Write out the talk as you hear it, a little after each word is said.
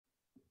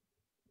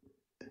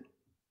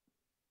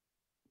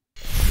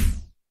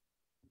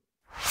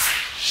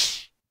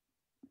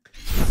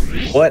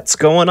What's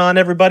going on,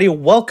 everybody?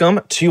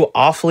 Welcome to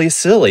Awfully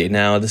Silly.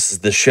 Now, this is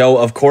the show,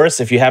 of course,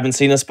 if you haven't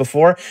seen us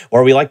before,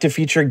 where we like to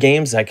feature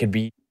games that could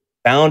be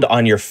found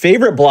on your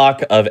favorite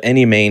block of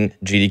any main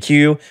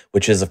GDQ,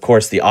 which is, of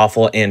course, the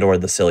awful and or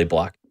the silly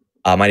block.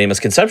 My name is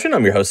Conception.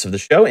 I'm your host of the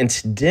show, and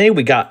today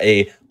we got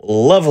a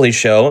lovely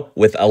show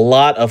with a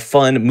lot of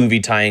fun movie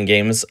tie-in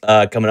games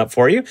coming up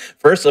for you.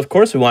 First, of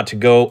course, we want to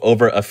go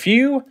over a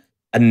few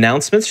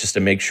announcements just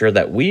to make sure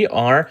that we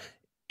are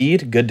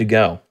indeed good to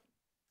go.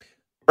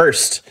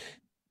 First,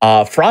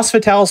 Frost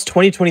Fatale's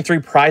 2023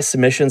 prize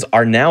submissions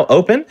are now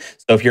open.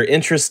 So if you're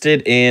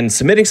interested in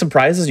submitting some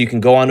prizes, you can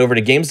go on over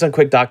to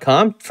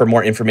gamesdonequick.com for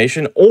more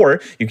information, or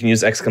you can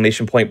use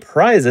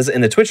 !prizes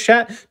in the Twitch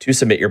chat to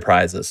submit your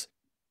prizes.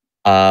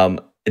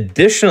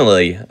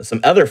 Additionally, some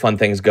other fun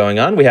things going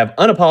on. We have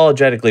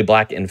Unapologetically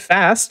Black and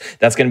Fast.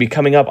 That's going to be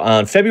coming up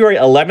on February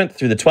 11th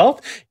through the 12th.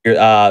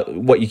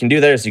 What you can do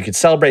there is you can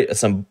celebrate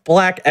some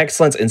black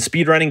excellence in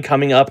speedrunning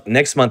coming up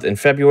next month in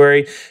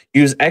February.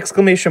 Use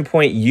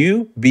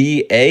 !UBAF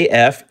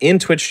in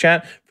Twitch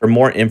chat for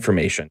more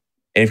information.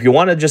 And if you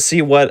want to just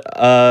see what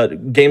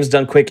Games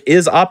Done Quick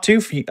is up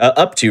to,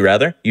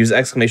 use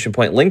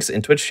 !links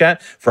in Twitch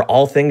chat for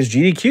all things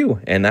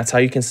GDQ. And that's how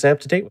you can stay up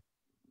to date with it.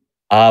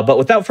 But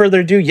without further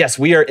ado, yes,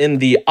 we are in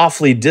the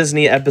Awfully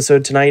Disney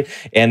episode tonight,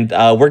 and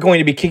we're going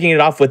to be kicking it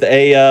off with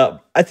I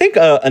think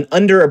an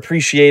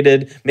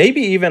underappreciated, maybe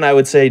even I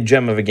would say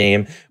gem of a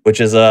game, which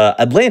is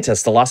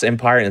Atlantis, The Lost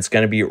Empire, and it's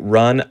going to be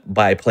run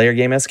by Player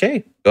Game SK. Go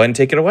ahead and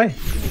take it away.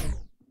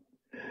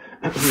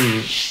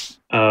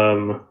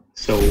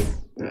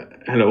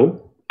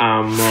 Hello,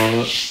 I'm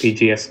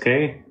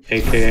PGSK,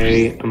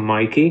 aka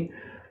Mikey,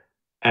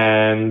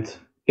 and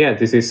yeah,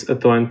 this is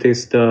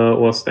Atlantis, The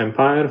Lost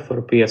Empire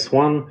for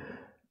PS1,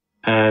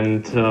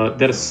 and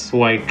there's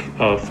like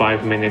a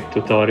 5-minute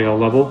tutorial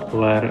level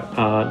where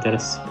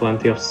there's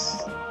plenty of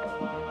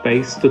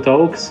space to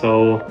talk,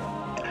 so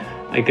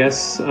I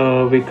guess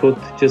we could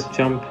just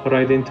jump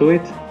right into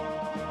it.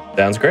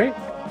 Sounds great.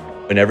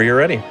 Whenever you're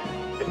ready.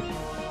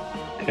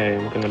 Okay,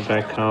 I'm gonna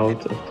back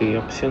out of the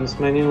options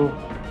menu,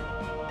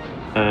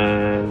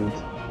 and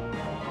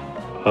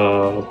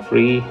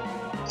 3,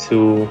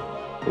 2,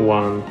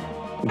 1...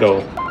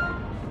 go.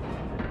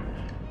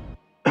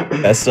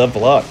 Best of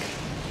luck.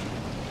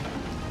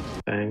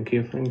 Thank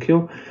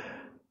you.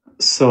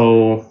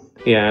 So,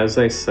 yeah, as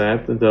I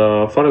said,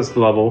 the first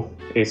level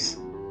is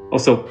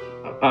also...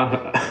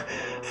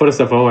 first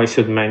of all, I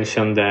should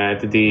mention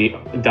that the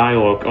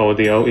dialogue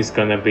audio is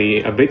gonna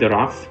be a bit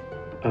rough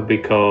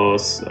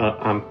because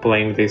I'm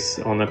playing this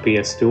on a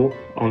PS2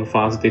 on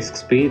fast disk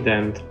speed,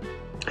 and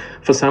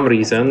for some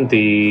reason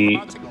the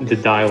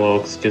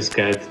dialogues just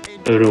get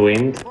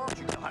ruined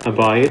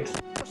by it,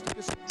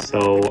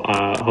 so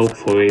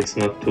hopefully it's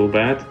not too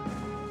bad.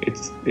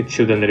 It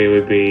shouldn't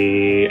really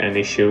be an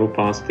issue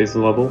past this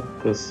level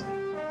because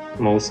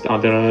most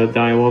other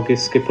dialogue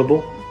is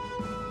skippable.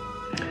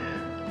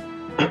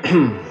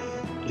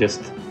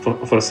 Just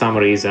for some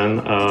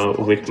reason,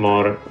 with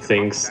more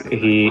things,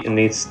 he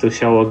needs to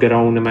show a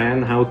grown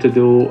man how to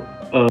do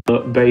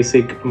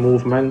basic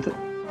movement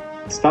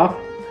stuff.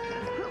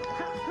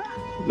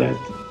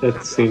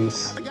 That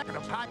seems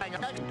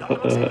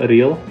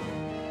real.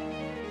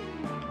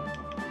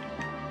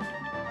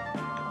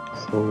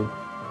 So,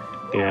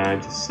 yeah,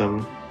 just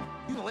some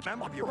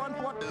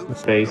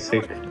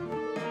basic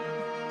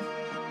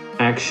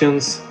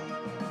actions.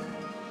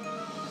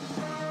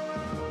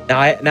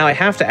 Now I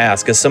have to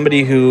ask, as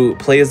somebody who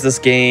plays this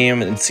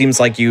game, it seems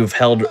like you've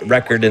held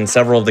record in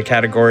several of the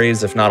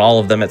categories, if not all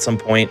of them at some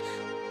point.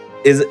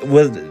 Is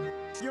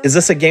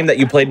this a game that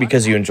you played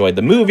because you enjoyed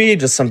the movie,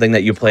 just something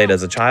that you played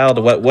as a child?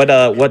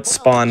 What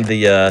spawned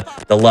the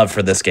love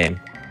for this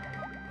game?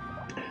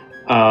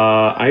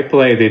 I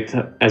played it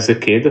as a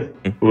kid.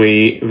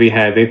 We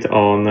had it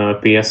on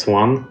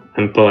PS1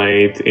 and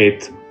played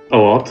it a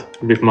lot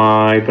with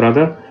my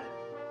brother.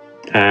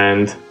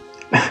 And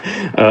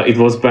it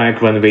was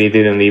back when we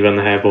didn't even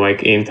have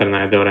like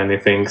internet or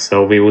anything,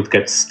 so we would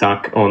get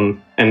stuck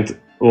on, and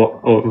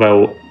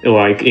well,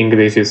 like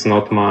English is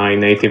not my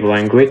native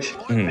language,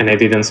 and I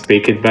didn't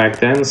speak it back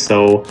then,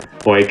 so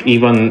like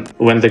even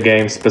when the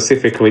game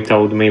specifically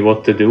told me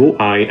what to do,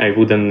 I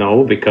wouldn't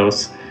know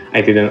because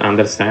I didn't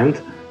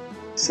understand.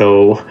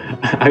 So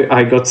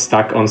I got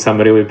stuck on some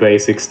really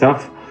basic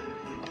stuff.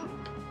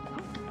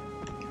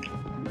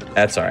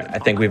 That's all right. I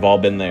think we've all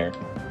been there.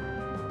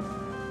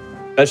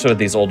 Especially with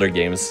these older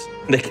games.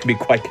 They can be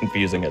quite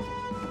confusing.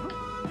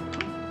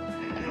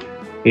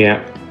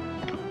 Yeah.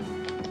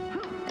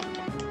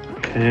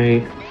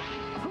 Okay.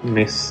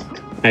 Missed.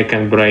 I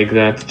can break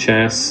that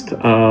chest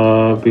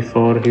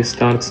before he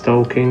starts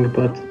talking,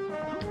 but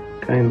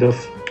kind of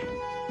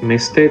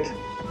missed it.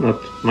 Not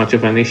much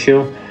of an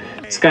issue.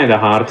 It's kind of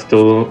hard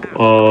to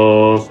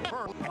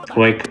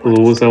like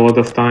lose a lot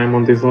of time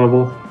on this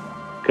level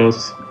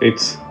because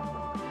it's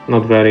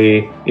not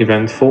very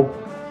eventful,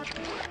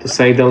 to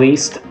say the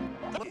least.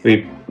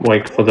 We,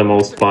 like, for the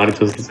most part,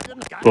 just,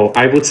 well,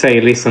 I would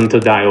say listen to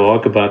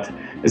dialogue, but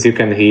as you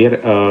can hear,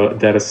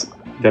 there's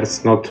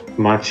there's not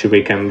much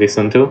we can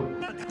listen to.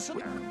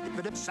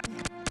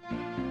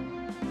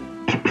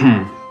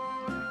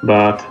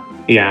 But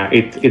yeah,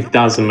 it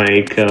does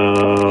make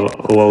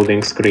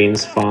loading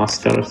screens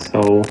faster,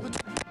 so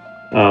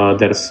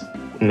there's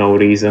no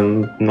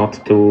reason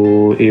not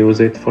to use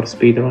it for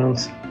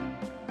speedruns.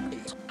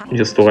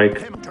 Just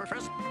like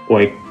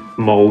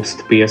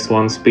most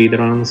PS1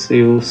 speedruns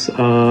use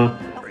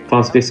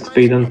fast disk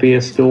speed on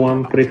PS2,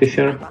 I'm pretty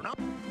sure.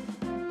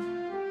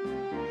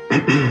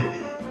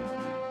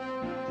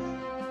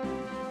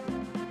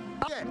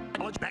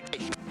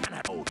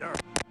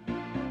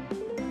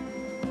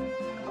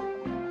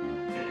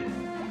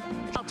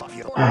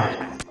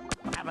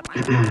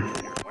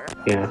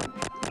 Yeah.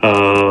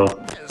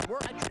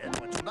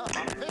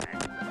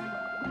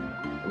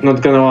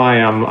 Not gonna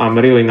lie, I'm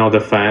really not a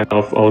fan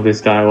of all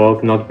this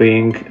dialogue not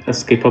being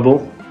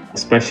skippable,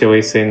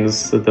 especially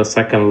since the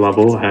second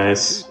level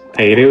has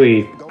a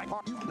really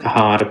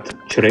hard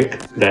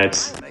trick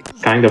that's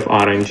kind of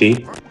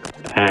RNG,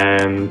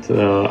 and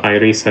I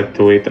reset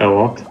to it a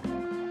lot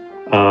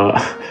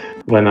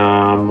when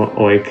I'm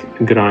like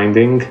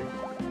grinding.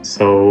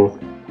 So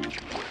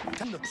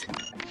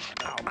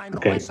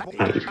okay.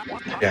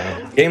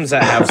 Yeah, games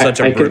that have such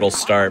a brutal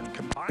start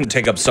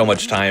take up so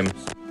much time.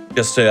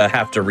 Just to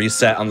have to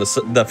reset on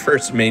the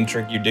first main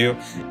trick you do,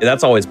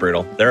 that's always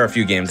brutal. There are a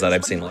few games that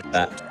I've seen like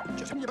that.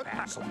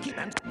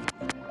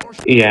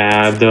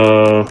 Yeah,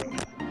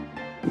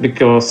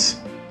 because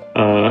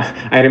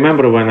I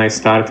remember when I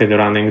started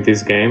running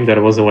this game,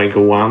 there was like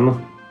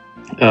one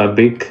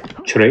big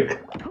trick,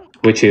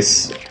 which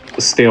is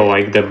still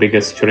like the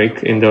biggest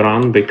trick in the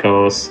run,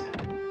 because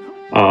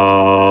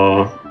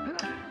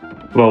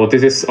well,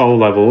 this is all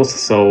levels,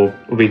 so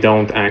we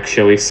don't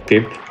actually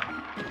skip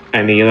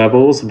any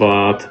levels,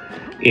 but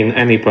in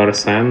any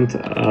percent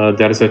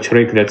there's a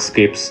trick that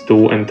skips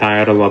 2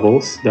 entire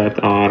levels that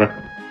are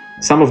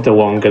some of the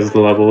longest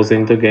levels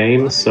in the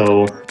game.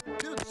 So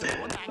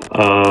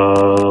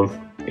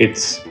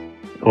it's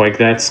like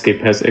that skip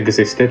has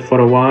existed for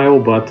a while,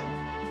 but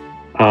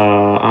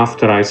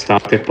after I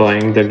started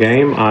playing the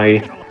game, I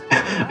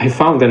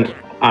found an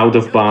out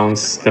of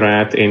bounds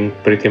thread in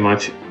pretty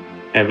much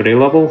every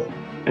level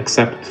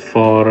except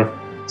for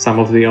some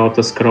of the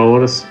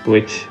auto-scrollers,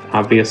 which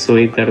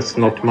obviously there's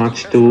not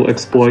much to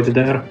exploit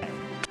there.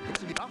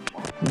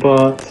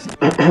 But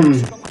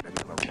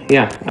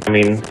yeah, I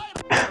mean,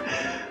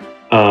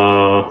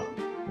 I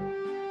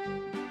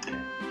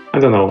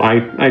don't know,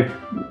 I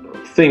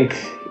think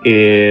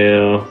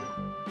if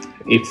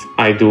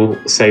I do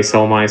say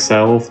so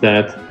myself,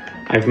 that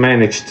I've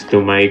managed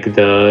to make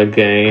the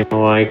game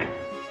like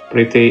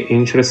pretty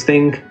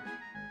interesting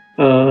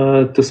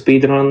to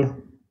speedrun,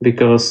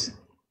 because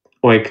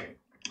like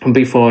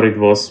before it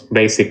was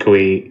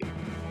basically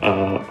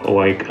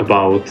like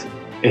about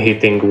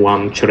hitting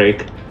one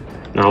trick.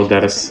 Now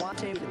there's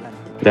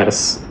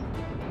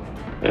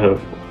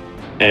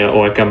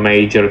like a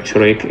major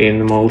trick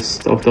in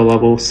most of the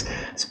levels.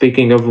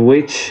 Speaking of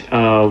which,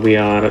 we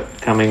are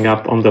coming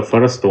up on the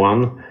first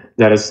one.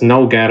 There is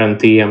no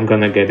guarantee I'm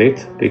gonna get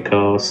it,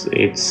 because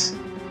it's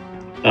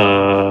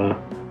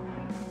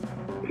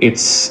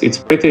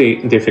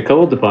pretty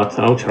difficult, but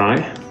I'll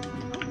try.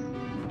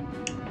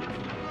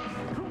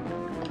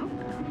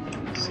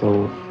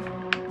 So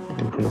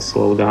I'm gonna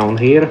slow down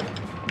here,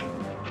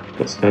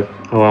 because that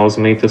allows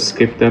me to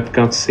skip that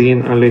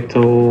cutscene a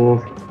little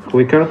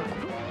quicker.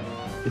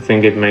 I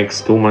think it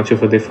makes too much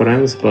of a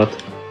difference, but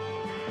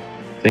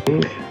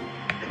okay,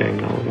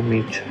 now let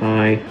me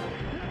try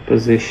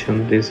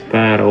position this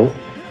barrel.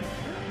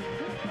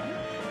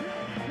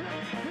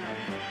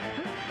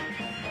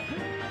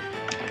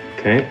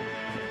 Okay,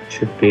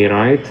 should be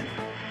right.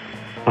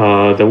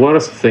 The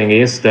worst thing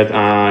is that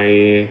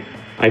I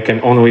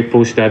can only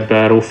push that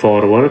barrel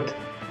forward,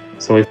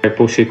 so if I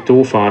push it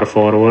too far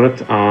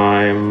forward,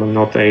 I'm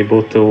not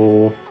able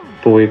to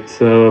pull it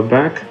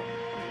back.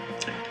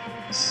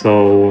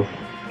 So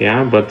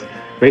yeah, but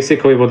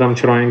basically what I'm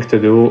trying to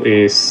do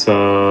is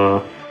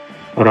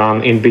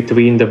run in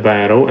between the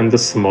barrel and the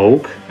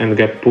smoke and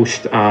get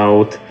pushed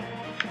out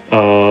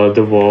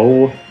the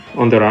wall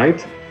on the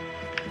right,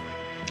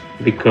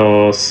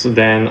 because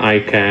then I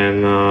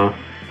can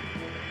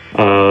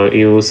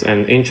use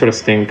an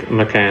interesting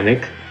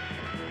mechanic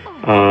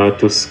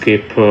to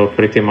skip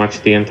pretty much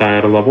the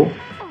entire level.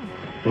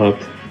 But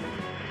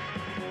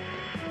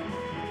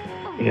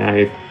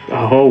yeah,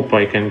 I hope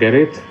I can get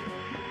it.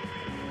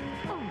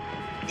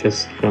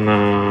 Just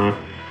gonna...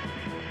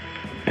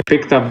 I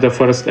picked up the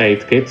first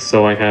aid kit,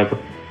 so I have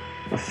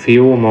a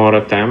few more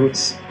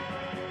attempts.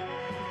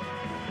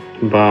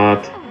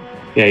 But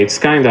yeah, it's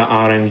kinda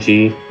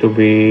RNG, to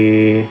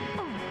be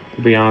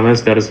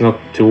honest. There is not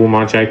too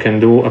much I can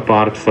do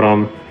apart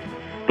from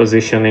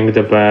positioning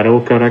the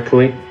barrel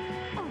correctly,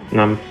 and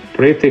I'm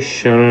pretty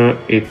sure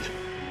it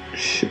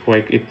should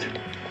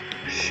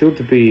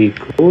be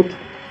good.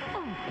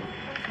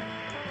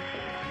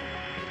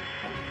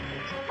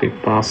 Should be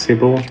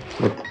possible,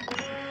 but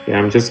yeah,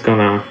 I'm just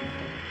gonna,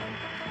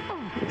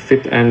 if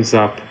it ends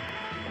up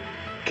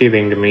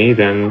killing me,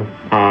 then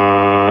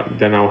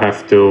I'll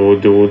have to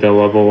do the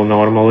level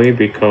normally,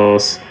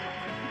 because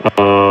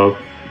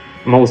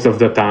most of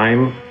the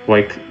time,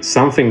 like,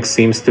 something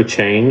seems to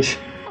change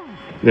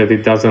that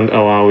it doesn't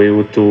allow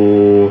you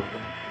to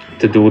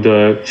do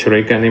the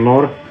trick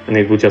anymore, and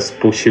it will just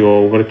push you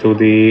over to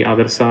the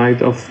other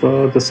side of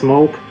the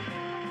smoke.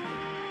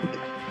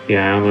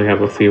 Yeah, we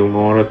have a few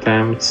more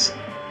attempts.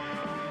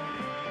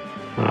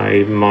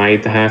 I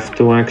might have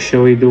to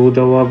actually do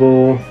the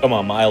level. Come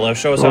on, Milo,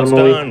 show us how it's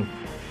normally. done.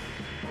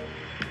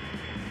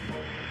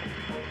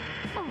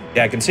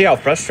 Yeah, I can see how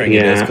frustrating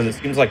it is, because it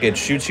seems like it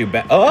shoots you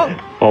back. Oh!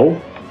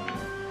 Oh.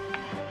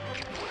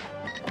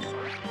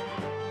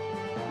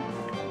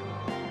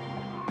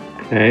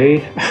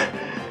 Okay.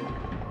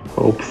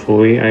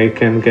 Hopefully I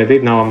can get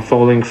it. Now I'm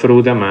falling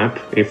through the map,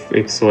 if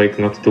it's like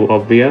not too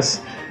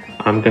obvious.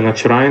 I'm gonna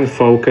try and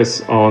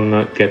focus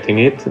on getting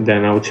it,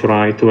 then I'll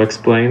try to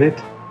explain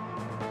it,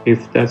 if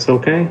that's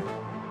okay.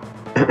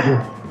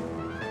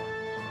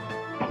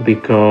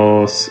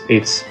 Because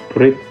it's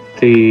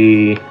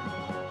pretty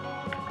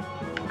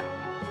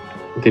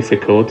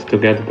difficult to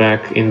get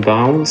back in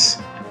bounds.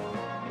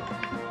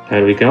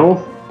 There we go.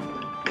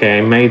 Okay,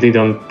 I made it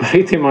on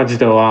pretty much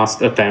the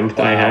last attempt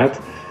I had.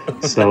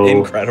 So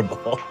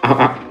incredible.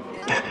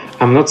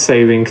 I'm not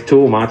saving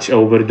too much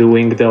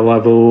overdoing the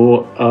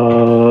level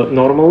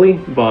normally,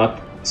 but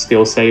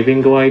still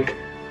saving like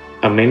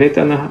a minute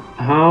and a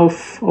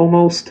half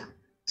almost.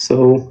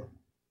 So,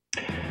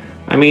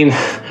 I mean,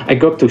 I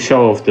got to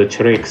show off the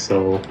trick,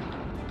 so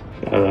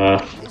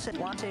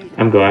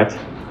I'm glad.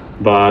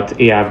 But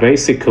yeah,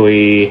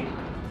 basically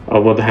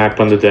what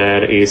happened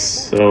there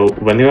is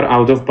when you're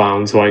out of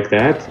bounds like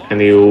that,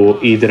 and you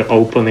either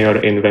open your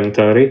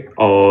inventory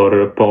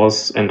or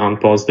pause and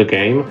unpause the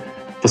game,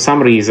 for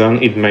some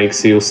reason it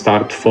makes you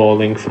start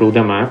falling through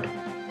the map.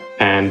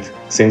 And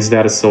since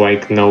there's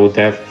like no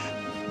death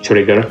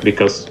trigger,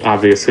 because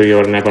obviously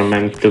you're never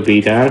meant to be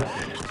there,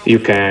 you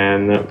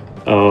can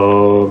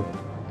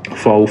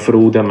fall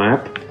through the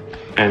map,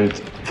 and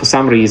for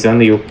some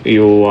reason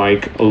you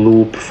like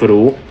loop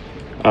through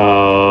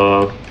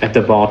at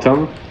the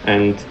bottom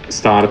and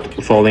start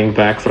falling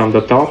back from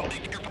the top,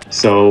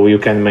 so you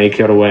can make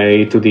your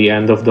way to the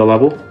end of the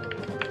level,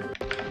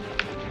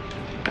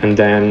 and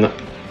then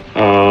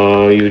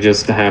you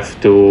just have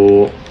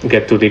to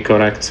get to the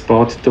correct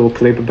spot to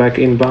clip back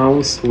in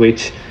bounds,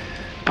 which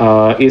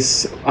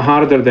is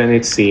harder than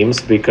it seems,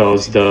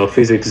 because the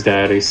physics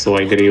there is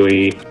like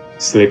really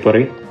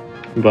slippery.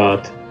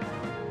 But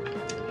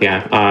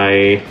yeah,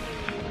 I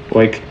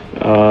like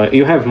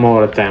you have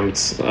more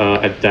attempts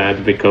at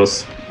that,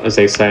 because as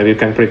I said, you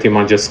can pretty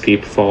much just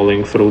keep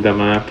falling through the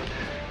map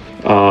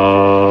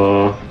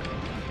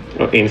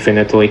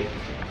infinitely,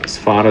 as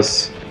far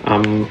as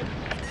I'm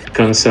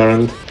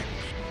concerned.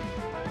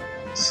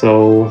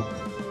 So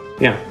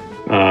yeah,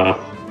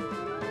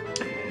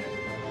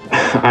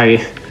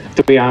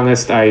 to be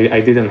honest, I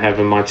didn't have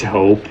much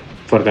hope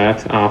for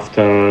that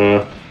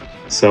after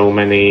so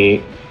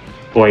many,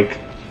 like,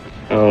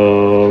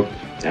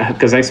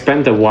 because I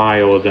spent a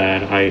while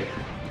there.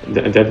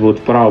 That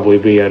would probably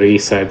be a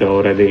reset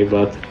already,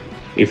 but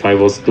if I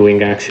was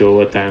doing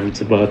actual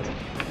attempts, but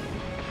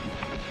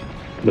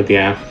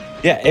yeah.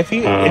 Yeah, if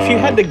you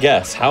had to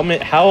guess,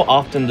 how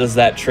often does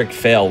that trick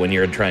fail when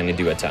you're trying to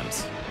do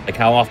attempts? Like,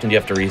 how often do you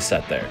have to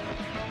reset there?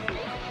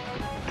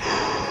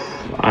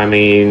 I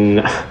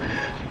mean,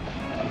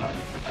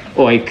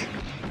 like,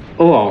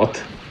 a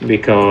lot,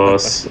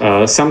 because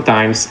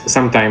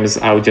sometimes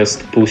I'll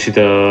just push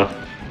the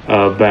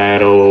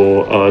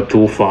barrel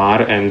too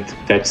far, and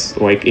that's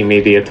like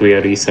immediately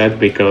a reset,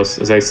 because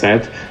as I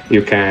said,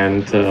 you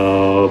can't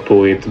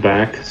pull it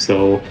back.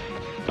 So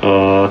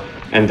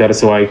and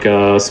there's like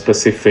a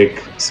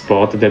specific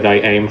spot that I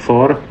aim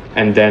for,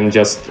 and then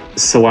just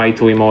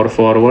slightly more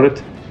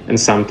forward, and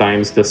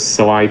sometimes the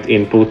slight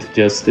input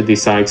just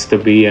decides to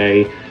be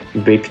a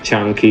big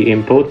chunky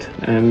input,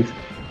 and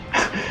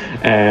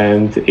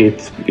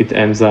it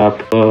ends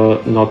up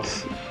not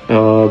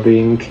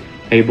being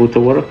able to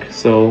work.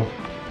 So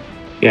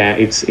yeah,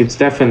 it's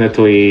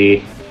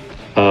definitely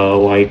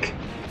like,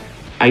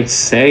 I'd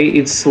say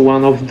it's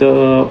one of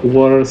the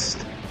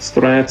worst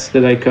strats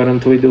that I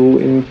currently do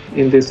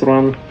in this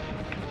run,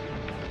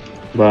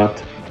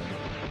 but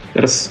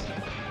there's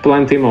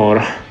plenty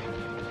more.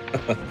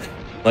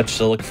 Much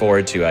to look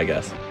forward to, I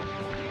guess.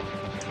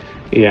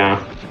 Yeah,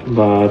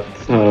 but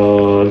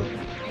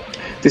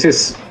this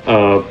is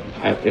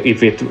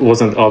if it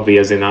wasn't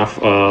obvious enough,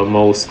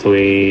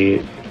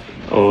 mostly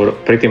or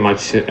pretty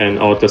much an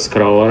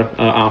auto-scroller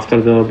after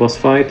the boss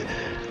fight.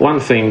 One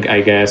thing, I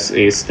guess,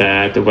 is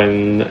that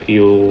when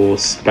you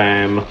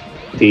spam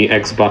the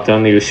X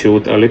button, you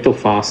shoot a little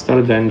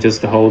faster than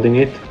just holding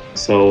it,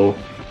 so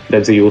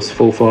that's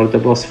useful for the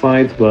boss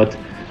fight, but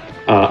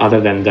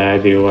other than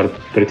that, you are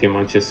pretty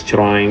much just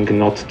trying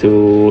not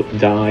to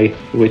die,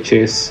 which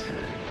is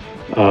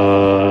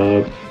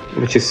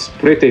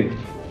pretty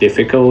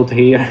difficult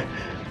here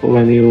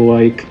when you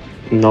like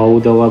know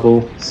the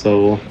level.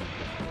 So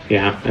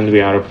yeah, and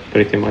we are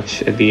pretty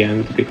much at the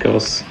end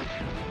because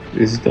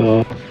this is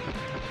the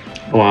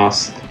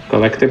last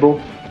collectible.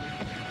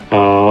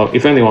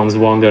 If anyone's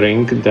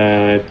wondering,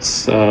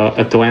 that's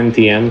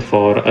Atlantean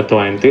for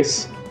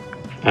Atlantis,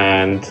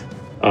 and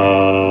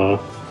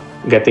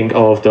getting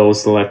all of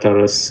those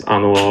letters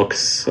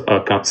unlocks a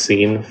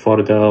cutscene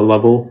for the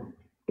level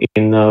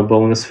in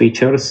bonus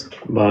features,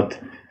 but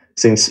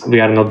since we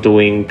are not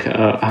doing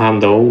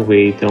Hando,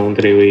 we don't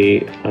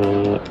really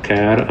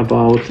care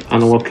about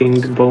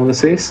unlocking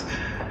bonuses.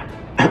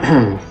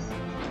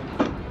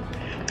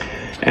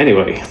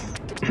 Anyway,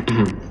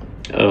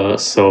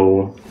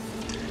 so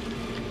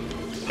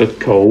a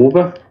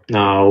cove.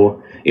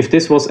 Now, if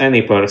this was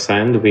any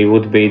percent, we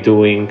would be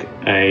doing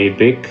a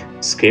big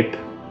skip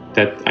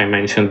that I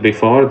mentioned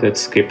before that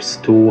skips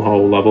 2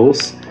 whole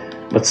levels.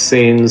 But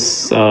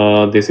since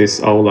this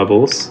is all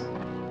levels,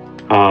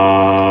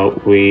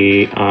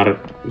 we are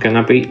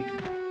gonna be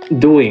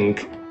doing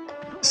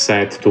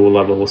said 2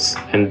 levels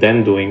and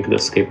then doing the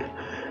skip.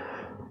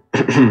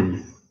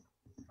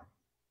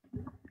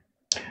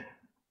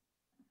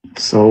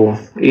 So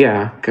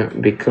yeah,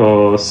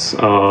 because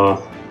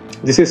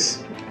this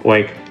is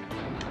like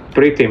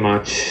pretty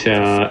much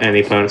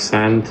any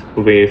percent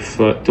with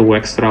 2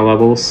 extra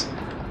levels.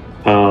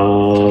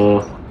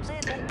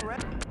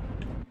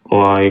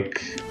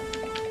 Like,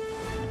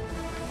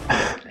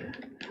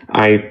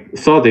 I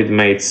thought it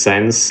made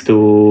sense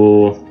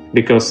to,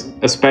 because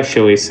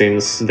especially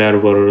since there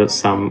were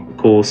some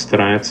cool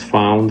strats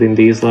found in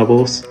these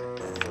levels,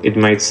 it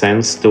made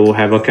sense to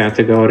have a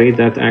category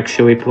that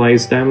actually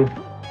plays them,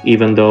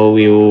 even though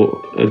you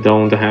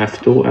don't have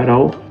to at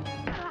all.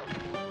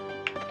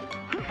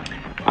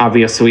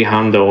 Obviously,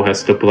 Hando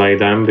has to play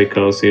them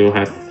because you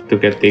have to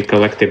get the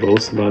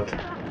collectibles, but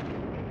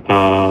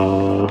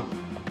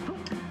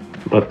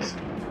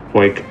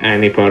like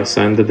any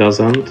percent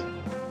doesn't.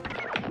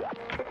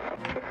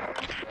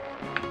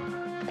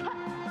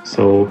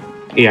 So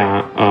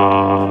yeah,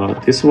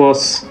 this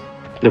was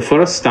the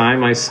first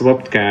time I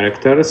swapped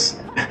characters.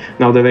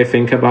 Now that I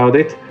think about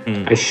it,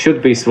 I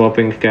should be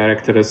swapping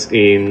characters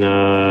in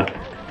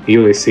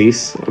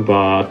Ulysses,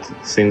 but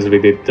since we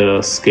did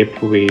the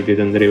skip, we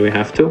didn't really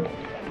have to.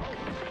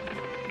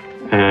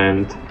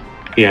 And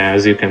yeah,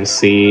 as you can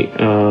see,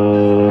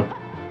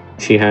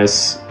 she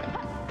has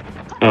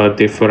a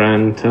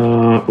different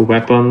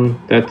weapon,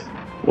 that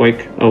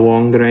like a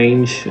long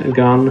range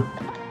gun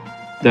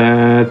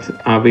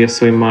that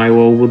obviously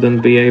Milo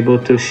wouldn't be able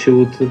to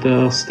shoot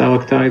the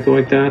stalactite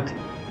like that,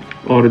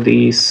 or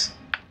these.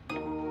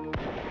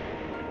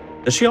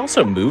 Does she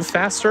also move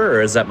faster,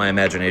 or is that my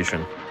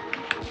imagination?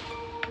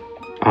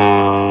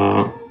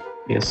 A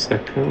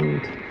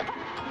second.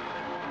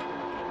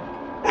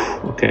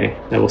 Okay,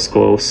 that was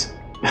close.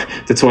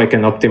 That's like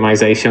an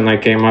optimization I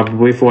came up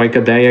with like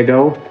a day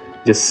ago.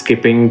 Just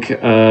skipping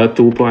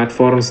 2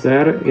 platforms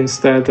there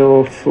instead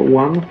of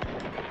 1.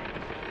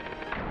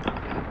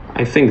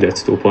 I think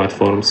that's 2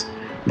 platforms.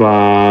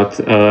 But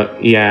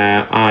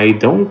yeah, I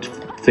don't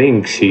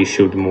think she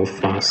should move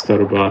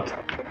faster, but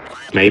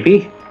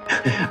maybe?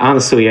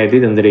 Honestly, I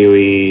didn't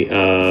really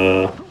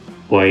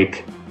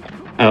like...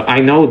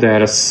 I know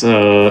there's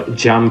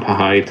jump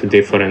height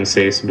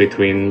differences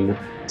between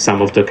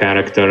some of the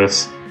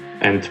characters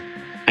and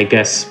I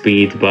guess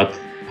speed, but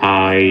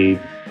I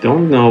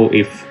don't know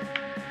if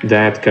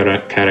that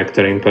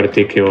character in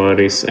particular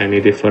is any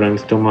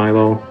different to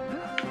Milo.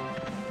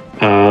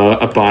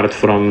 Apart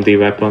from the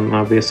weapon,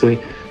 obviously.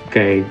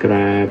 Okay,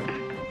 grab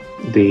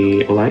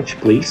the ledge,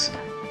 please.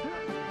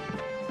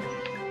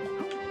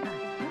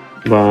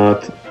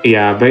 But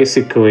yeah,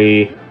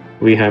 basically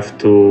we have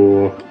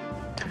to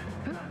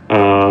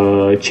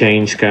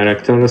change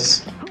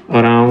characters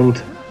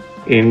around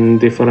in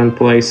different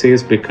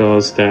places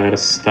because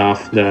there's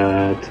stuff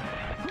that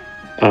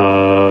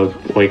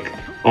like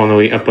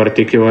only a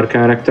particular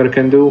character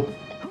can do,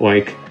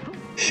 like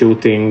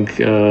shooting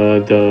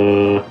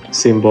the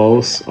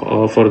symbols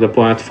for the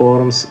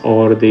platforms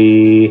or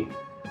the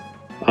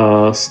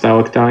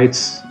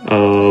stalactites.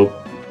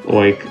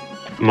 Like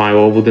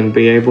Milo wouldn't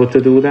be able to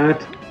do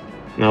that.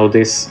 Now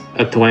this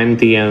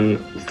Atlantean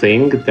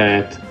thing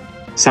that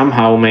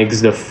somehow makes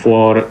the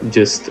floor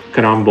just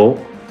crumble.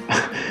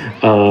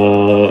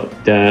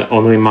 The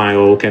only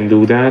Milo can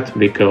do that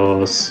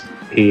because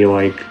he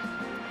like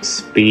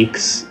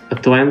speaks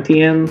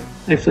Atlantean,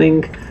 I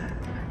think,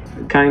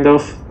 kind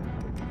of.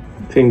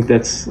 I think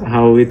that's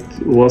how it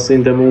was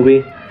in the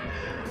movie.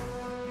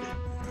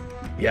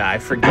 Yeah, I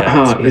forget.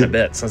 It's been a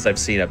bit since I've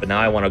seen it, but now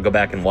I want to go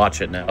back and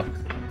watch it now.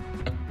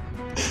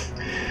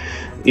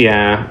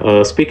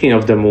 Yeah, speaking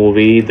of the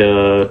movie,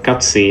 the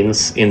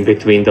cutscenes in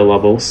between the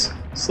levels.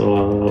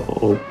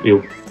 So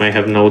you may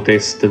have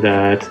noticed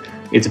that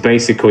it's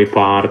basically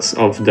parts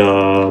of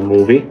the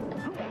movie.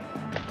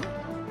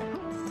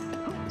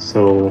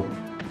 So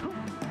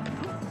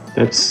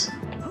that's...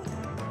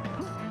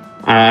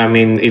 I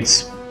mean,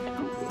 it's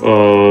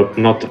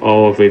not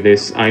all of it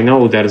is. I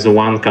know there's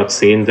one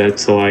cutscene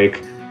that's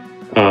like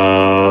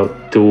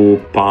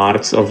 2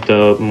 parts of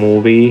the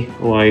movie,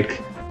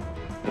 like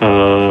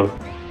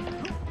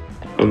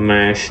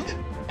meshed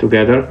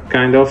together,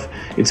 kind of.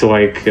 It's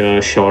like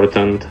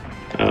shortened.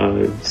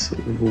 It's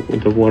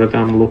the word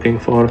I'm looking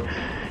for.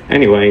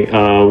 Anyway,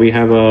 we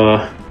have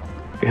a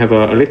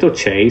little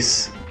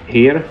chase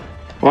here.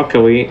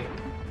 Luckily,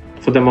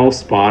 for the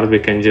most part, we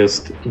can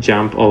just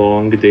jump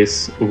along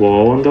this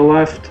wall on the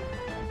left,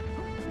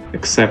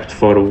 except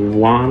for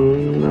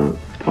one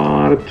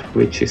part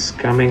which is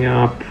coming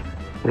up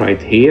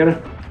right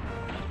here.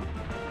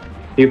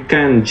 You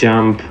can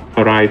jump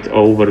right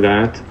over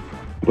that,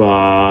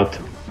 but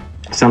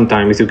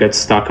sometimes you get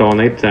stuck on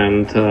it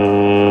and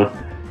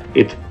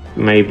it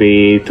may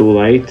be too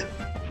late.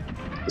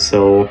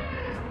 So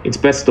it's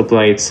best to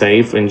play it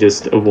safe and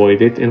just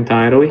avoid it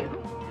entirely.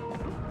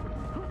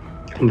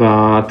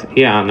 But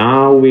yeah,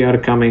 now we are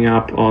coming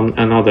up on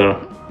another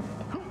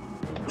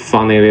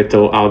funny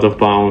little out of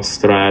bounds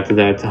strat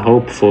that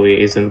hopefully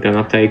isn't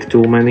gonna take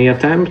too many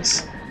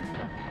attempts.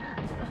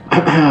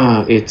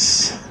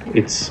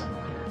 It's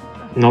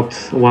not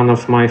one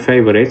of my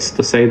favorites,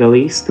 to say the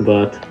least,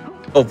 but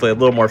hopefully a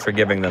little more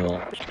forgiving than the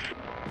last.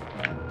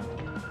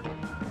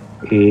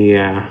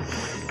 Yeah.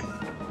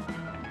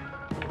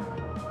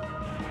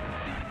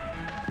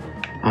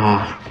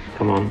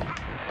 Come on.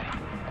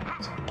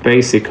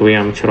 Basically,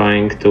 I'm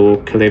trying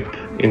to clip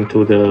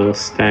into the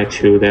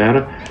statue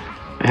there.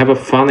 I have a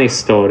funny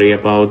story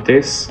about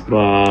this,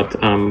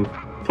 but I'm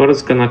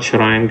first gonna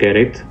try and get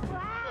it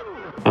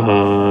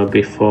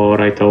before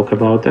I talk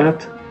about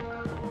that.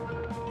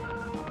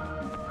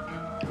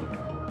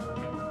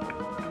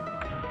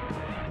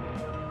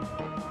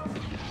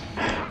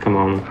 Come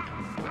on.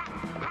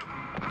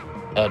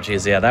 Oh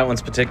geez, yeah, that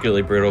one's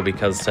particularly brutal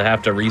because to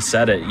have to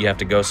reset it, you have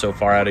to go so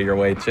far out of your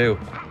way too.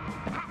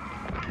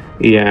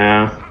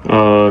 Yeah,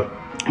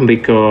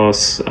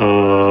 because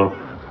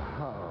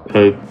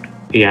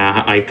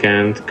yeah, I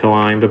can't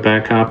climb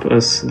back up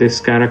as this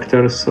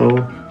character, so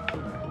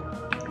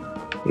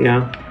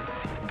yeah.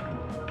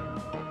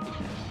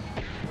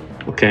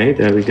 Okay,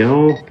 there we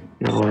go.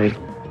 Now I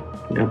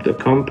got the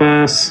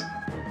compass.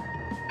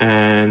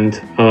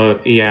 And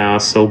yeah,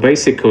 so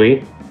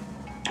basically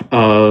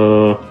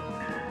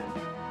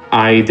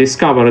I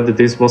discovered that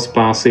this was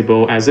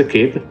possible as a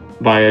kid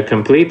by a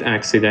complete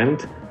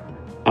accident.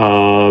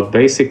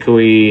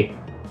 Basically,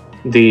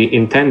 the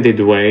intended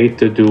way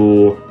to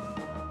do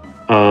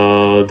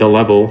the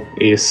level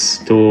is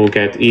to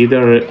get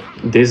either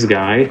this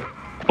guy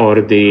or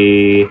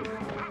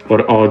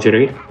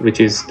Audrey, which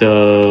is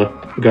the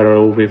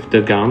girl with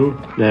the gun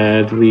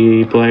that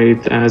we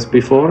played as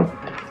before,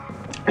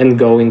 and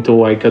go into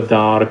like a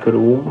dark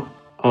room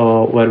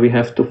where we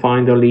have to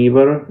find a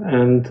lever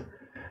and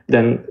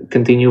then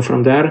continue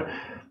from there.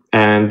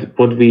 And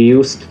what we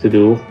used to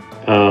do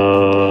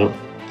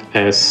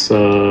as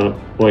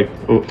like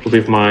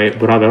with my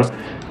brother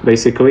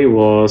basically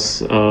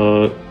was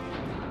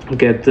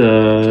get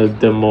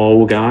the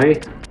mole guy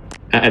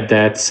at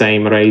that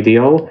same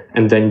radio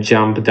and then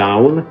jump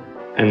down.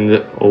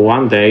 And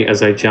one day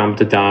as I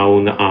jumped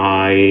down,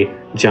 I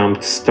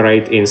jumped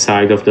straight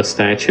inside of the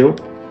statue.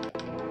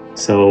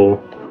 So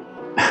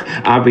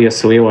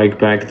obviously, like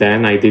back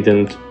then, I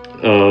didn't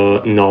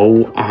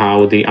know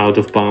how the out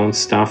of bounds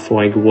stuff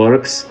like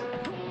works.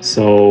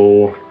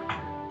 So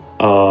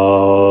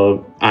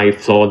I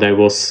thought I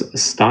was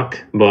stuck,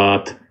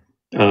 but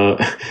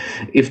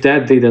if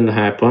that didn't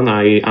happen,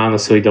 I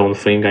honestly don't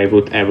think I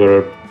would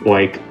ever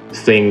like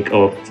think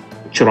of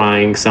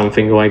trying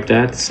something like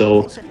that.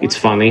 So it's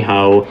funny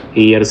how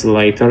years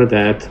later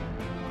that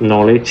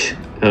knowledge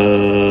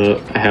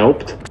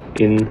helped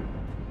in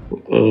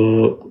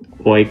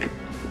like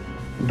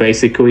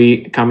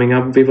basically coming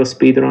up with a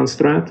speedrun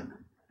strat.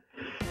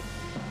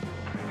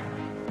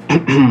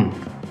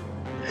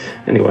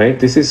 Anyway,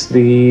 this is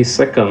the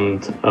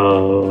second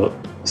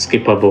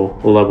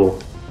skippable level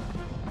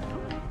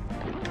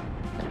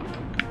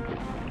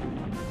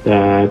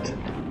that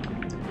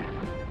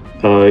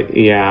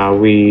yeah,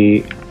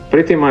 we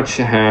pretty much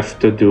have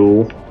to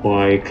do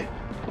like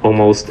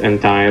almost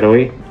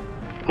entirely.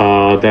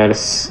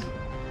 There's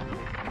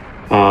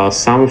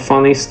some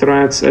funny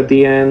strats at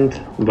the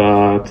end,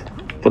 but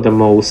for the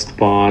most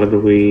part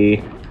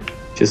we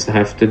just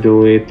have to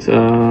do it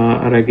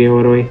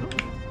regularly.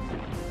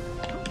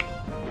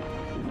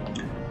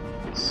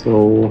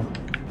 So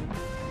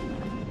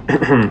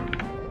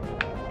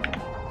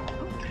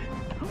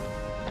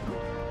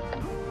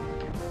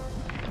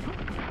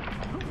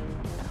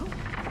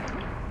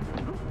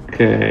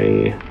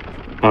okay,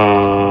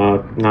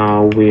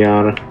 now we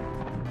are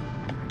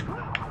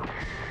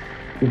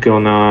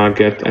gonna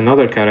get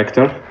another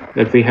character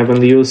that we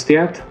haven't used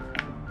yet.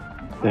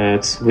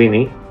 That's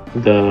Winnie,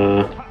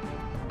 the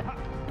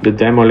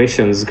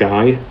demolitions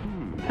guy,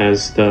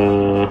 as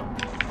the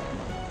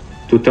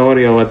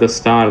tutorial at the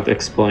start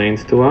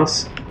explained to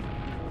us.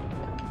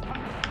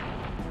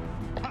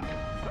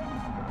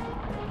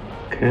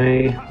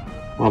 Okay,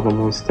 lava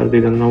monster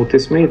didn't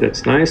notice me,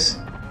 that's nice.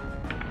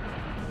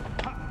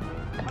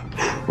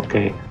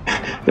 Okay,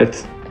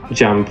 that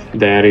jump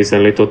there is a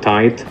little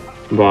tight,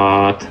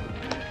 but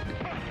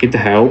it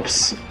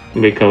helps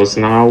because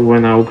now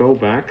when I'll go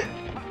back,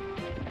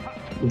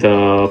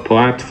 the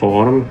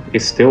platform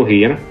is still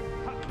here.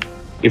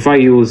 If I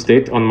used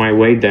it on my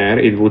way there,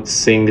 it would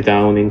sink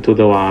down into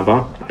the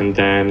lava, and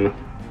then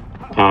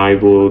I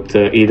would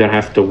either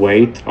have to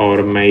wait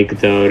or make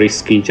the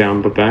risky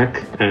jump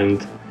back.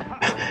 And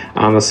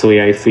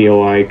honestly, I feel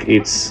like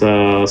it's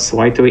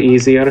slightly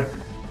easier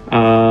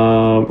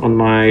on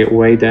my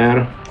way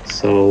there.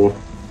 So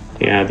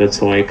yeah,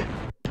 that's like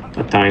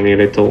a tiny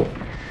little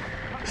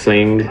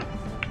thing.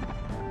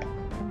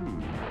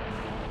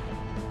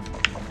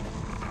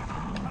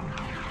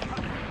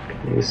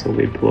 Okay, so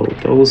we blow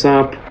those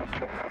up.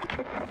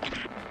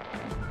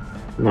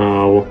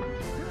 Now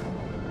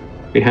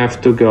we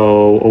have to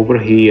go over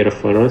here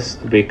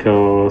first,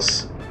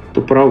 because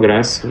to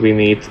progress we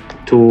need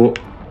to...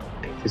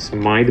 This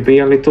might be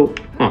a little...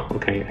 Oh,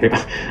 okay.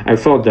 I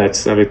thought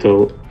that's a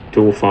little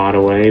too far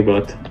away,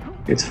 but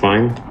it's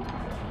fine.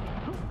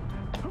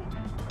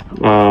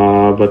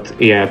 But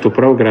yeah, to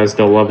progress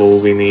the level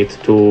we need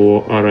 2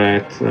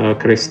 red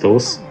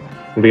crystals.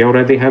 We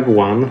already have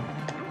 1.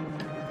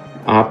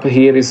 Up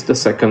here is the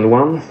second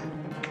one.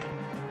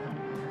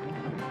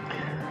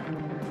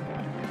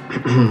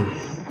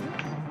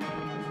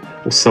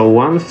 So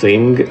one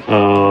thing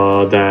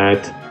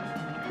that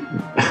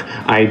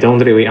I don't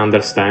really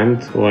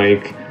understand,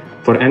 like,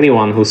 for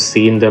anyone who's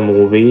seen the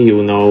movie,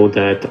 you know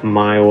that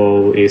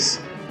Milo is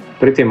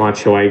pretty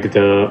much like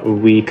the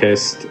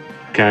weakest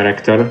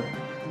character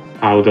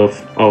out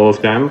of all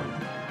of them,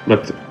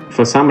 but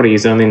for some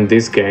reason in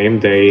this game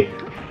they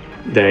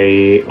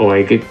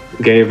like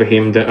gave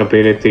him the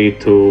ability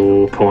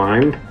to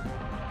climb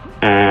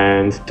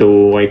and to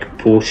like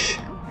push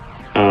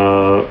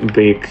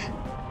big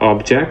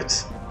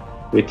objects,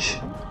 which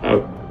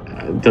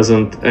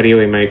doesn't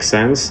really make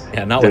sense.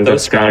 Yeah, not with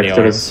those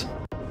characters.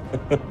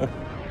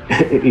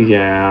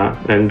 Yeah,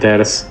 and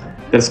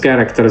there's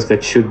characters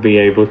that should be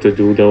able to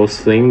do those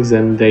things,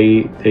 and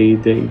they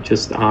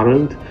just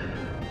aren't.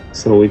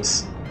 So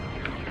it's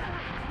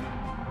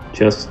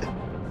just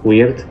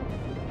weird.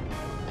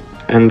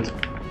 And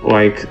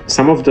like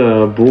some of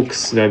the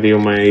books that you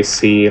may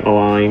see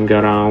lying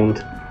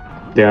around,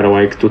 they are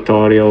like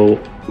tutorial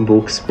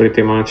books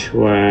pretty much,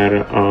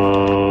 where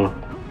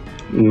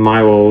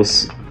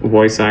Milo's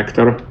voice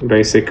actor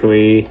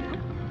basically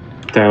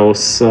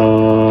tells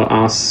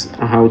us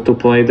how to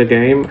play the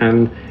game,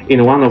 and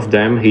in one of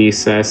them he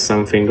says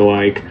something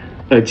like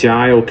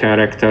agile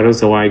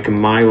characters like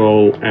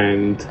Milo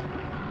and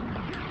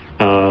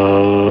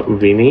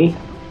Vinny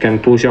can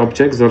push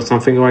objects or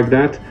something like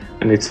that,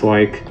 and it's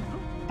like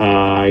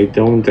I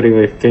don't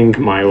really think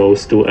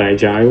Milo's too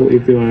agile,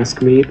 if you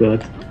ask me,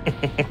 but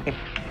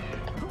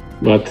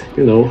but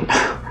you know,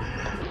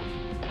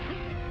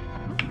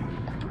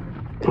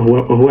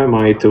 who am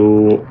I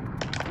to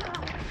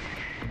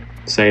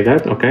say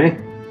that? Okay,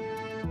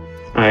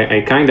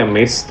 I kind of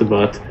missed,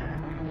 but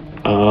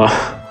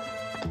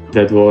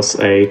that was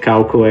a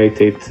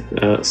calculated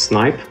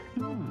snipe.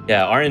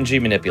 Yeah,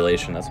 RNG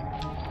manipulation. That's...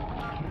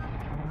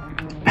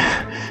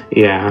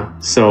 Yeah,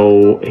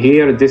 so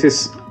here this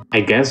is,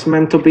 I guess,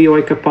 meant to be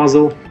like a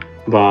puzzle,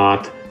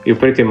 but you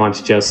pretty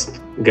much just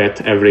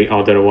get every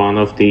other one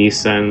of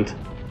these and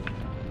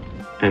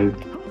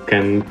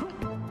can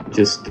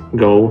just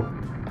go.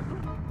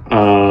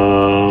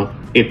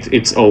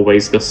 It's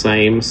always the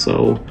same,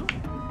 so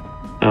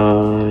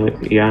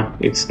yeah,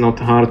 it's not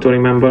hard to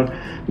remember.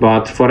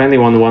 But for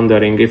anyone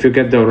wondering, if you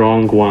get the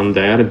wrong one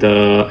there,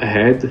 the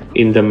head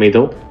in the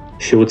middle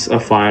shoots a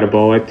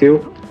fireball at you,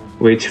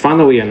 which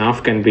funnily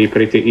enough can be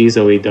pretty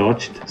easily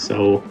dodged.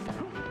 So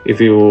if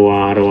you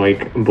are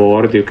like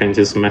bored, you can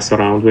just mess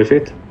around with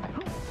it.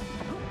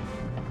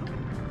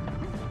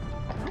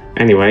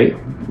 Anyway,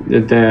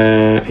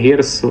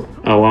 here's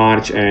a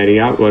large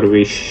area where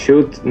we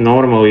should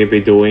normally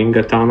be doing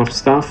a ton of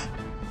stuff,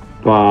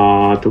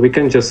 but we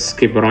can just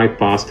skip right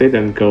past it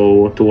and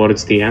go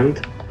towards the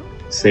end,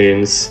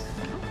 since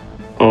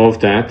all of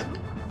that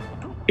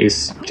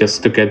is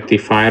just to get the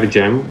fire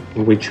gem,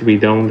 which we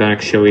don't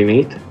actually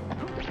need.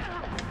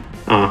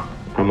 Ah,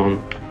 come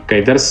on.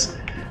 Okay, there's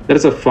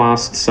a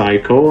fast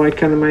cycle I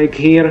can make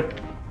here,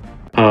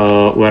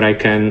 where I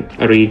can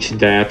reach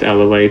that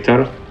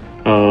elevator,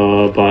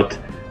 but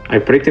I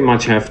pretty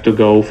much have to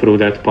go through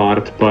that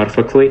part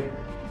perfectly,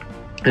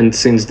 and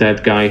since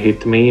that guy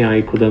hit me,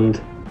 I couldn't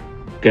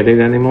get it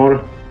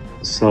anymore,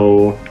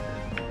 so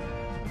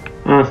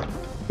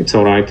it's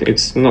alright,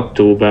 it's not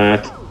too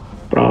bad.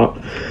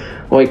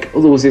 Like,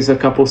 loses a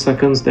couple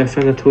seconds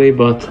definitely,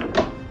 but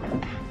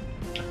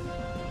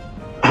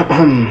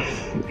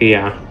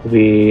yeah,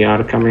 we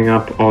are coming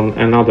up on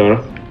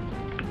another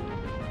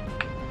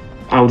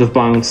out of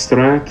bounds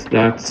strat.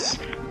 That's...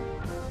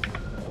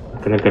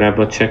 I'm gonna grab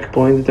a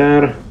checkpoint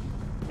there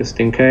just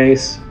in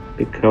case,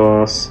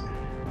 because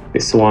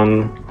this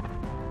one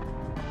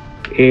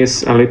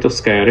is a little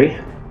scary.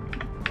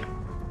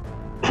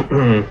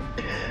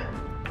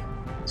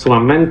 So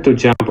I'm meant to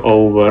jump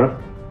over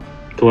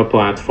to a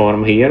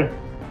platform here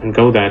and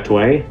go that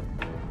way,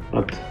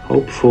 but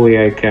hopefully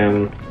I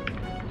can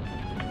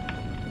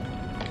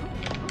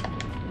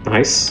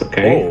Nice.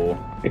 Okay. Oh.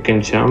 I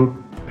can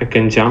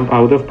jump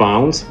out of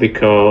bounds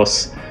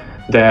because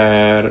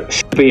there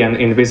should be an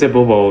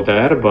invisible wall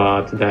there,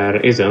 but there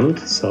isn't.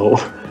 So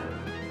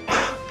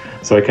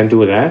so I can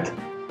do that.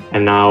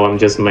 And now I'm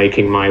just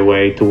making my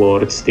way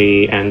towards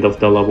the end of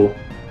the level,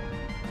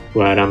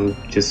 where I'm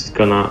just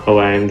gonna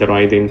land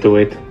right into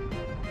it.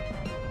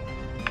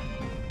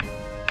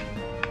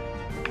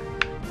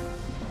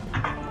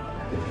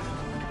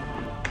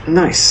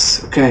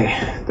 Nice. Okay,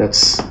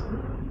 that's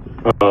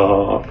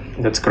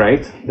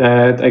great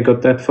that I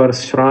got that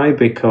first try,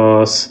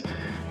 because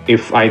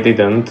if I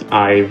didn't,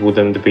 I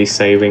wouldn't be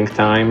saving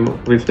time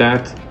with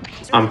that.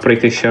 I'm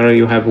pretty sure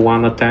you have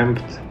one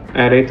attempt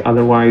at it,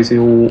 otherwise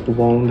you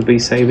won't be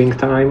saving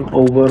time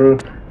over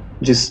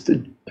just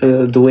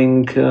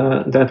doing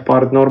that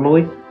part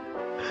normally.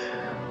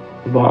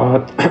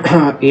 But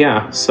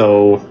yeah,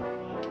 so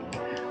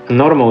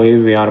normally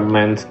we are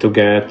meant to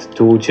get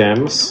 2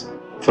 gems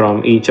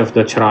from each of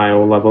the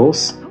trial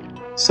levels,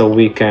 so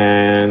we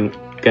can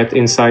get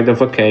inside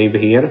of a cave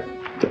here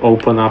to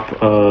open up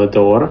a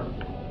door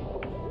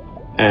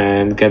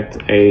and get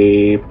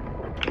a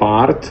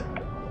part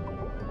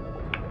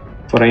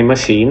for a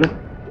machine.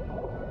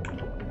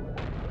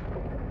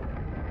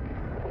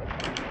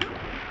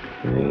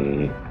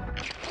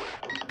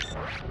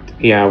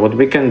 Yeah, what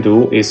we can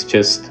do is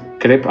just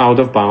clip out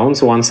of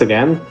bounds once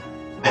again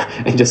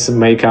and just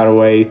make our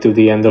way to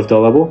the end of the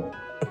level.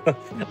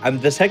 I'm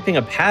detecting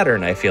a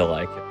pattern, I feel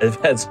like.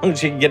 As long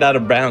as you can get out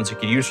of bounds, you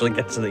can usually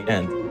get to the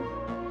end.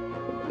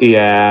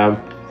 Yeah,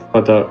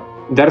 but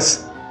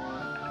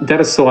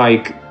there's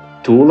like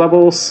 2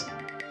 levels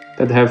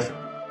that have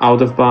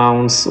out of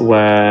bounds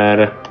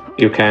where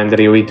you can't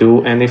really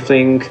do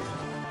anything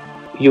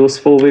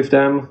useful with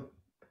them.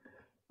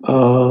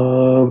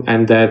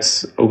 And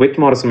that's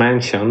Whitmore's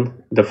Mansion,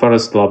 the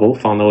first level,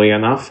 funnily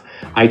enough.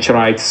 I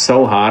tried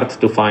so hard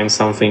to find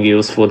something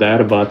useful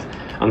there, but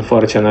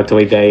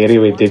unfortunately they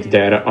really did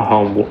their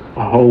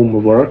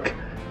homework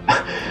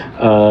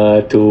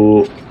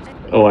to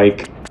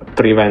like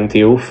prevent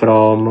you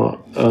from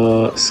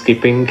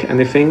skipping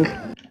anything.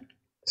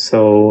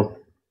 So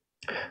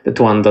that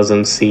one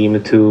doesn't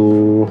seem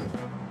to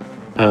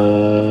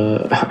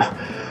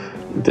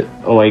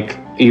like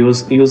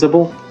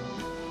usable.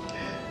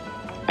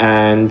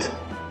 And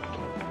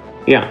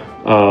yeah,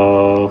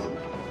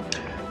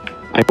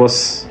 I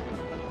was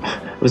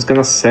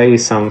gonna say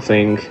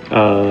something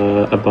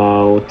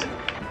about,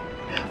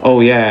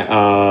 oh yeah,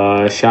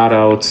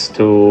 shoutouts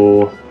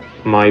to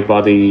my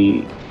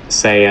buddy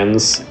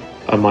Saiyans,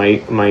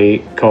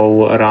 my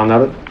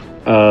co-runner,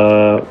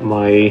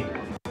 my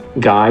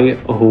guy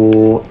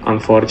who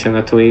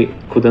unfortunately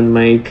couldn't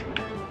make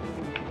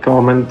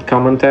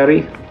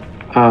commentary.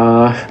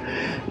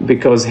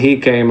 Because he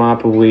came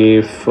up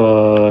with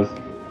the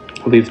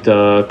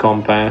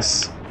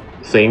compass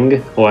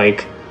thing.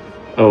 Like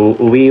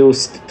we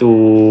used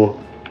to,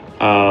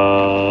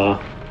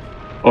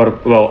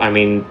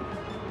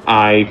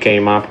 I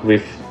came up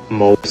with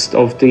most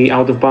of the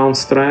out of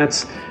bounds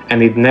strats,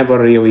 and it never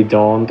really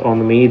dawned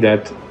on me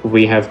that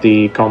we have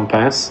the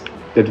compass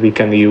that we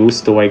can use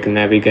to like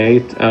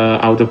navigate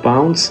out of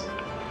bounds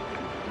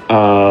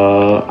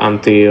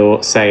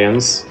until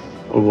Science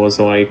was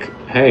like,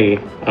 hey,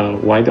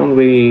 why don't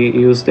we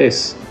use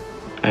this?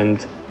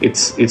 And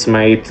it's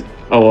made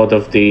a lot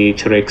of the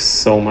tricks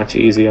so much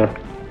easier.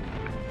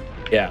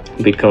 Yeah,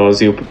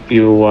 because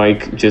you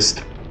like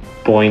just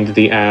point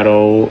the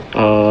arrow.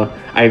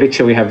 I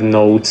literally have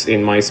notes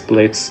in my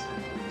splits,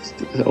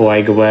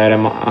 like where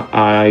am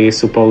I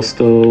supposed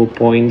to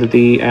point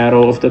the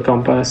arrow of the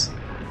compass.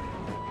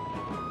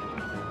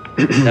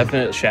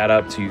 Definite shout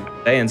out to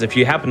Saiyans. If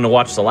you happen to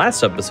watch the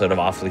last episode of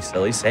Awfully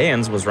Silly,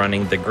 Saiyans was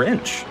running the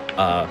Grinch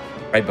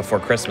right before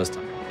Christmas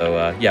time.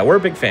 So yeah, we're a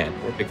big fan.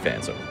 We're big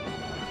fans of it.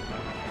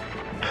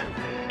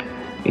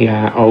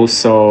 Yeah,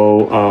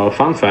 also,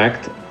 fun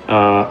fact,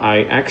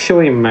 I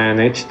actually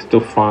managed to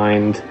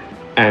find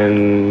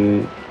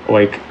an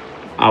like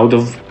out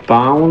of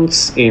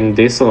bounds in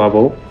this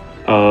level,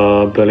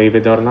 believe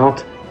it or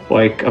not,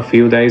 like a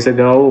few days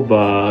ago,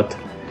 but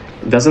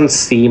it doesn't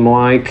seem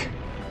like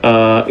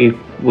it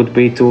would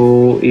be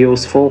too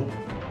useful.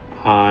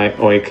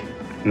 Like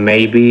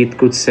maybe it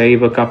could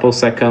save a couple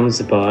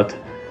seconds, but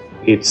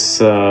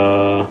it's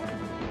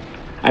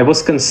I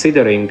was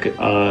considering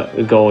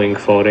going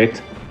for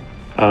it,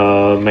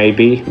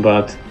 maybe,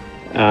 but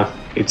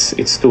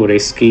it's too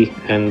risky,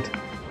 and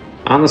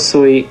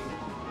honestly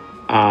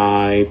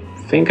I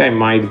think I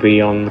might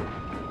be on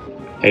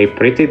a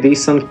pretty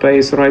decent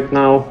pace right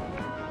now,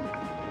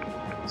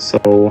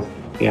 so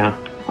yeah,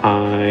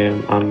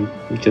 I'm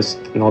just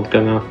not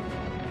gonna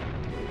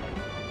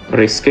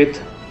risk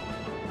it.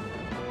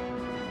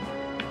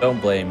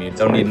 Don't blame you.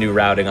 Don't need new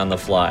routing on the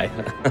fly.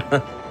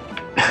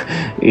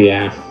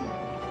 Yeah.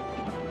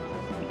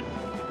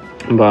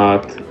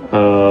 But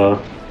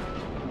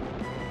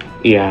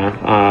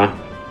yeah,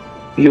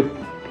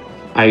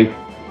 I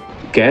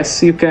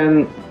guess you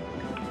can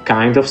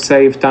kind of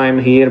save time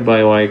here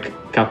by like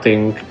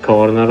cutting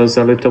corners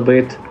a little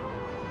bit.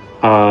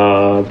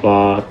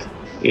 But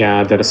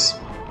yeah, there's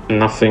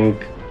nothing.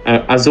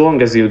 As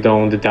long as you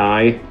don't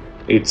die,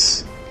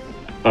 it's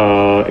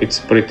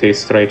pretty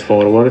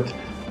straightforward.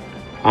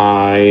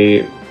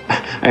 I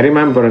I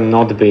remember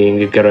not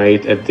being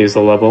great at this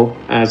level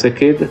as a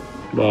kid,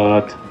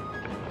 but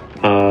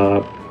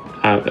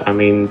I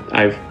mean,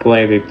 I've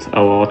played it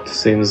a lot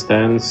since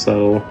then,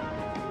 so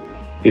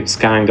it's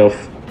kind of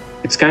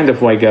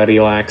like a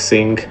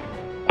relaxing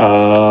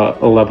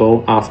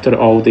level after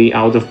all the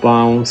out of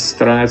bounds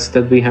strats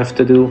that we have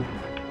to do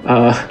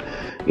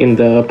in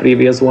the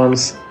previous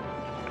ones.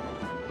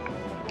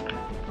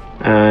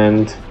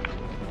 And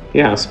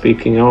yeah,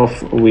 speaking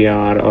of, we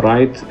are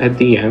right at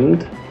the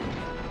end.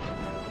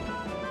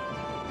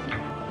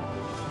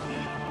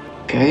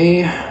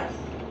 Okay.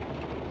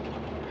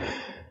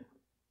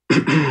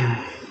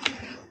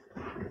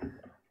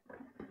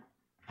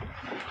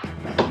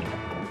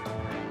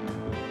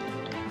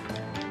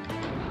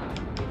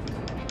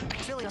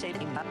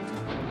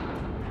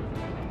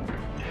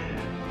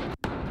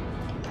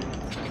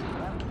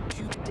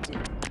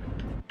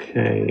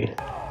 Okay,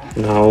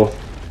 now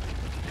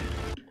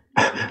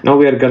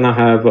we are gonna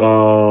have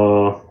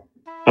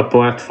a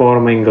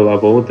platforming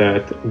level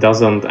that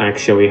doesn't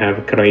actually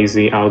have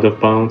crazy out of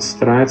bounds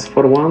strats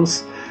for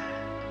once.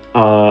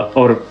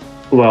 Or,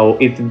 well,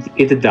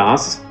 it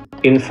does,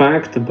 in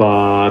fact,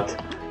 but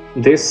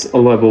this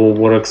level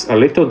works a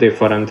little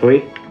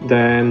differently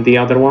than the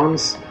other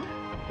ones.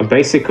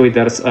 Basically,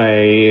 there's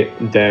a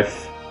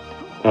death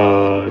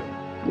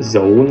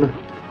zone,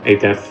 a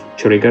death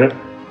trigger,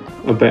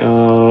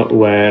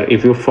 where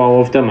if you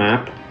fall off the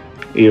map,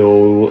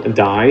 you'll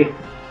die.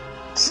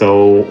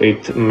 So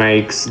it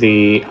makes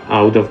the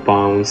out of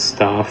bounds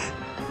stuff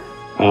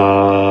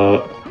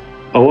a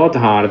lot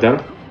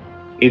harder.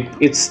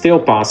 It's still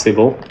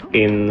possible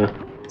in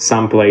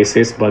some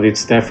places, but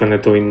it's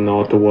definitely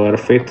not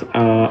worth it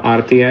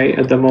RTA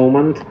at the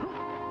moment.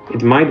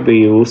 It might be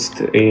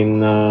used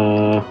in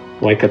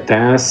like a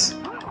TAS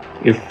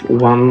if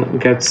one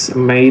gets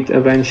made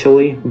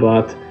eventually,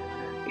 but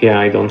yeah,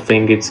 I don't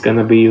think it's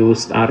gonna be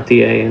used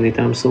RTA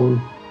anytime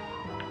soon.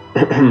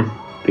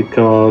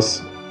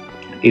 Because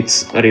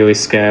it's really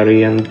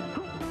scary and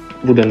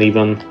wouldn't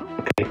even...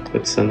 Okay,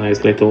 that's a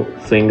nice little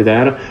thing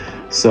there.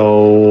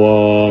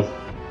 So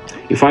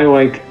if I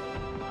like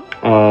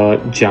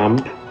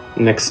jump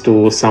next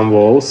to some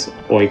walls,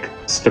 like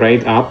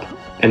straight up,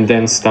 and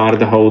then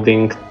start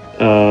holding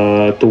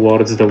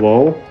towards the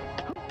wall,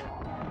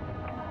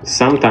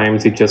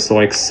 sometimes it just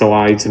like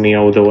slides me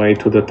all the way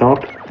to the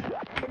top,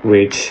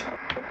 which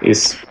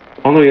is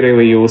only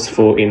really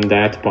useful in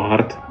that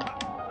part,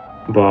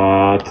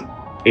 but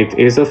it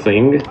is a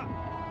thing.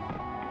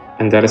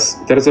 And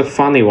there's a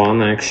funny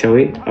one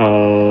actually,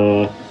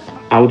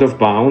 out of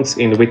bounds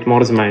in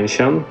Whitmore's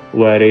mansion,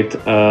 where it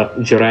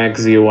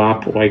drags you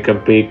up like a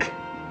big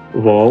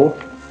wall,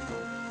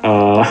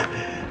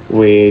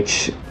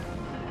 which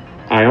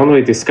I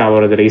only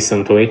discovered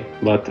recently,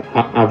 but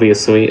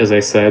obviously, as I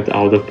said,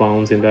 out of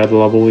bounds in that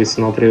level is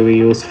not really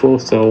useful,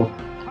 so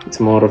it's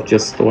more of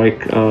just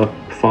like a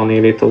funny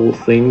little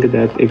thing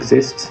that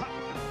exists.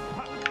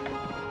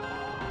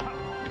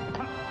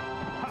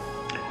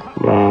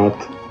 But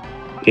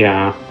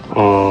yeah,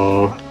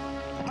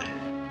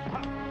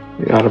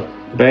 we are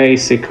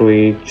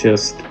basically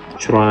just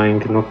trying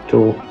not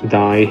to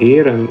die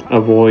here and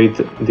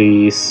avoid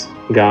these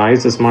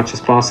guys as much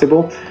as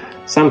possible.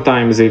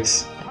 Sometimes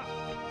it's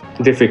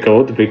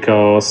difficult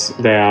because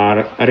they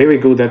are really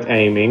good at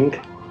aiming,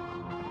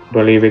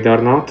 believe it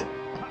or not.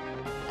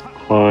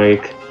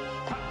 Like,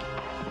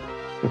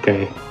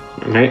 okay,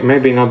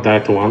 maybe not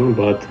that one,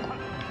 but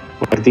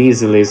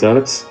these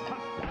lizards.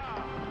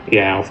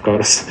 Yeah, of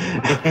course.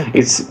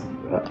 It's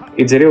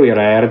really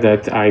rare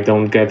that I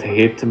don't get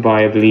hit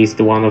by at least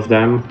one of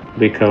them,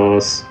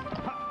 because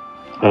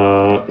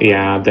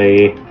yeah,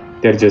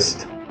 they're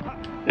just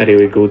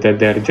really good at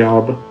their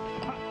job.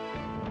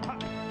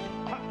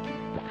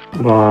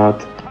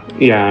 But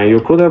yeah, you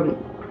could have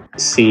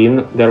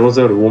seen there was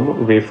a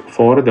room with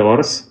 4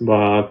 doors,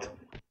 but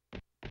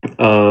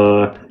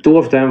 2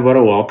 of them were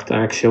locked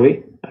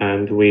actually,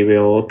 and we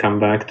will come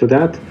back to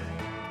that.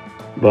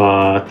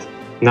 But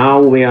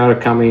now we are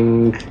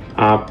coming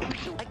up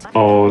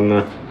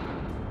on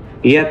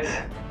yet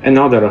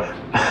another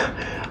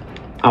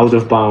out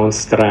of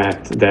bounds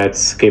strat that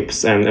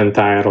skips an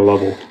entire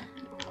level.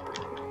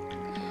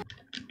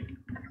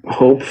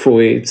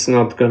 Hopefully it's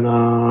not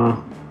gonna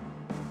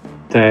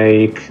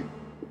take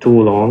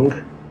too long,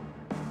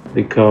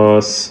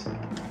 because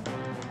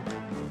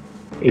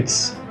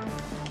it's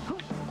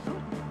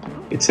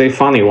a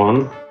funny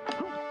one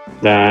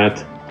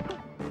that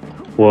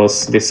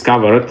was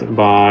discovered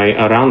by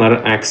a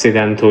runner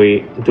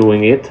accidentally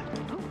doing it,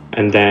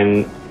 and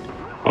then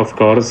of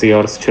course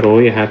yours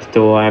truly had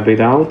to lab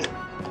it out.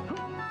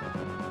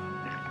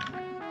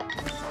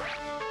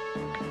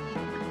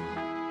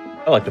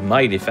 I looked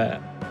mighty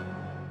fat.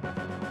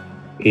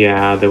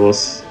 Yeah, that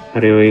was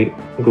really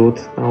good.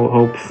 Now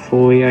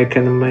hopefully I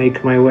can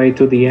make my way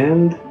to the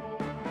end.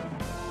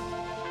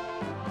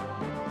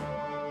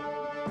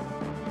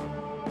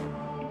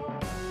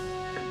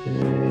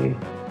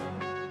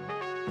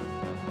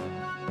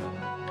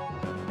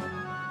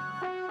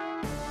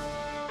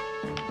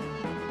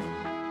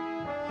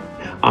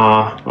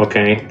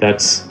 okay,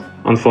 that's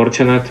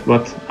unfortunate,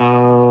 but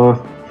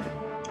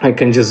I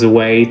can just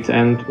wait,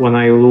 and when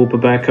I loop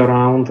back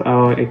around,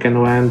 I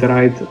can land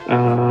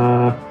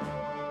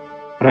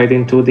right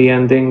into the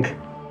ending.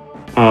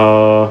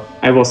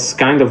 I was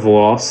kind of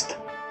lost,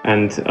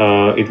 and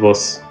it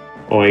was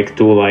like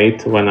too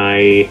late when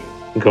I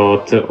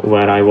got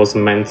where I was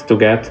meant to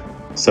get,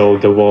 so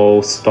the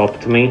wall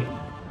stopped me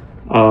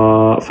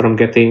from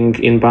getting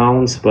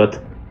inbounds. But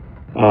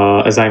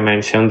as I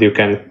mentioned, you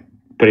can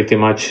pretty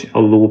much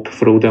loop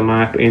through the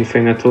map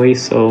infinitely,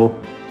 so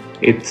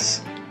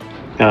it's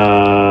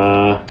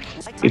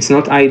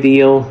not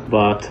ideal,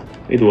 but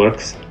it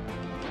works.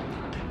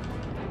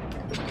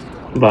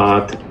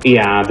 But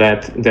yeah,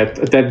 that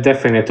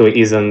definitely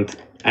isn't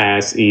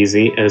as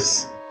easy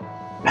as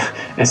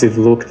as it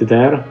looked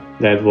there.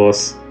 That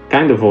was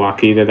kind of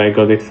lucky that I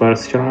got it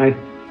first try.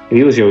 It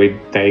usually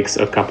takes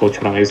a couple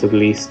tries at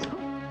least.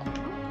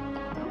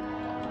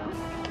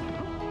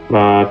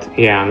 But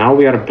yeah, now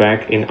we are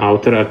back in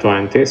Outer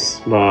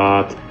Atlantis,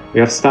 but we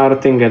are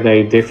starting at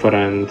a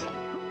different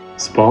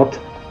spot,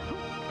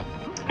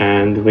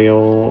 and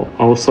we'll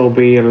also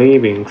be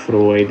leaving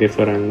through a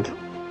different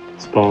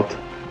spot.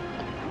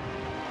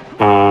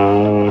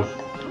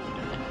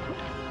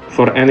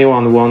 For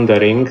anyone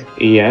wondering,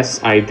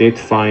 yes, I did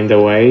find a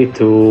way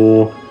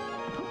to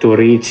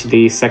reach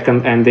the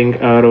second ending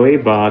early,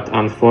 but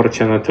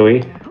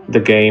unfortunately the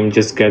game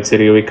just gets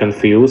really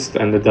confused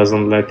and it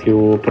doesn't let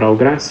you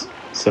progress.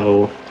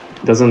 So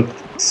it doesn't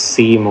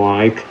seem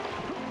like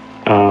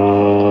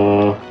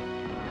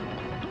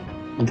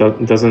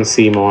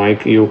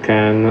you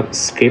can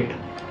skip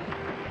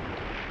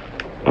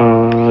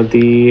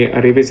the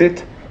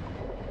revisit.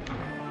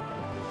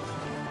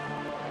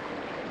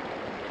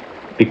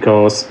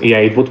 Because yeah,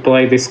 it would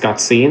play this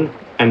cutscene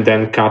and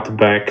then cut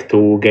back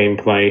to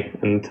gameplay,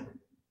 and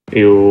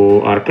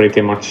you are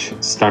pretty much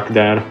stuck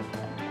there,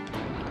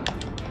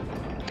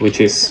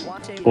 which is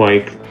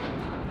like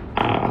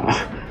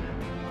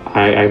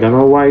I don't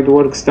know why it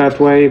works that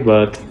way,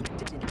 but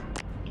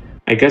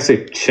I guess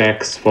it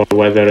checks for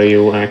whether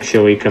you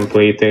actually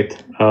completed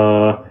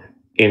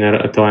Inner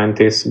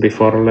Atlantis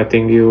before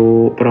letting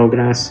you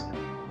progress.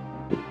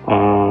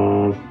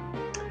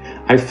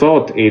 I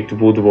thought it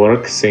would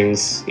work,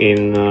 since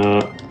in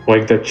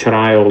like the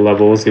trial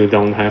levels you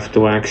don't have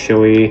to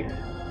actually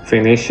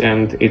finish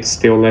and it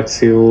still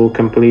lets you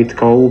complete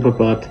Kolb,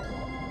 but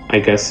I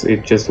guess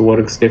it just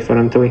works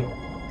differently.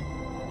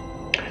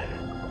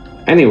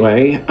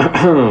 Anyway,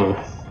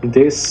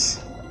 this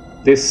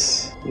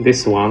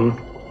one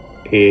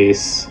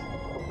is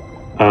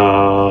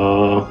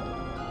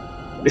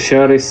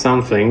sure is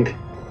something.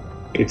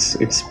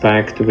 It's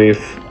packed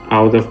with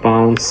out of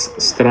bounds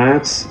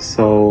strats,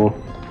 so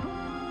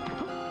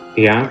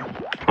yeah,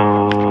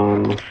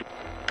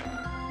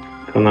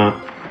 gonna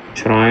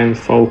try and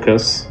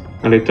focus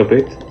a little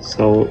bit.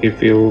 So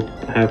if you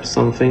have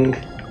something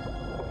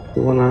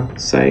you wanna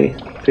say,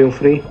 feel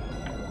free.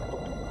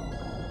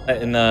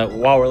 And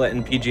while we're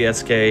letting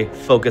PGSK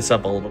focus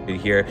up a little bit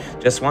here,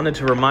 just wanted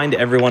to remind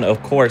everyone,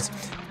 of course,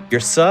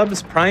 your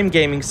subs, Prime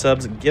Gaming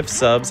subs, gift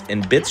subs,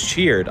 and bits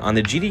cheered on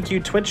the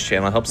GDQ Twitch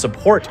channel help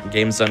support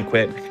Games Done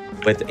Quick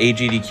with a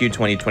GDQ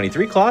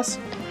 2023 costs,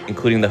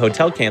 including the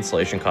hotel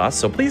cancellation costs.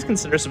 So please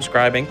consider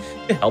subscribing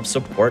to help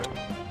support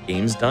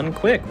Games Done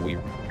Quick. We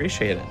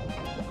appreciate it.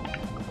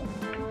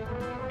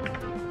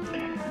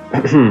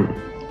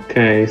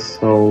 Okay,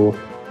 so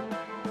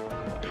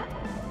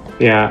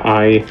yeah,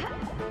 I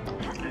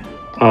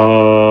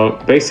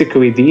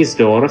basically these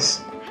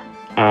doors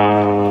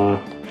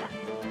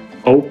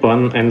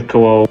open and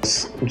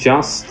close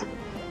just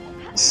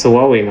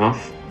slow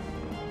enough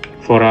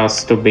for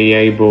us to be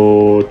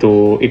able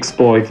to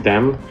exploit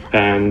them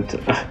and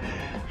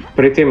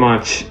pretty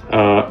much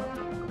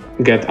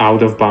get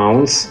out of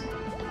bounds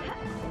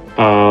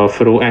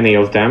through any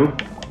of them,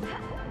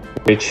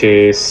 which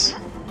is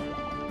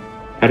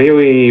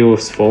really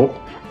useful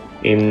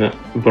in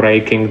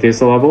breaking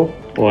this level.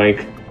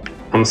 Like,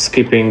 I'm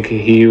skipping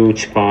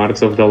huge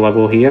parts of the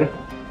level here.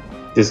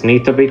 Just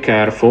need to be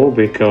careful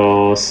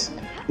because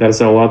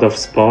there's a lot of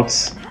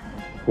spots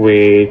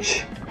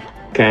which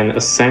can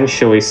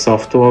essentially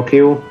soft lock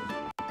you.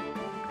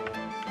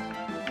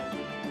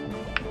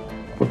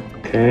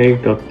 Okay,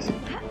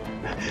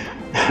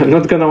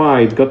 not gonna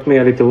lie, it got me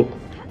a little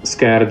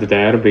scared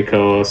there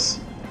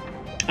because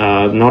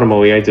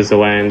normally I just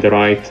land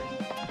right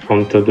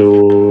onto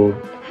the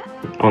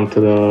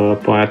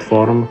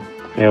platform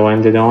I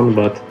landed on,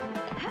 but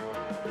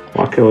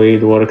luckily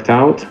it worked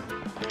out.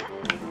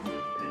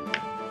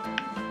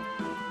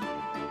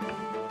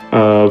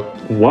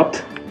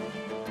 What?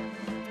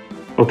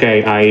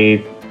 Okay,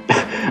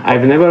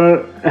 I've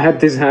never had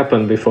this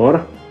happen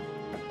before.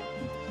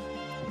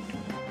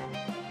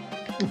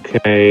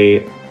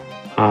 Okay,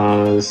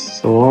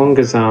 as long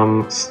as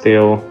I'm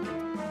still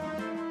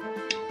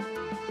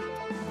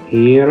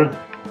here,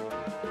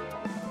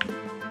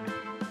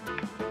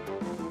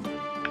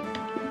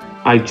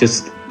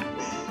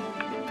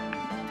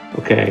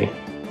 okay,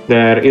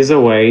 there is a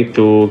way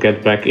to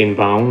get back in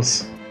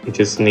bounds You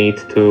just need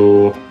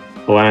to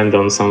land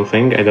on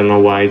something. I don't know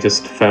why I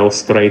just fell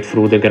straight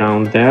through the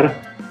ground there,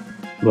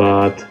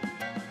 but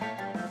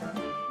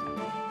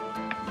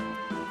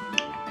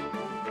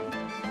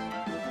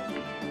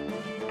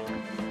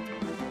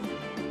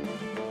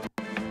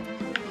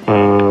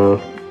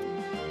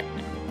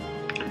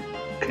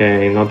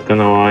okay, not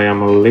gonna lie,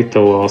 I'm a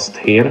little lost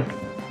here.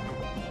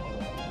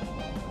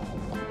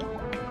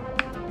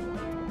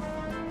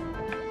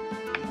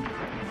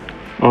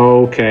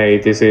 Okay,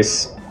 this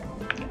is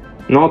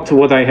not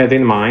what I had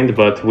in mind,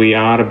 but we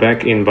are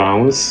back in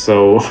bounds,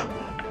 so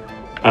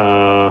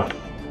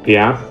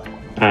yeah,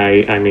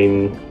 I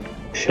mean,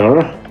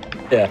 sure.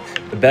 Yeah,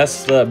 the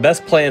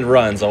best planned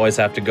runs always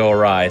have to go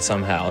awry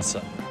somehow.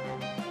 So.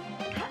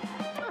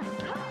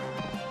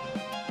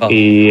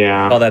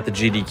 Yeah. Call that the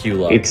GDQ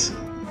luck.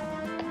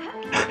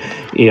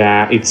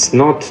 Yeah, it's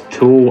not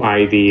too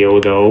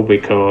ideal though,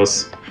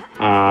 because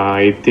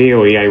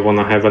ideally I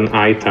wanna have an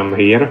item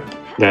here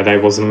that I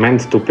was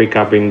meant to pick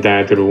up in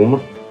that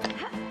room.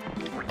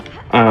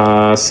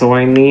 So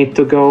I need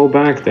to go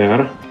back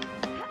there.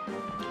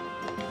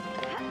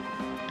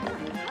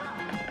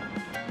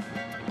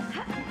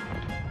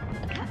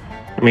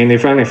 I mean,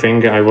 if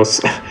anything, I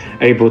was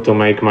able to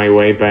make my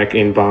way back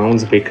in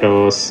bounds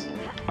because,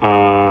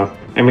 I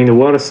mean,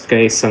 worst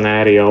case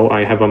scenario,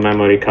 I have a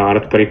memory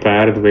card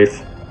prepared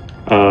with,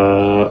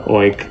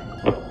 like,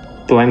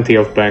 plenty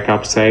of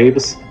backup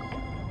saves.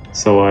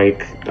 So,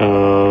 like,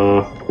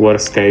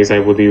 worst case, I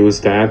would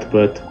use that,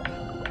 but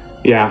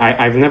yeah,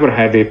 I've never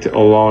had it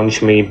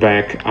launch me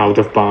back out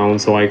of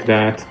bounds like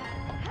that.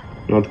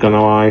 Not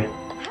gonna lie.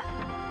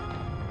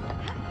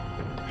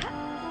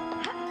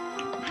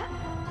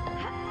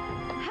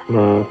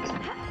 But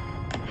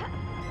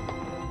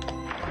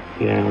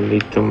yeah, I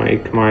need to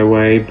make my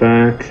way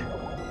back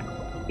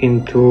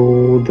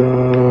into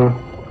the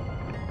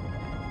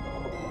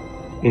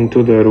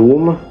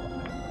room.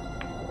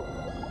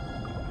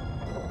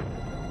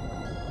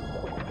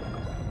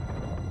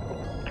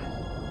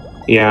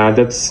 Yeah,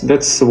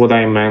 that's what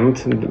I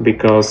meant,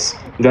 because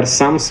there's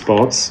some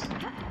spots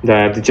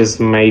that just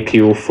make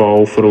you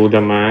fall through the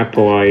map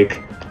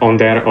like on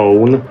their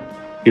own.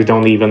 You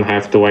don't even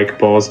have to like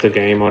pause the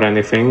game or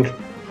anything,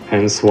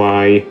 hence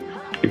why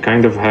you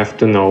kind of have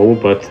to know,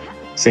 but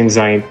since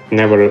I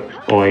never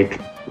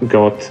like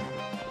got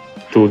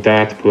to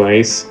that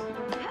place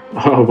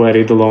where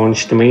it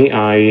launched me,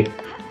 I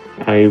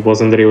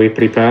wasn't really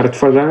prepared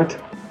for that.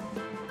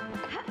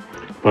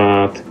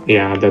 But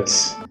yeah,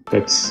 that's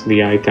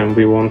the item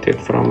we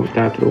wanted from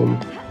that room.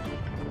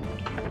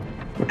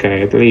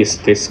 Okay, at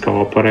least this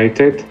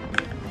cooperated.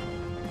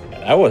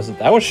 That was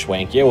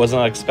schwanky. I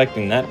wasn't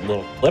expecting that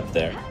little clip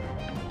there.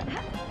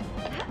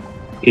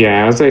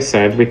 Yeah, as I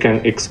said, we can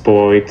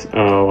exploit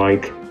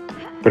like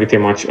pretty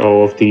much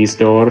all of these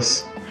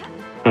doors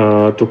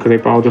to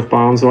clip out of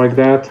bounds like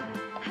that.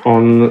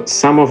 On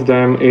some of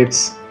them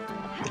it's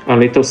a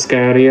little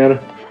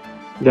scarier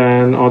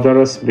than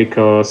others,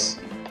 because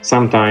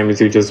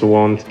sometimes you just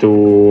want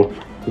to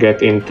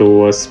get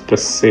into a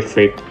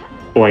specific,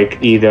 like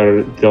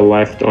either the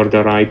left or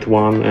the right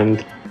one,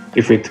 and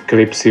if it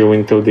clips you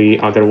into the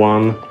other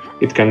one,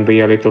 it can be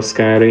a little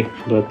scary,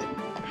 but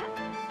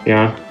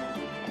yeah.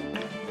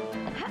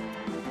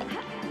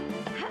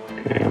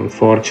 Okay,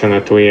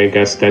 unfortunately, I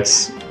guess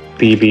that's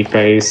PB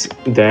pace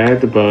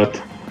dead,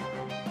 but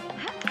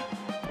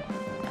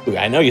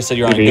I know you said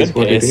you're on good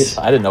pace.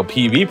 I didn't know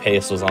PB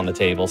pace was on the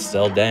table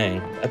still. Dang,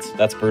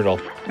 that's brutal.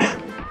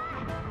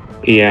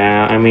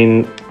 Yeah, I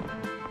mean,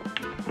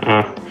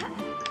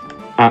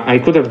 I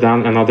could have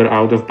done another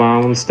out of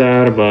bounds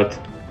there, but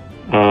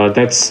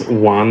that's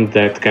one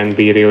that can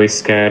be really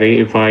scary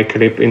if I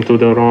clip into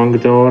the wrong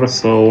door,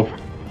 so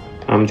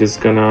I'm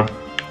just gonna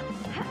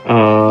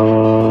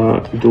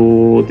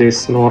do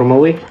this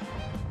normally.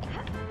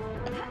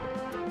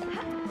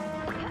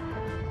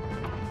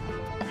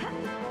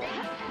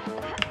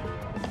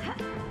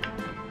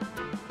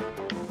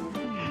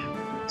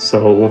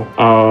 So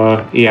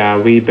yeah,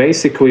 we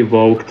basically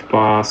walked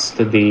past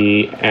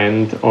the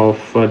end of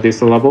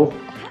this level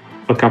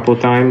a couple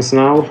times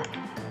now,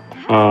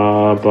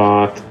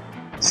 but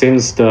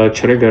since the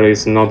trigger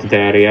is not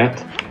there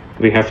yet,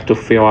 we have to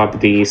fill up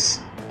these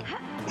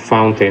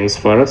fountains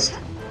first.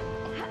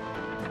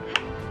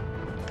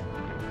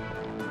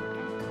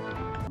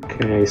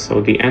 Okay,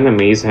 so the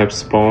enemies have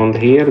spawned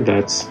here.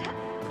 That's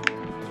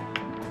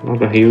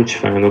not a huge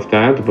fan of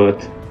that,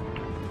 but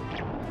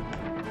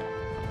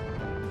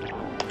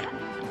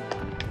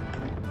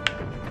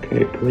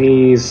okay,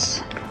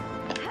 please.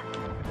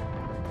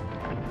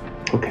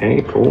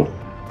 Okay, cool.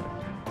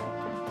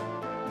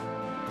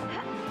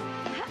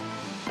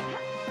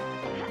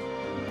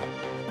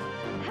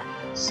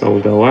 So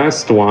the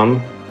last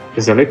one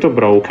is a little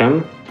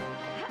broken.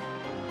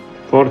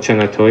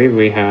 Fortunately,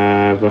 we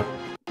have...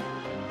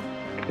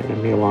 Okay, let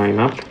me line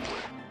up.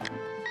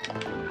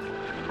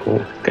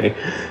 Cool, okay.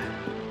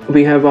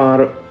 We have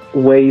our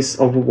ways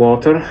of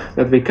water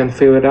that we can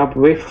fill it up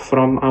with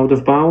from out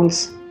of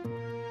bounds.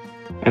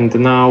 And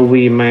now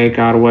we make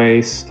our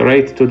way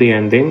straight to the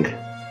ending.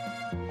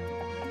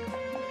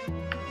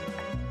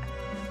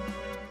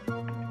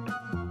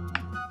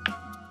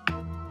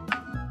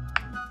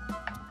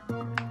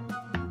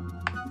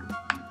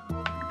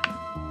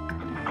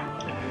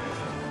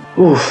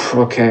 Oof,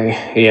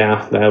 okay,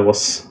 yeah, that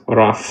was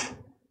rough.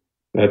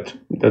 That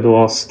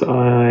lost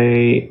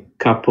a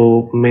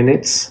couple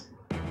minutes.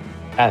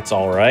 That's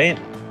all right.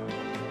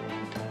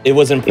 It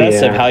was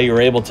impressive Yeah. how you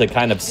were able to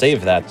kind of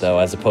save that, though,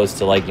 as opposed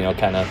to, like, you know,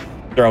 kind of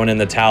throwing in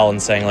the towel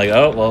and saying, like,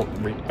 oh, well,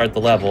 restart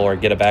the level or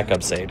get a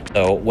backup save.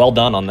 So well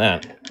done on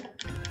that.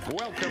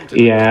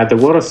 Yeah, the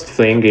worst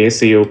thing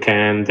is you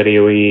can't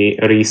really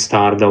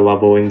restart the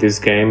level in this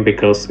game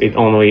because it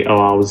only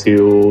allows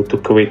you to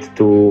quit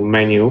to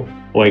menu,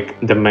 like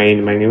the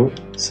main menu.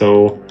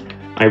 So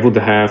I would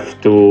have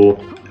to,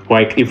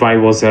 like, if I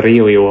was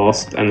really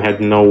lost and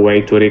had no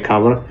way to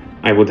recover,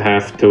 I would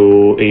have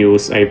to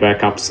use a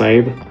backup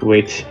save,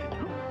 which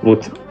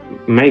would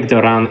make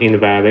the run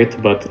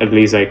invalid, but at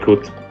least I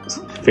could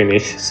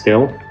finish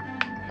still.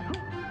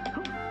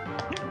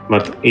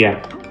 But yeah,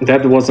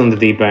 that wasn't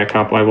the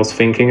backup I was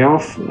thinking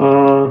of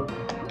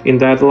in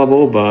that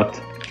level, but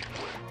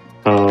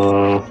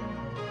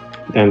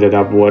ended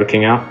up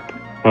working out.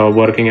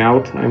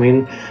 I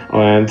mean,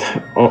 and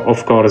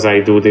of course I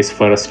do this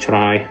first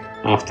try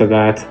after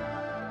that.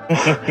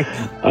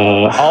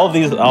 all of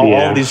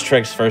these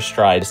tricks first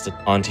try, just to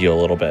taunt you a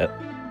little bit.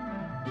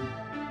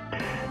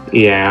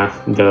 Yeah,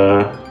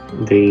 the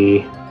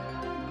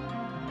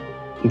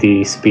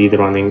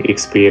speedrunning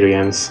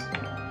experience.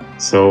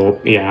 So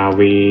yeah,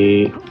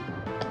 we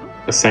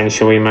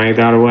essentially made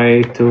our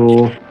way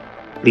to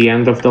the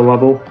end of the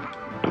level,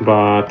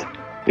 but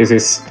this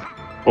is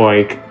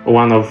like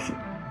one of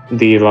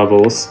the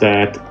levels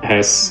that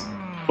has,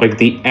 like,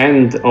 the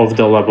end of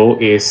the level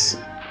is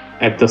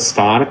at the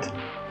start,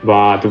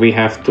 but we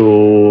have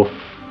to,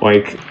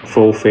 like,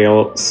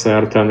 fulfill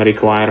certain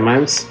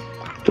requirements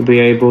to be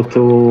able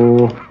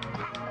to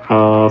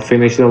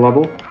finish the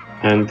level.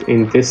 And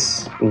in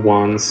this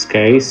one's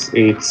case,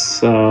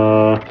 it's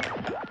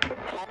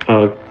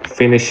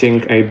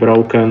finishing a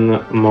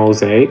broken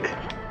mosaic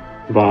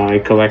by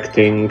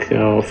collecting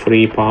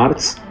 3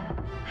 parts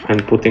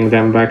and putting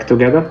them back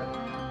together.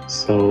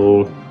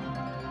 So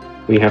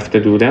we have to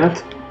do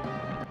that.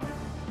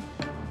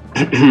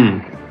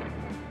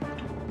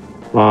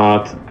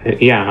 But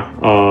yeah,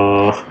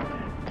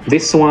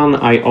 this one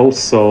I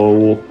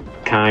also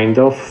kind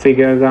of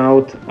figured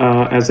out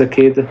as a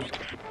kid.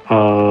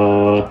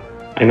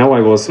 I know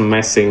I was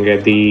messing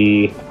at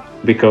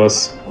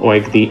because,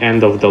 like, the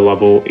end of the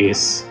level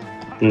is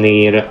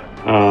near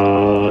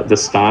the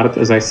start,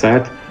 as I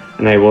said,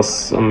 and I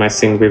was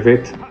messing with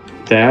it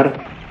there,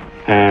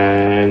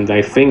 and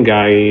I think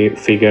I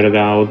figured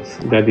out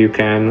that you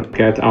can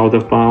get out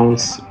of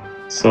bounds.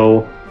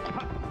 So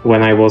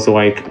when I was,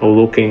 like,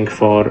 looking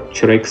for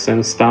tricks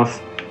and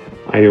stuff,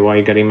 I,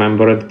 like,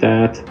 remembered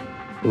that.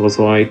 It was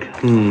like,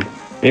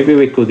 maybe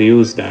we could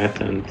use that,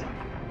 and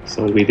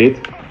so we did.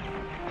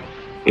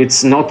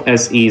 It's not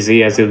as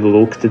easy as it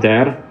looked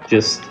there,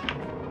 just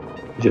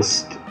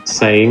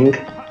saying.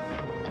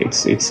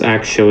 It's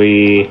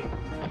actually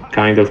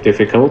kind of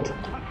difficult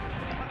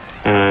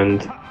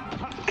and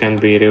can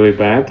be really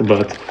bad,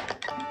 but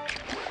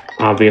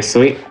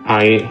obviously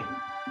I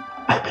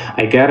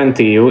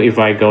guarantee you, if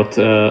I got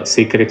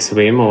Secret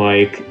Swim,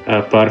 like,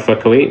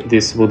 perfectly,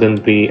 this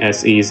wouldn't be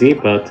as easy,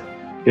 but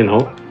you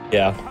know.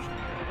 Yeah,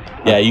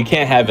 you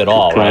can't have it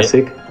all,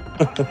 classic.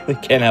 Right? You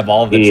can't have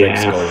all the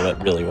tricks going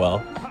really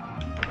well.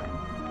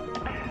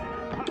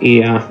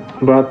 Yeah,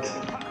 but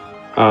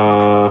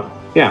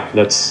yeah,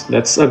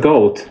 that's a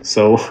goat.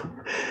 So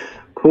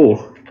cool.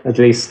 At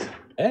least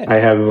I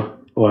have,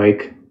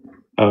 like,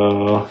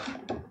 at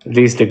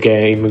least the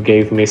game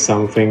gave me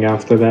something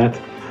after that.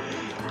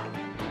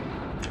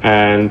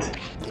 And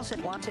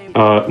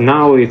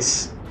now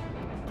it's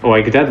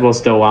like, that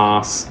was the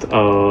last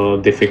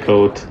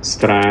difficult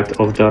strat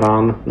of the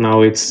run.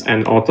 Now it's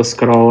an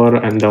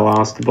auto-scroller and the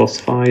last boss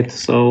fight.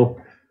 So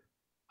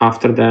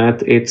after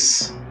that,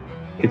 it's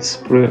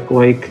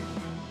like,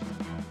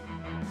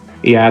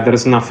 yeah,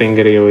 there's nothing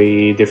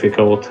really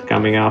difficult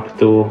coming up,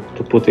 to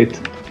put it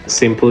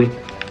simply,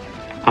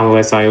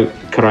 unless I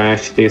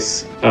crash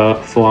this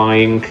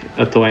flying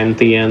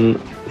Atlantean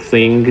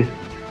thing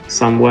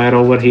somewhere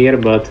over here,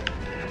 but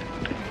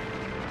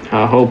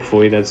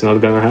hopefully that's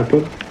not gonna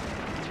happen.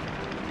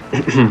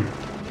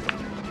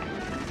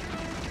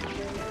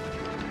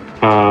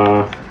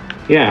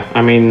 Yeah,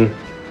 I mean,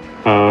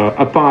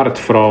 apart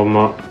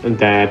from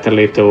that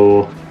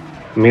little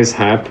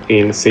mishap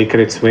in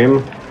Secret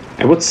Swim,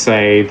 I would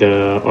say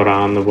the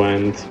run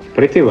went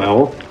pretty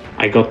well.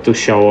 I got to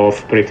show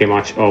off pretty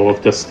much all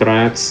of the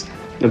strats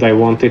that I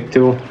wanted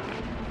to,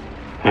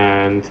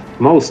 and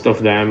most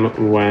of them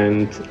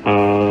went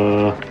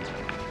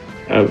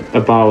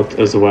about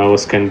as well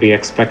as can be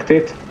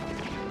expected.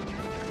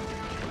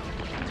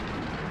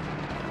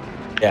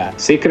 Yeah.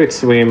 Secret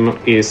Swim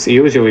is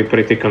usually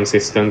pretty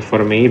consistent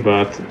for me,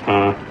 but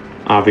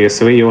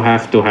obviously you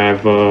have to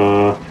have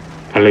a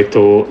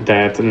little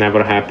 "that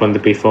never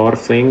happened before"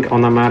 thing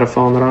on a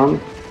marathon run.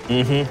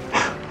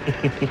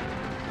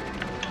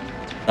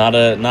 Not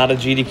a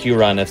GDQ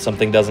run if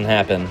something doesn't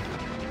happen.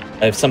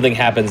 If something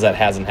happens that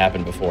hasn't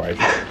happened before.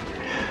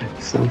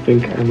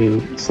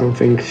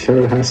 Something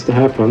sure has to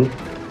happen.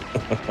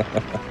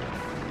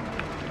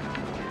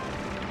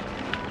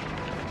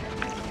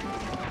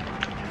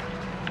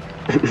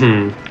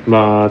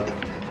 But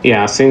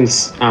yeah,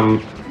 since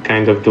I'm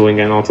kind of doing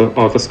an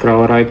auto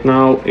scroll right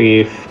now,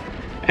 if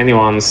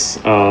anyone's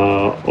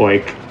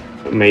like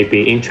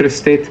maybe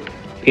interested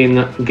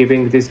in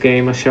giving this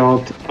game a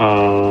shot,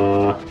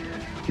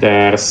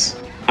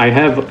 I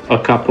have a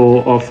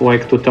couple of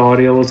like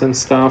tutorials and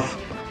stuff.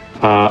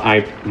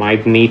 I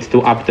might need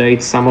to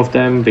update some of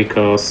them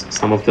because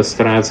some of the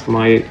strats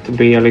might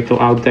be a little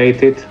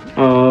outdated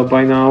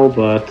by now,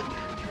 but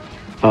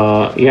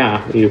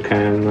yeah, you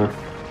can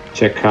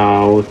check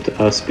out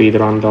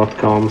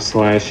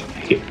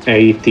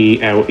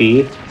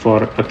speedrun.com/ATLE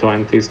for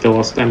Atlantis The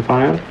Lost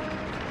Empire.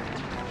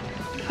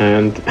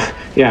 And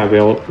yeah,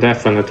 we'll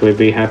definitely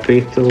be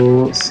happy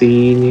to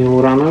see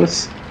new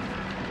runners.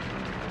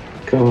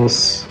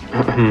 Because,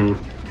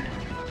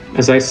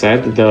 as I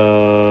said,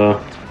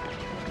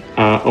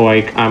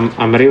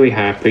 I'm really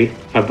happy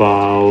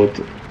about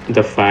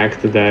the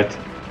fact that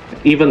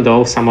even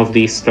though some of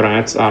these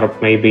strats are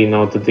maybe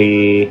not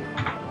the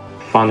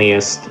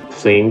funniest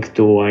thing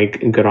to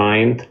like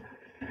grind,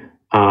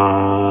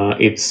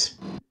 it's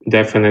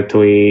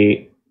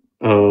definitely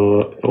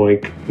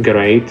like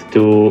great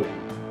to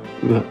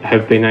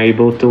have been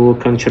able to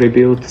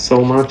contribute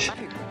so much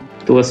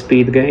to a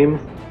speed game.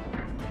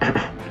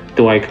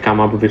 To like come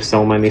up with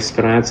so many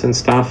strats and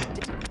stuff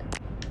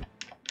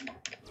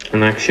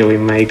and actually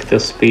make the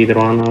speed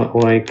run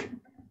like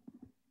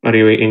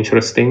really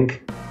interesting,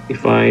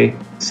 if I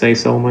say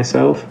so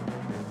myself.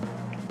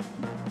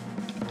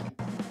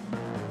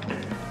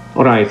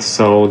 Alright,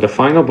 so the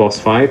final boss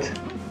fight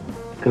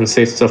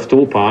consists of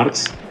two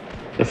parts.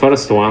 The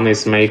first one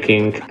is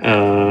making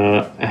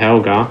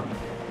Helga,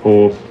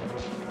 who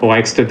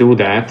likes to do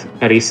that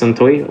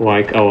recently,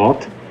 like a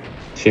lot.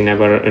 She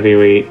never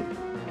really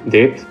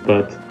did,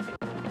 but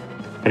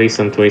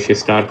recently she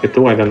started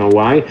to, I don't know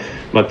why.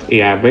 But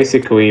yeah,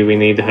 basically we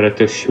need her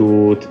to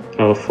shoot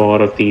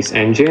 4 of these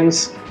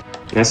engines.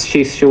 As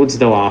she shoots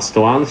the last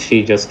one,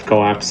 she just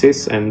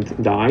collapses and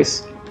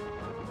dies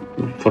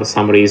for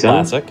some reason.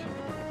 Classic.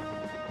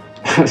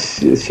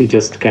 She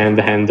just can't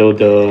handle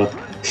the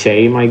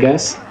shame, I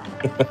guess.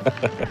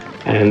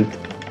 And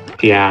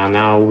yeah,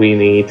 now we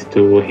need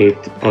to hit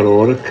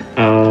O'Rourke,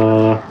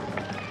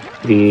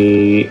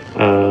 the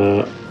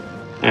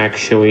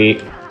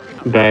actually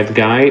bad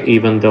guy,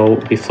 even though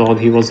we thought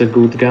he was a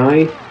good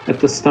guy at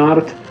the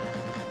start.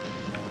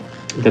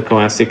 The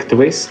classic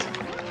twist.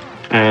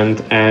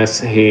 And as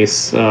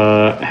his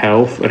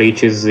health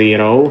reaches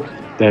 0,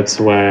 that's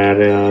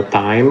where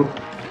time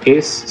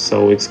is,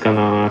 so it's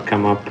gonna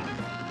come up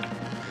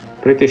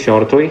pretty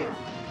shortly.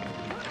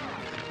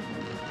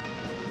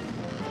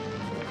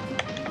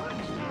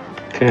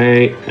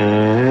 Okay,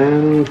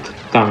 and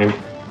time.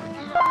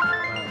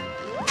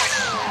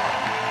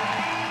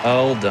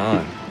 Well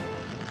done.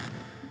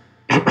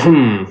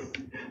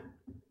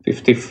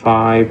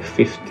 55,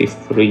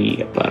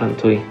 53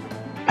 apparently.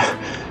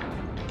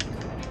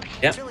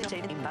 Yep,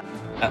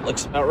 that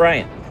looks about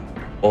right.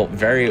 Well,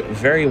 very,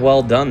 very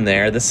well done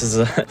there. This is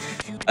a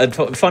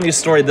funny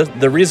story.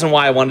 The reason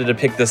why I wanted to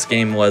pick this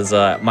game was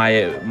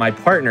my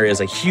partner is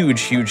a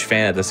huge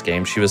fan of this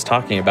game. She was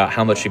talking about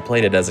how much she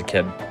played it as a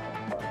kid.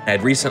 I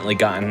had recently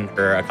gotten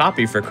her a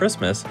copy for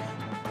Christmas,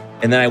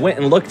 and then I went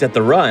and looked at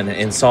the run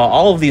and saw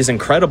all of these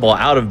incredible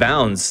out of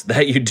bounds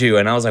that you do,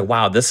 and I was like,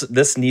 wow,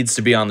 this needs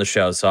to be on the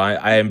show. So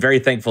I am very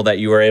thankful that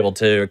you were able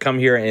to come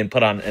here and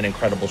put on an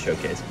incredible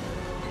showcase.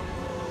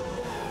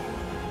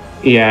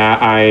 Yeah,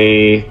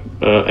 I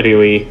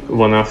really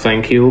wanna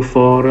thank you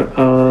for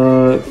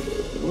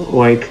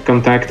like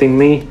contacting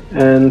me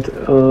and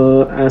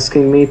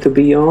asking me to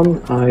be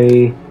on.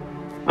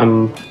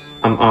 I'm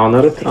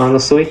honored,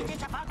 honestly.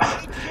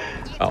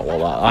 Oh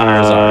well,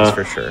 honors ours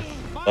for sure.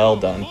 Well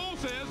done.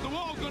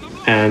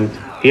 And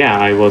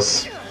yeah, it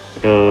was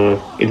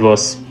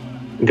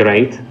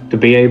great to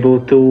be able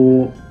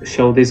to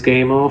show this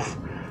game off,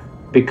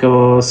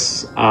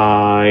 because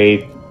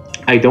I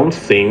don't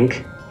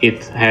think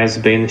it has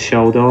been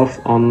showed off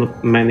on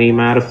many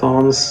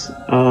marathons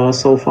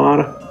so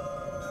far.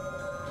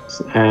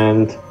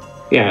 And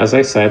yeah, as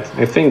I said,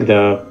 I think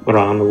the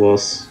run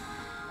was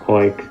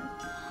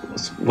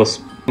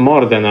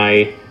more than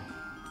I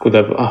could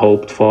have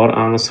hoped for,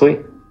 honestly.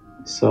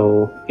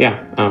 So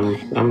yeah,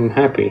 I'm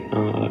happy.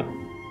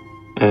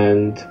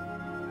 And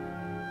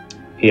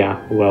yeah,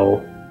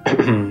 well,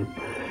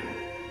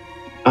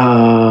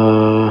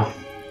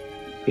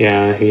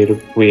 yeah, here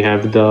we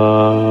have the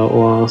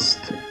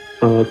last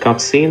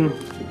cutscene,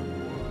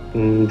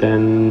 and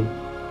then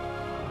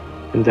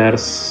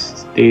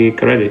there's the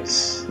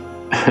credits,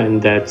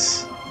 and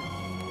that's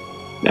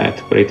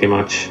that pretty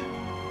much.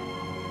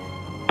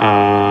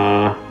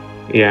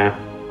 Yeah,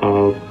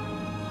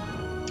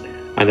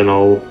 I don't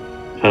know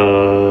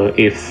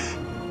if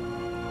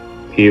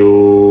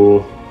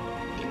you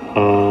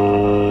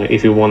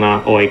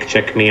wanna like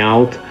check me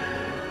out,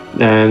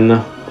 then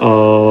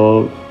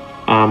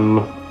I'm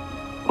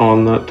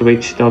on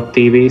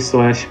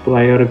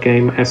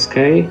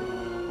twitch.tv/playergamesk.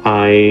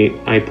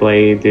 I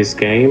play this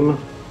game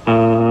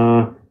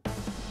a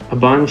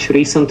bunch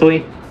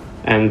recently,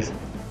 and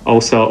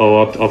also a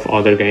lot of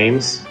other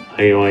games.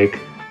 I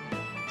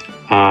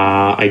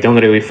don't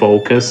really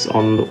focus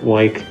on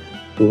like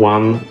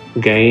one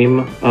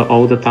game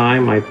all the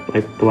time. I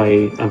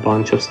play a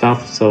bunch of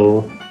stuff,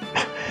 so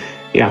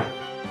yeah,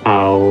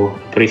 I'll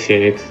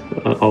appreciate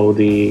all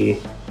the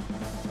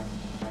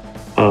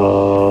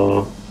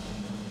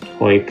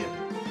like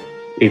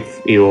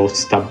if you'll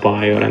stop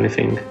by or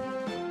anything.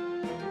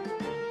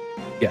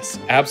 Yes,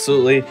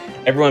 absolutely.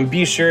 Everyone,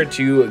 be sure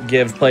to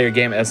give Player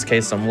Game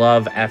SK some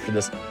love after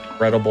this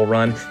incredible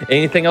run.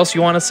 Anything else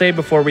you want to say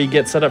before we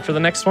get set up for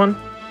the next one?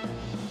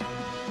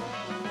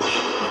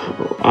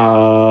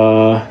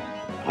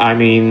 I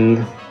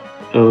mean,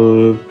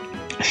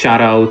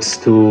 shout outs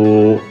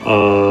to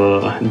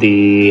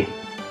the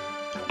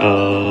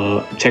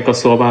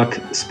Czechoslovak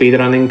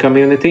speedrunning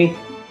community,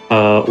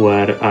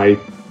 where I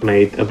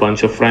made a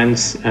bunch of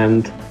friends,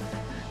 and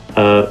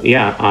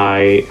yeah,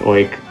 I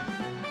like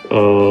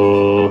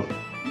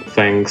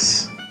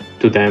thanks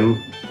to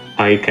them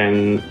I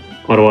can,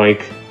 or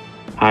like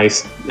I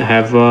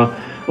have a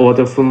lot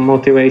of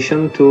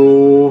motivation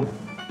to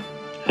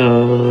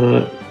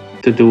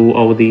do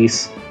all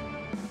these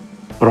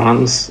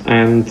runs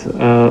and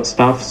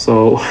stuff.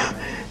 So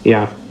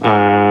yeah,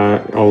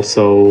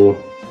 also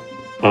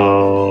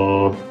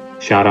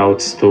shout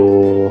outs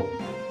to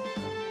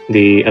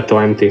the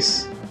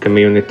Atlantis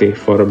community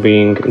for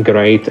being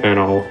great and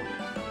all,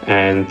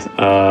 and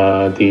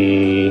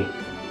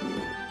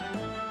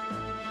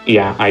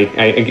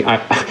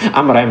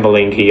I'm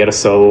rambling here,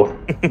 so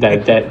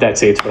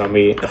that's it from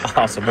me.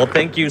 Awesome. Well,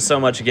 thank you so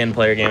much again,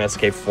 Player Game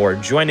SK, for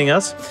joining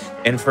us.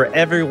 And for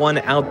everyone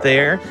out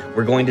there,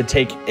 we're going to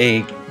take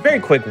a very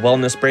quick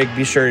wellness break.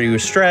 Be sure to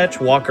stretch,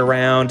 walk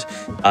around,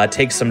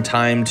 take some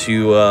time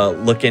to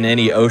look in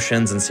any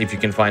oceans and see if you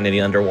can find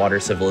any underwater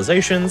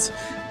civilizations.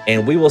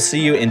 And we will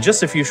see you in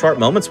just a few short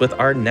moments with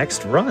our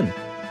next run.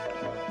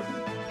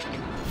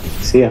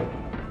 See ya.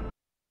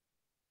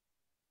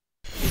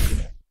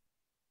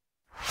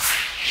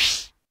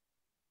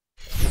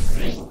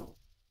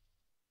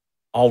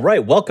 All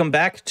right, welcome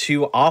back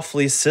to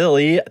Awfully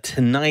Silly.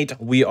 Tonight,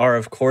 we are,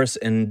 of course,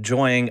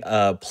 enjoying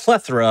a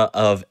plethora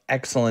of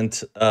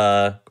excellent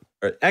or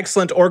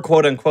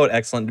quote-unquote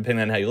excellent,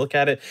 depending on how you look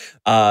at it,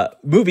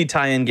 movie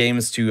tie-in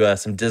games to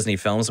some Disney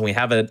films. And we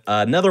have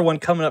another one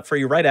coming up for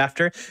you right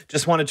after.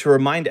 Just wanted to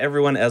remind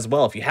everyone as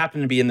well, if you happen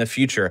to be in the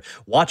future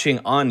watching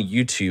on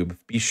YouTube,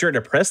 be sure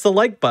to press the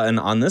like button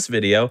on this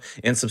video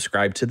and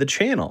subscribe to the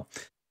channel.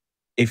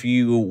 If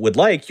you would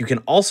like, you can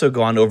also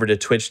go on over to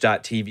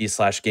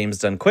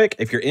twitch.tv/gamesdonequick.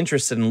 If you're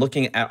interested in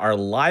looking at our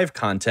live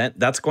content,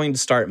 that's going to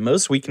start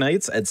most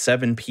weeknights at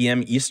 7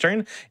 p.m.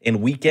 Eastern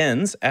and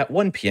weekends at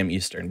 1 p.m.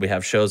 Eastern. We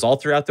have shows all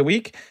throughout the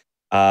week.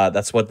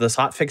 That's what this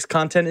hotfix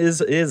content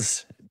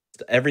is.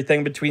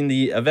 Everything between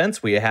the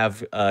events, we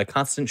have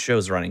constant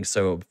shows running.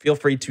 So feel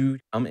free to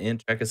come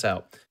and check us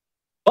out.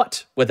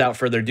 But without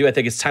further ado, I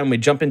think it's time we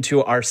jump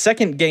into our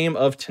second game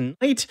of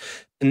tonight.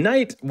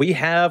 Tonight, we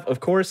have, of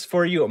course,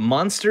 for you,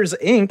 Monsters,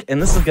 Inc., and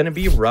this is going to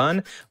be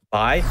run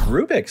by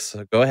Rubik's.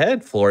 So go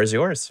ahead, floor is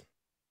yours.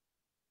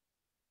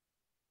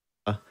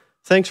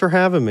 Thanks for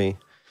having me.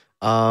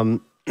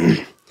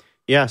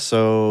 Yeah,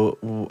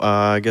 so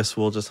I guess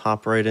we'll just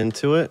hop right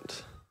into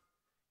it.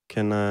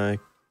 Can I?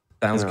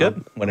 Sounds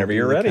good. Whenever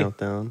you're ready.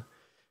 Countdown.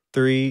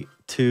 3,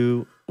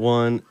 2,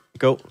 1,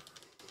 go.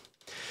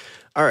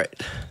 All right,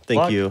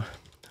 thank you.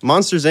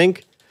 Monsters,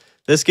 Inc.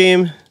 This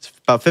game is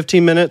about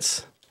 15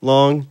 minutes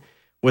long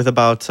with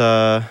about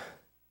 4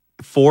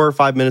 or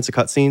 5 minutes of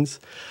cutscenes.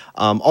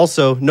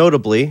 Also,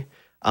 notably,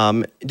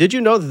 did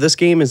you know that this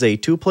game is a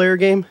 2-player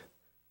game?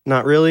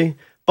 Not really,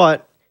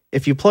 but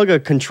if you plug a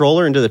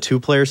controller into the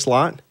 2-player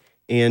slot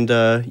and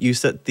you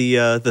set the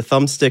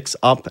thumbsticks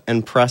up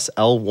and press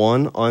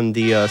L1 on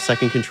the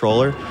second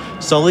controller,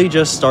 Sully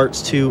just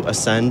starts to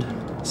ascend.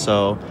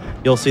 So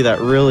you'll see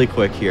that really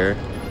quick here.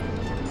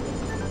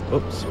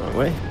 Oops, wrong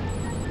way.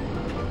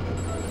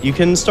 You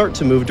can start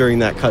to move during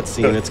that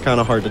cutscene. It's kind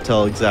of hard to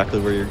tell exactly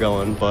where you're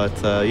going, but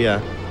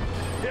yeah.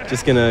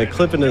 Just gonna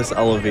clip into this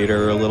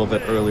elevator a little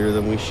bit earlier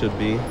than we should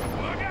be.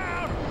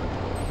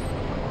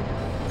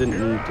 Didn't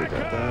need to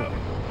get that.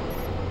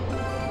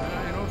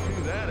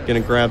 Gonna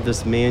grab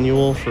this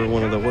manual for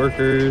one of the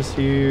workers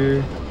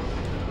here.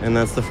 And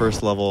that's the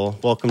first level.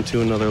 Welcome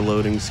to another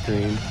loading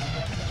screen.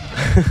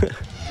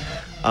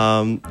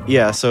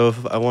 Yeah, so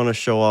if I want to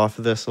show off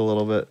this a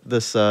little bit.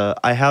 This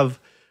I have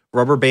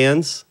rubber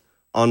bands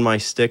on my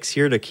sticks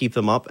here to keep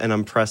them up, and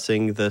I'm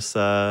pressing this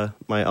my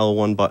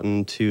L1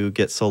 button to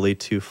get Sully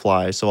to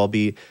fly. So I'll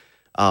be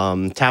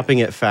tapping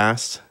it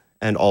fast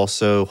and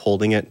also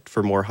holding it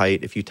for more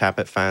height. If you tap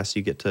it fast,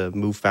 you get to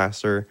move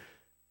faster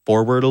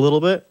forward a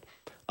little bit.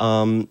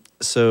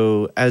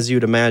 So as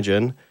you'd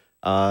imagine,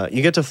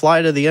 you get to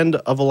fly to the end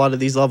of a lot of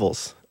these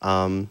levels.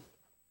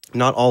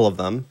 Not all of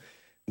them.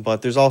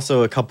 But there's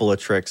also a couple of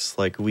tricks.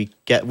 Like we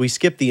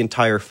skip the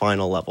entire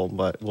final level,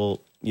 but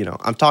we'll, you know,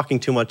 I'm talking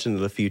too much into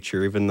the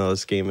future, even though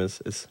this game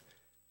is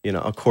you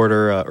know, a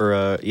quarter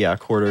a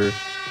quarter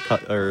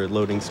cut or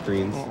loading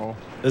screens.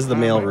 This is the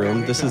mail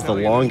room. This is the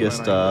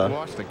longest the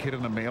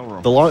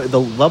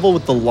level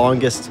with the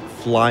longest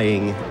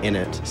flying in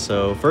it.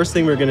 So first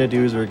thing we're gonna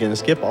do is we're gonna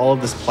skip all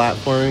of this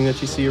platforming that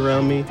you see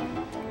around me,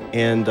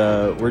 and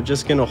we're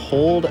just gonna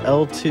hold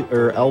L2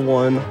 or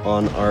L1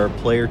 on our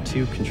player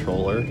 2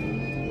 controller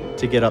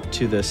to get up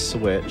to this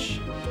switch.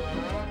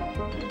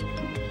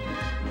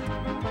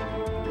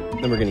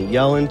 Then we're gonna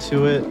yell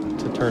into it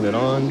to turn it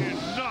on.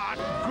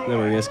 Then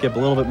we're gonna skip a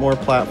little bit more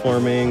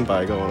platforming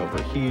by going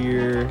over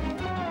here.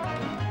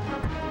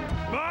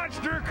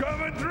 Monster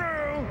coming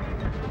through.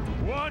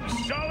 One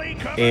Sully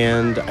coming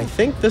And through. I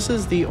think this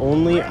is the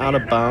only out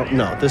of bounds.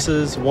 No, this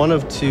is one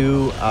of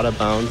 2 out of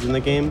bounds in the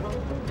game.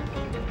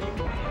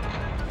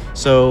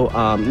 So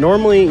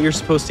normally you're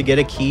supposed to get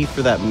a key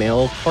for that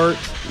mail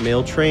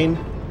train,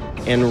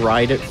 and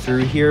ride it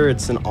through here.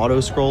 It's an auto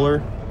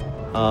scroller.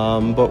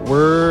 But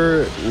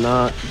we're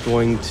not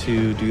going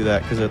to do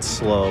that because it's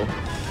slow.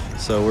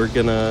 So we're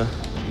gonna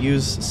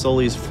use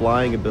Sully's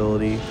flying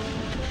ability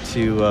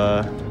to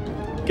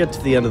get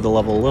to the end of the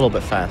level a little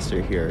bit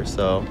faster here.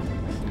 So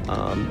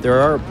there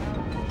are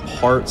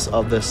parts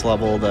of this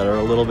level that are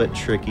a little bit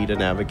tricky to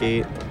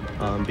navigate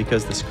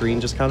because the screen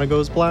just kind of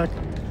goes black.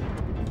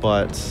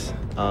 But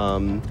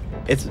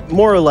it's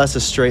more or less a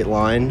straight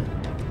line.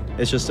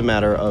 It's just a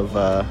matter of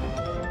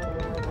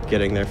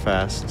getting there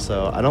fast.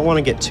 So I don't want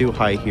to get too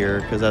high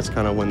here because that's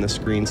kind of when the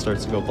screen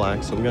starts to go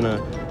black. So I'm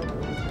gonna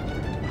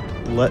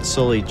let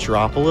Sully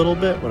drop a little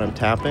bit when I'm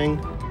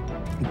tapping,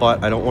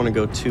 but I don't want to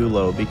go too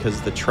low because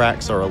the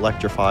tracks are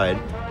electrified,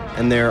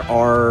 and there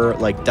are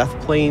like death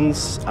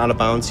planes out of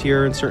bounds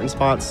here in certain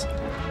spots.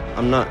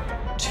 I'm not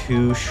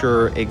too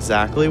sure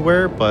exactly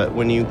where, but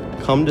when you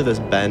come to this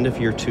bend, if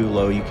you're too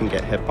low, you can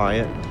get hit by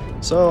it.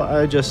 So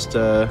I just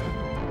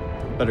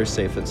better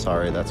safe than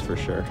sorry, that's for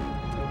sure.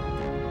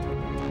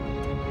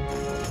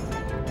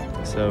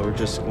 So we're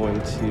just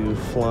going to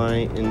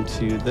fly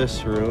into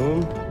this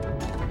room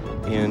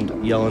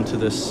and yell into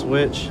this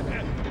switch.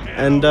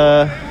 And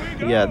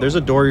yeah, there's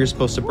a door you're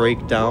supposed to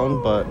break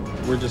down, but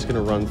we're just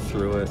gonna run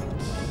through it.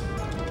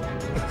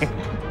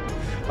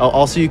 Oh,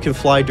 also you can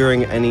fly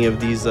during any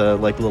of these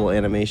like little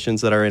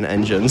animations that are in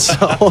engines.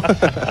 So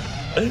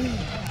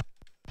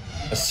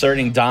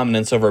Asserting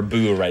dominance over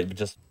Boo, right?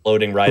 Just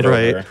floating right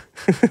over.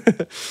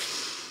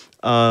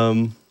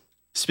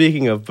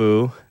 Speaking of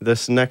Boo,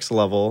 this next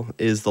level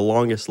is the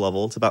longest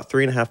level. It's about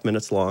 3.5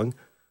 minutes long.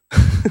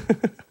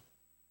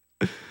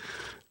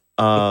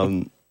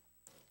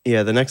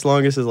 Yeah, the next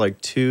longest is like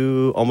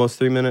almost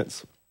 3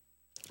 minutes.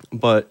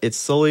 But it's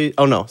solely,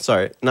 oh no,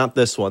 sorry, not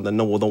this one, the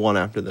one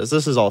after this.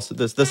 This is also,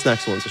 this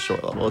next one's a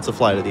short level. It's a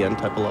fly to the end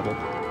type of level.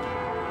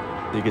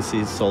 You can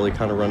see Sully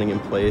kind of running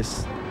in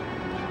place.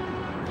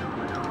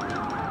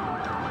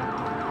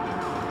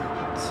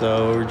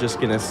 So we're just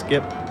gonna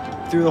skip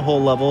through the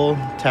whole level,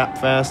 tap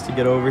fast to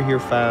get over here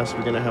fast.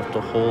 We're gonna have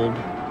to hold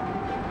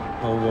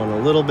L1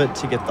 a little bit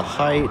to get the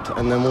height,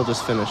 and then we'll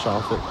just finish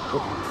off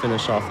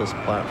this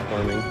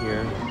platforming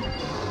here.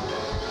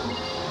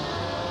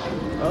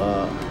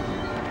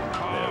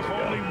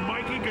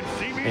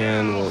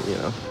 And we'll, you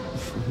know,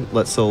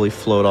 let Sully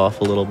float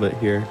off a little bit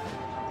here.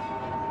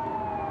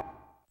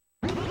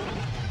 All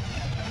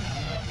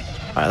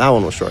right, that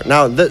one was short.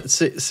 Now,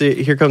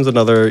 see, here comes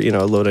another, you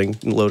know,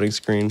 loading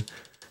screen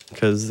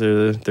because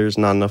there's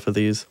not enough of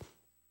these.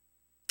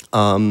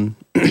 A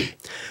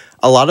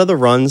lot of the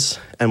runs,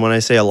 and when I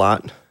say a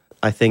lot,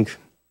 I think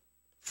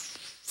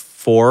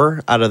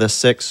 4 out of the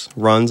 6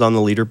 runs on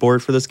the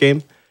leaderboard for this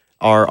game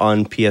are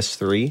on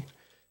PS3.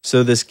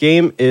 So this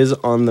game is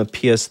on the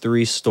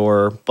PS3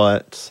 store,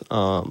 but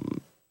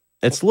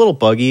it's a little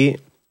buggy,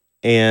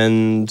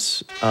 and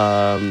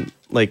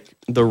like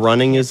the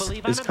running is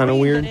kind of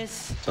weird.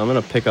 So I'm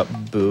gonna pick up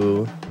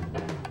Boo,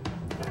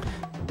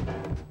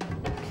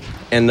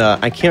 and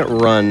I can't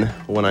run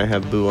when I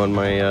have Boo on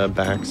my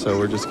back. So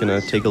we're just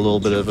gonna take a little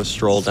bit of a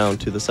stroll down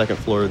to the 2nd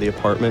floor of the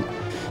apartment.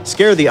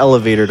 Scare the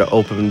elevator to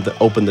open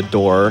the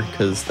door,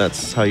 because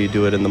that's how you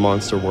do it in the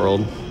monster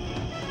world.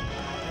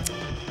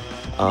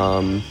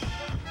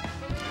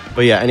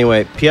 But yeah,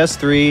 anyway,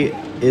 PS3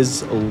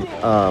 is a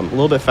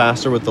little bit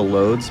faster with the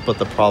loads, but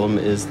the problem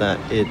is that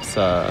it's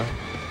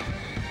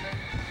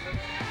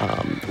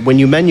when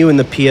you menu in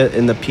the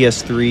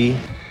PS3,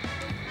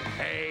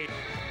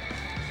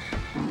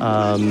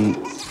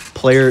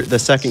 the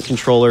second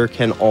controller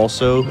can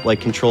also like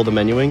control the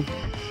menuing,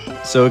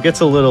 so it gets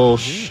a little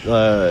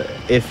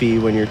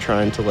iffy when you're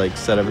trying to like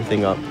set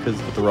everything up,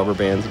 because with the rubber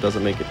bands, it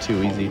doesn't make it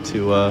too easy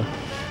to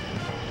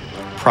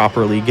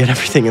properly get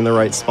everything in the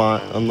right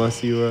spot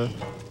unless you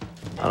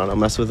I don't know,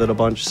 mess with it a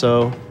bunch.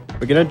 So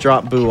we're gonna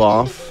drop Boo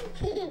off,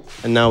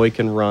 and now we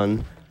can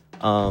run.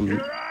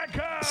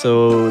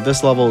 So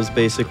this level is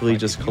basically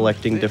just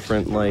collecting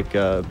different like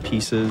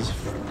pieces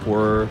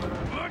for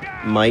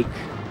Mike.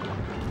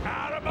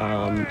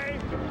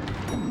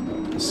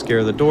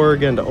 scare the door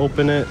again to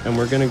open it, and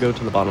we're gonna go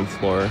to the bottom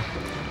floor.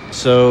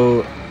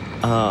 So,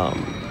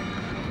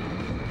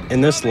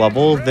 in this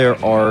level,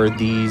 there are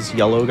these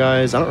yellow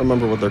guys. I don't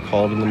remember what they're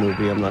called in the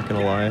movie, I'm not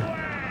gonna lie.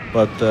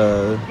 But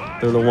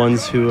they're the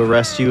ones who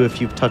arrest you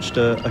if you've touched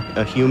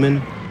a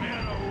human.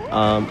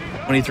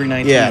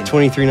 2319. Yeah,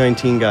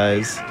 2319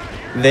 guys.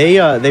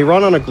 They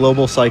run on a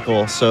global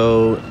cycle,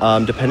 so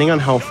depending on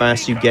how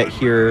fast you get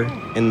here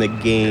in the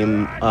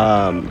game,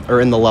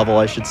 or in the level,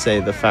 I should say,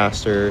 the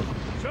faster,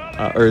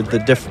 or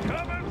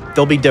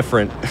they'll be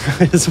different,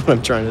 is what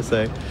I'm trying to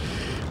say.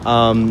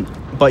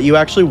 But you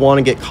actually want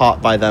to get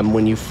caught by them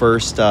when you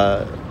first,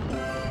 when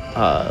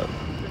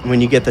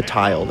you get the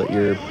tile that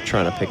you're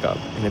trying to pick up.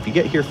 And if you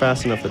get here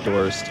fast enough, the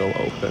door is still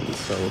open,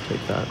 so we'll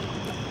take that.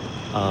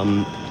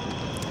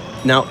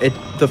 Now,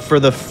 for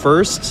the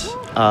first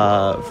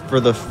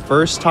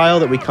tile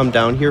that we come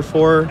down here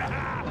for,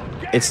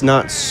 it's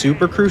not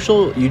super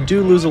crucial. You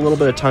do lose a little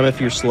bit of time if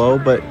you're slow,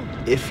 but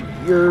if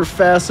you're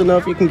fast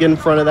enough, you can get in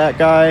front of that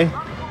guy,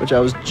 which I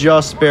was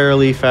just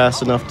barely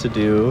fast enough to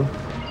do,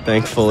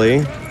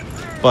 thankfully.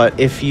 But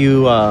if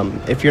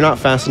you're not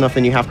fast enough,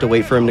 then you have to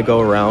wait for him to go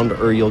around,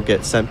 or you'll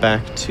get sent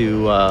back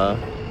to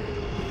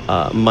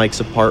Mike's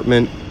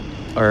apartment,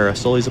 or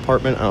Sully's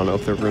apartment. I don't know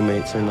if they're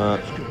roommates or not.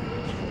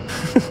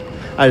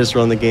 I just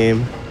run the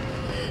game.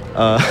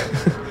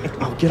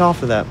 Oh, get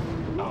off of that.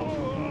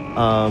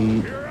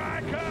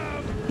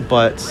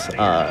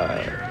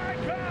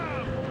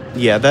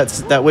 Yeah,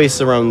 that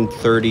wastes around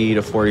 30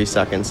 to 40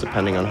 seconds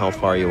depending on how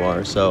far you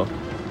are. So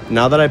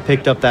now that I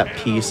picked up that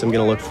piece, I'm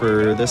gonna look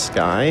for this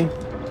guy.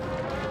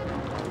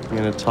 I'm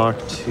gonna talk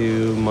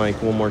to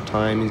Mike one more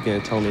time. He's gonna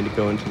tell me to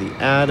go into the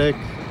attic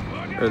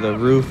or the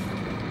roof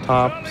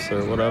tops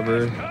or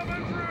whatever.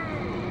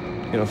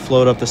 Gonna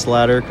float up this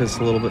ladder because it's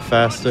a little bit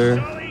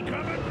faster.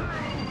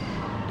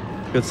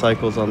 Good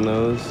cycles on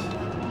those.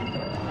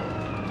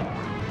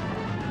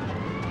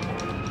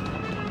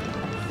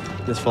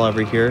 This fall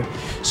over here.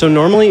 So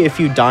normally if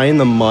you die in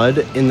the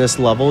mud in this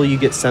level, you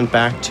get sent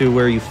back to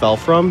where you fell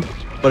from.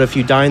 But if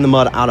you die in the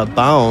mud out of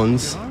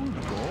bounds,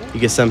 you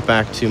get sent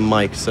back to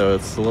Mike, so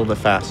it's a little bit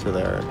faster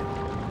there.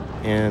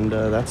 And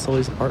that's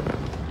Sully's apartment.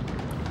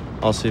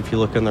 Also, if you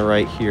look on the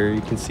right here,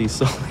 you can see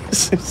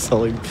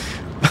Sully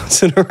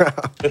bouncing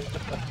around.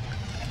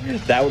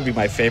 That would be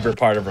my favorite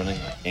part of running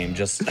that game,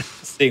 just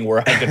seeing where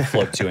I can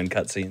float to in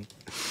cutscene.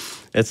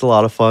 It's a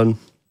lot of fun.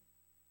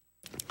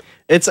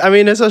 It's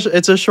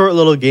a short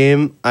little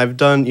game. I've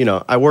done,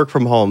 I work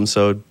from home,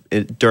 so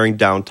during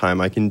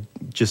downtime, I can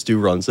just do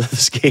runs of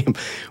this game,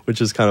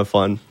 which is kind of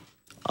fun.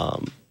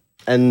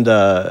 And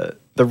the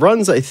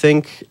runs, I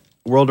think,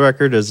 world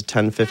record is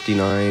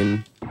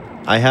 10:59.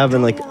 I have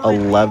in like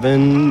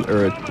 11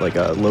 or like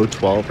a low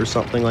 12 or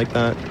something like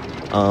that.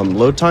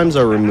 Load times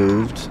are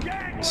removed,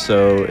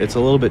 so it's a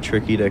little bit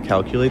tricky to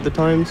calculate the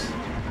times.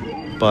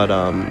 But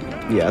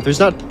yeah, there's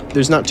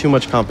not too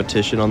much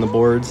competition on the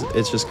boards.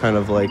 It's just kind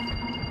of like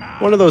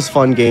one of those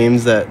fun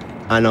games that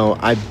I know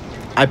I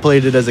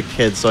played it as a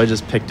kid, so I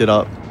just picked it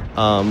up.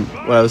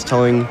 What I was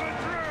telling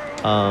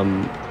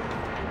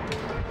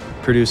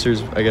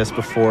producers, I guess,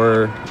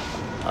 before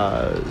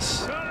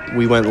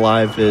we went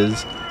live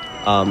is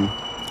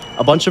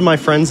a bunch of my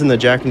friends in the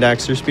Jack and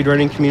Daxter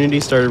speedrunning community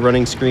started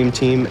running Scream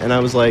Team, and I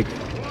was like,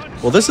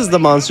 well, this is the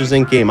Monsters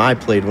Inc. game I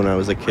played when I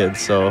was a kid,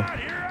 so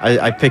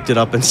I picked it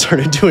up and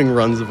started doing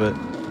runs of it.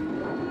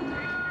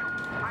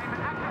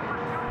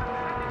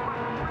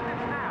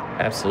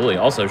 Absolutely.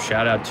 Also,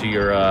 shout out to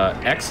your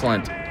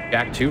excellent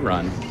Jack 2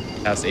 run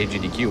past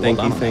AGDQ.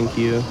 Thank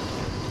you.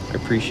 I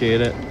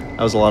appreciate it.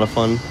 That was a lot of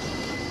fun.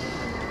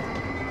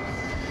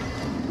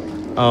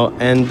 Oh,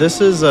 and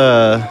this is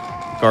a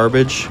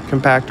garbage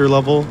compactor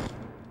level.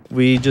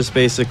 We just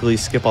basically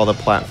skip all the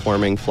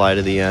platforming, fly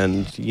to the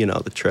end. You know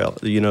the trail.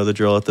 You know the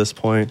drill at this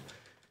point.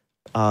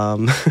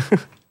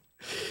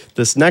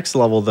 This next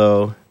level,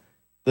 though,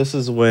 this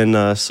is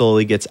when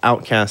Sully gets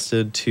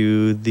outcasted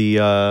to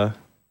the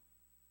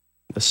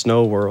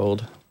snow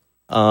world.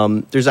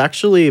 There's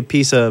actually a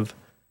piece of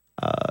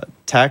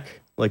tech,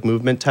 like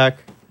movement tech,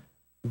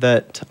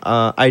 that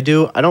I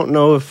do. I don't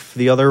know if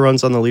the other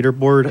runs on the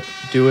leaderboard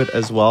do it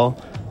as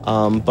well.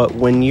 But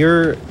when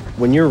you're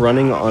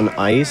running on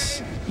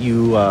ice,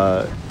 you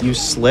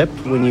slip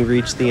when you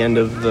reach the end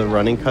of the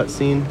running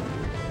cutscene.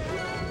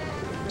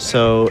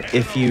 So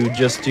if you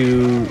just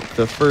do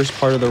the first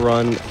part of the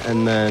run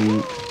and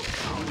then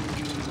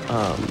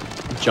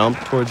jump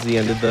towards the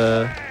end of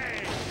the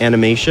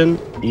animation,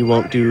 you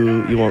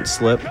won't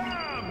slip.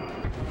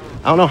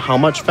 I don't know how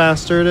much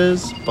faster it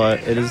is, but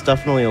it is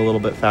definitely a little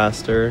bit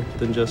faster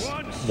than just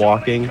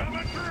walking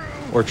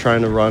or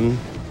trying to run.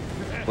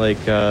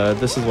 Like,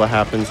 this is what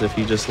happens if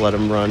you just let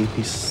him run.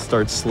 He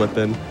starts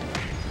slipping,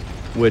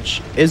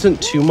 which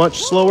isn't too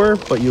much slower,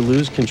 but you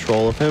lose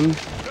control of him.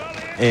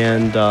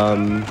 And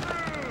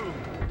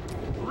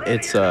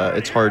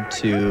it's hard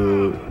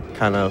to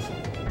kind of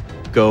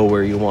go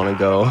where you want to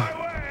go.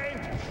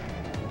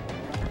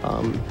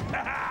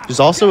 There's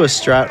also a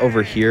strat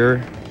over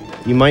here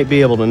you might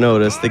be able to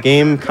notice the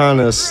game kind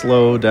of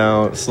slows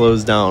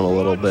down a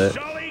little bit.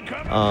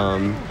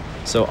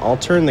 So I'll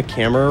turn the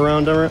camera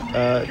around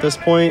at this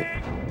point.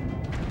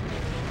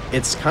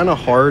 It's kind of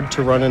hard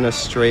to run in a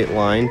straight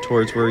line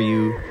towards where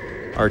you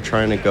are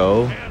trying to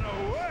go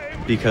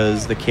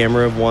because the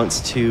camera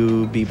wants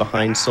to be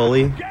behind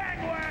Sully.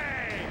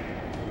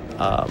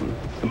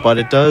 But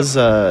it does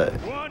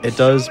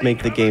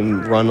make the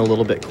game run a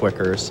little bit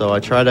quicker, so I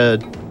try to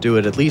do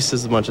it at least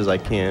as much as I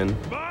can.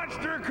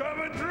 Monster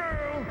coming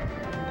through.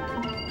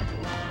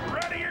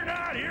 Ready or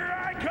not, here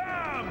I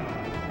come.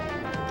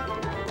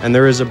 And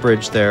there is a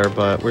bridge there,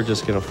 but we're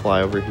just gonna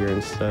fly over here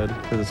instead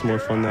because it's more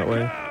fun that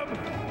way.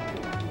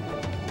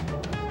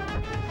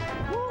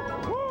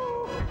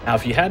 Now,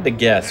 if you had to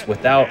guess,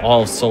 without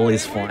all of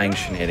Sully's flying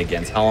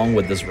shenanigans, how long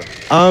would this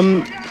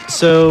run?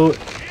 So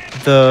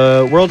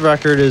the world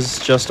record is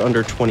just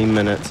under 20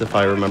 minutes, if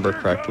I remember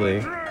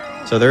correctly.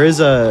 So there is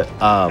a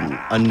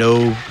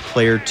no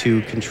player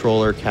 2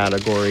 controller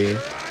category.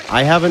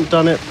 I haven't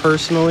done it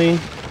personally,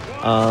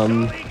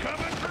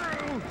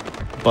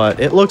 but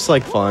it looks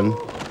like fun.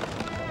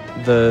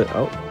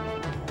 A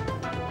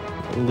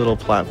little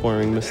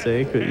platforming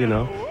mistake, you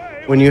know.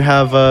 When you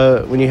have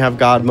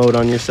God mode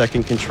on your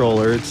second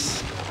controller,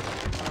 it's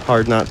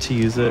hard not to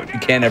use it. You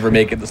can't ever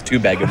make it this too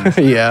big of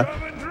a Yeah.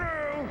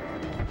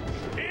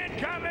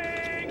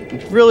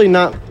 Really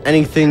not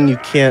anything you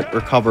can't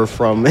recover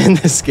from in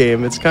this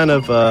game. It's kind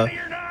of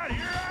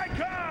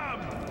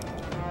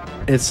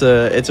it's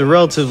a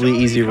relatively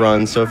easy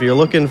run. So if you're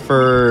looking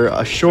for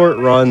a short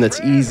run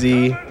that's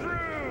easy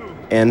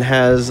and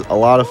has a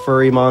lot of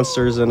furry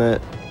monsters in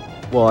it,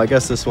 well, I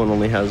guess this one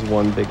only has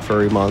one big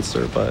furry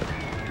monster, but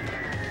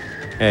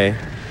hey,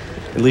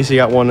 at least you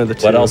got one of the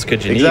two. What else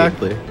could you need?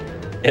 Exactly.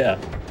 Yeah.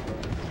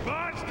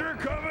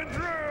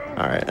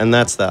 All right, and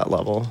that's that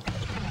level.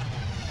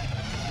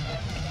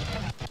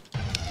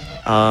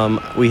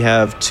 We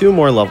have 2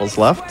 more levels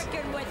left.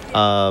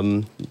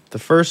 The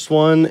first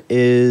one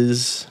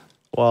is,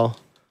 well,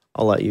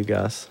 I'll let you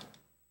guess.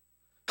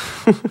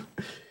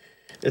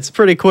 It's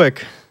pretty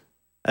quick,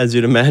 as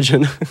you'd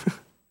imagine.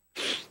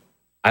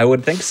 I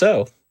would think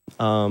so.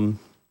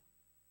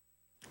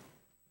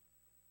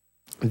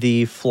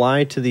 The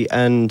fly to the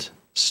end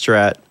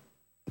strat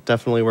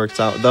definitely works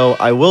out. Though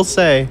I will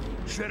say,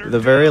 the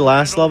very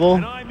last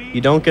level, you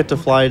don't get to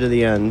fly to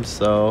the end.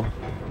 So,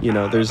 you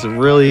know, there's a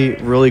really,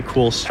 really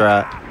cool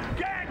strat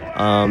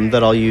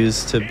that I'll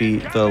use to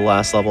beat the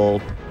last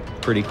level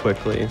pretty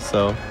quickly.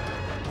 So,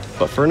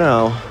 but for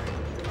now,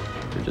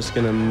 we're just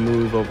gonna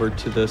move over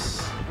to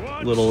this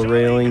little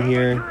railing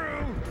here,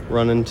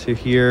 run into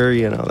here.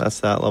 You know, that's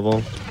that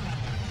level.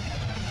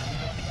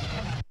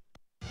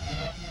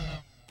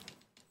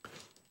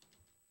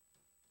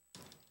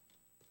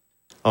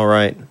 All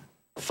right,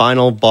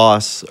 final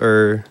boss,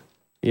 or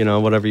you know,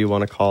 whatever you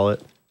want to call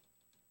it.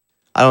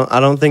 I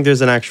don't think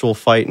there's an actual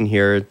fight in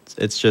here.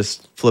 It's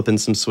just flipping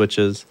some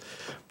switches.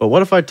 But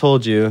what if I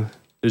told you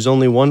there's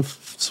only one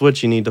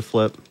switch you need to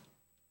flip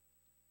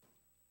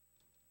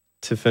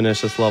to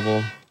finish this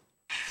level?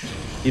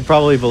 You'd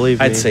probably believe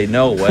me. I'd say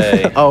no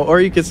way. Oh, or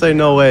you could say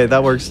no way.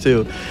 That works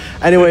too.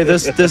 Anyway,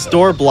 this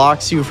door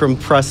blocks you from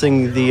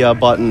pressing the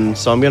button,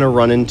 so I'm gonna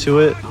run into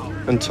it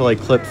until I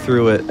clip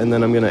through it, and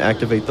then I'm gonna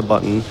activate the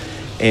button,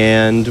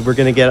 and we're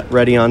gonna get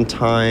ready on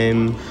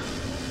time.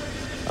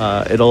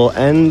 It'll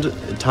end.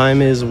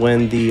 Time is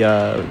when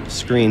the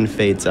screen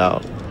fades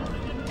out.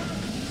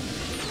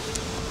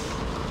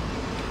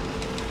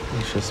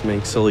 Let's just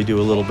make Sully do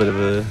a little bit of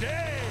a.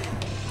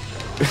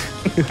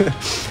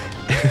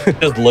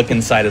 Just look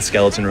inside a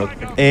skeleton real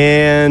quick.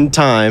 And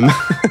time.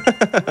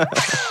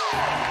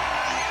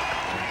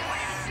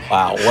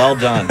 Wow, well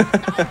done.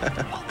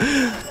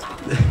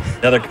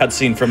 Another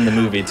cutscene from the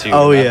movie too.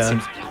 Oh That yeah.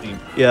 seems-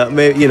 Yeah,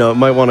 maybe, you know,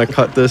 might want to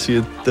cut this,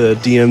 the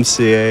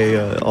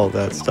DMCA, all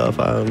that stuff.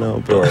 I don't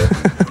know, but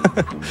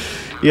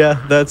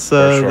yeah, that's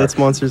sure. that's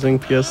Monsters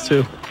Inc.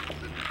 PS2.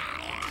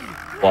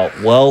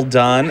 Well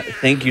done.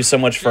 Thank you so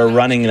much for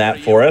running that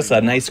for us.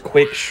 A nice,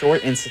 quick,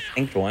 short, and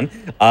succinct one.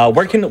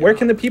 Where can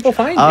the people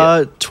find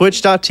you?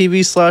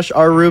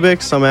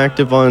 Twitch.tv/rrubiks. I'm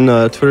active on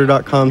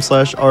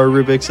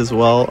Twitter.com/rrubiks as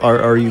well.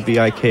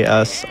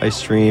 RRUBIKS. I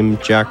stream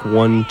Jack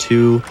 1,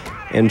 2,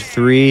 and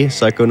 3,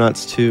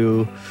 Psychonauts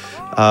 2.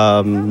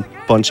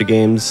 Bunch of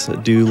games,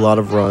 do a lot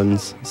of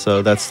runs,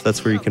 so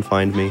that's where you can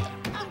find me.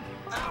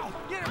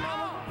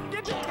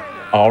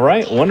 All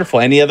right, wonderful.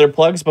 Any other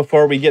plugs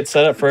before we get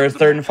set up for our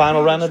third and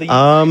final run of the year?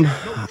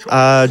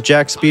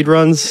 Jack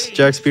Speedruns,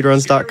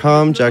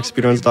 jackspeedruns.com,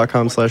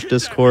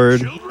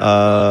 jackspeedruns.com/discord.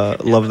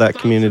 Love that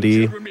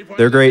community.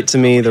 They're great to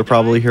me. They're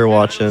probably here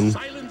watching,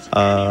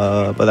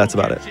 but that's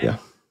about it. Yeah.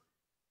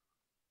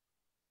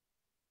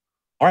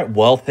 All right.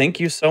 Well, thank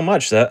you so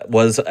much. That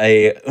was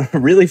a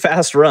really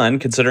fast run,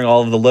 considering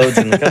all of the loads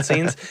and the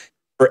cutscenes.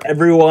 For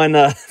everyone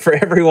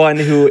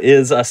who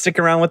is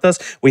sticking around with us,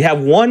 we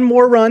have one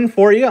more run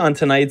for you on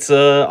tonight's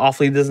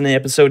Awfully Disney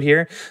episode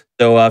here.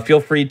 So feel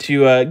free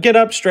to get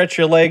up, stretch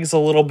your legs a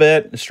little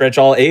bit, stretch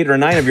all 8 or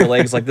 9 of your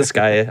legs like this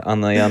guy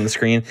on the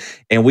screen,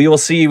 and we will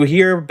see you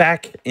here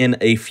back in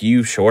a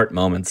few short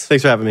moments.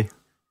 Thanks for having me.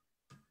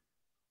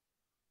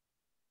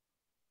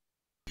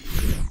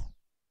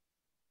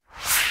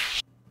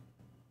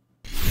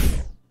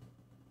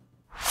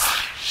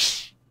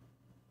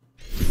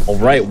 All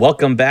right,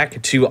 welcome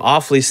back to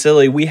Awfully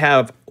Silly. We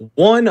have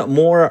one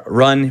more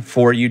run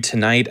for you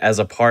tonight as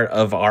a part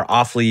of our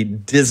Awfully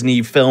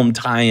Disney film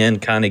tie-in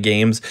kind of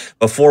games.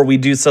 Before we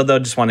do so, though,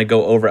 just want to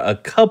go over a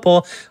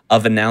couple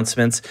of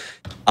announcements.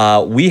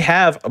 We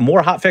have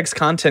more Hotfix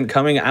content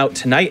coming out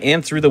tonight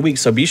and through the week,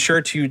 so be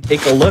sure to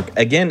take a look.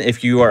 Again,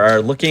 if you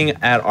are looking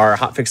at our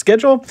Hotfix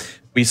schedule,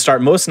 we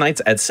start most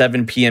nights at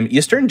 7 p.m.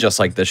 Eastern, just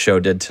like the show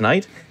did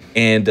tonight,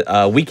 and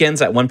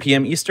weekends at 1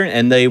 p.m. Eastern,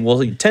 and they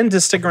will tend to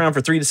stick around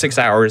for 3 to 6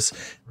 hours,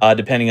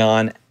 depending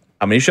on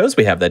how many shows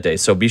we have that day.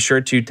 So be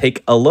sure to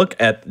take a look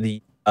at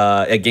the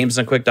at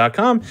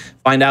gamesdonequick.com,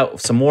 find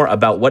out some more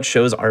about what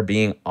shows are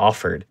being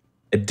offered.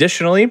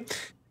 Additionally,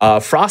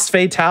 Frost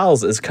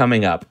Fatales is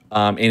coming up,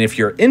 and if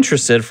you're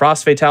interested,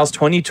 Frost Fatales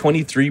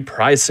 2023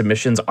 prize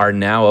submissions are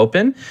now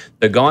open.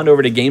 So go on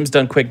over to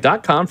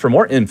gamesdonequick.com for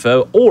more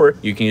info, or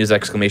you can use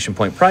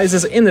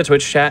 !prizes in the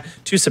Twitch chat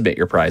to submit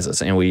your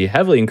prizes, and we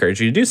heavily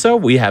encourage you to do so.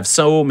 We have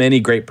so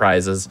many great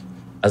prizes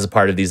as a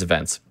part of these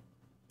events.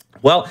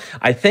 Well,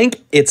 I think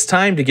it's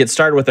time to get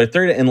started with our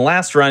third and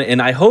last run,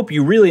 and I hope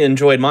you really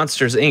enjoyed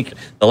Monsters, Inc.,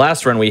 the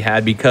last run we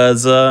had,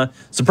 because,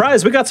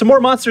 surprise, we got some more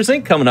Monsters,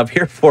 Inc. coming up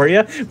here for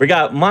you. We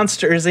got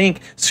Monsters, Inc.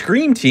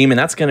 Scream Team, and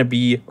that's going to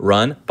be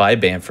run by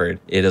Bamford.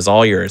 It is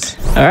all yours.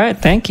 All right,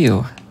 thank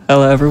you.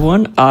 Hello,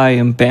 everyone. I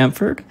am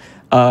Bamford,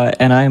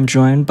 and I am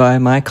joined by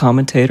my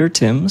commentator,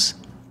 Tims.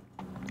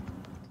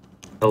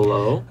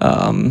 Hello.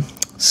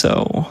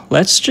 So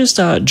let's just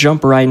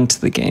jump right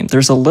into the game.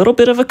 There's a little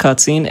bit of a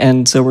cutscene,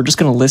 and so we're just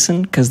going to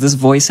listen because this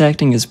voice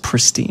acting is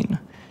pristine.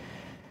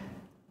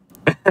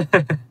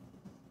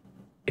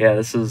 Yeah,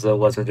 this is a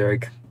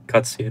legendary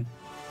cutscene.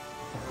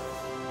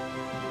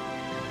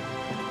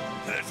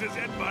 This is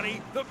it,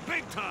 buddy. The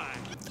big time.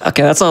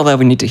 Okay, that's all that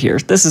we need to hear.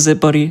 This is it,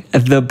 buddy.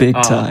 The big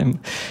time.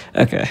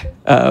 Okay.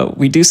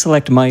 We do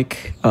select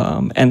Mike,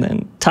 and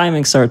then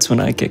timing starts when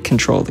I get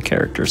control of the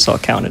character, so I'll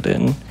count it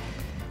in.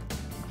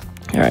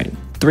 All right.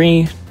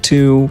 3,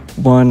 2,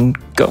 1,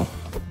 go.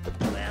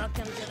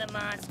 Welcome to the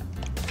monster.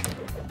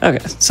 Okay,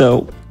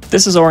 so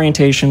this is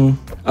orientation.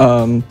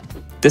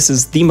 This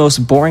is the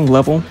most boring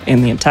level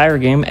in the entire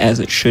game, as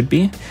it should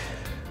be,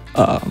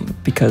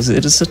 because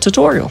it is a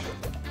tutorial.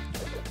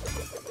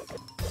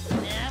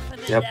 Now for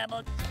the Yep.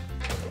 double.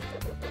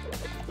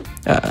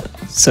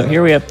 So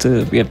here we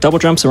have double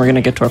jumps, and we're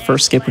gonna get to our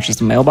first skip, which is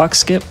the mailbox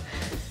skip.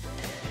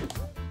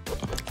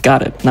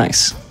 Got it,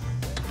 nice.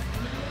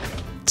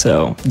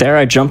 So there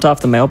I jumped off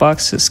the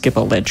mailbox to skip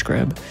a ledge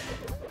grab.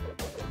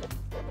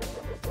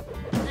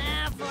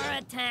 Now for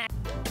attack.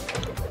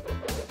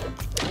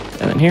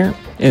 And then here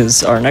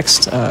is our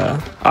next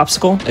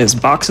obstacle, is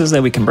boxes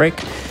that we can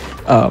break.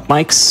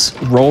 Mike's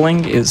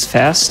rolling is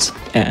fast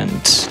and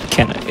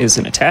is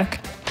an attack.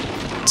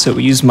 So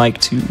we use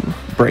Mike to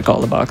break all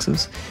the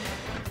boxes.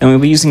 And we'll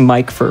be using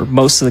Mike for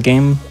most of the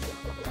game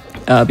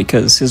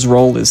because his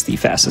roll is the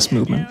fastest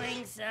movement.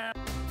 Doing so.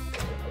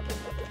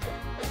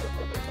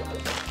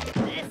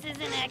 This is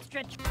an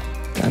extra.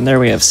 And there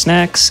we have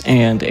snacks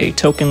and a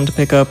token to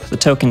pick up. The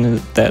token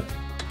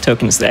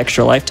is the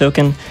extra life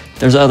token.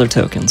 There's other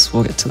tokens.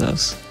 We'll get to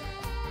those.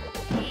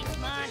 Each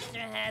monster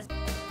has.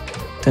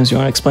 Tim, do you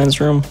want to explain this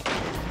room?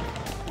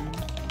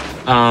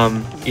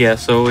 Yeah,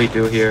 so what we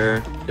do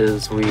here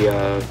is we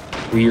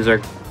use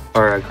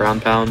our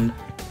ground pound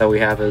that we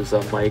have as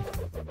Mike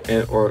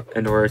in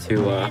order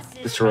to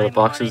destroy the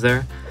boxes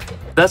there.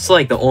 That's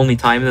like the only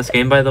time in this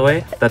game, by the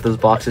way, that those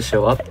boxes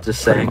show up.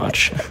 Just saying. Pretty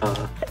much.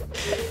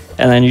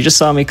 And then you just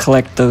saw me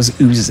collect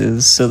those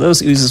oozes. So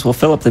those oozes will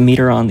fill up the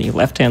meter on the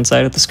left-hand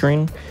side of the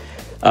screen.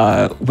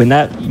 When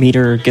that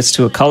meter gets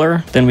to a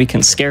color, then we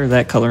can scare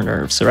that color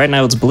nerve. So right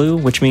now it's blue,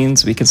 which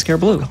means we can scare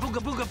blue.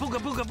 Booga, booga, booga,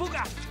 booga,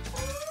 booga.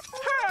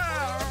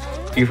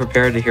 Be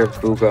prepared to hear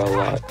booga a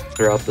lot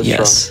throughout this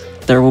Yes, run.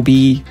 there will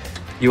be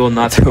You will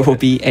not. there will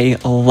be a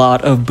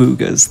lot of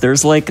boogas.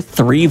 There's like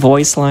 3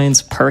 voice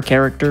lines per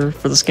character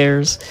for the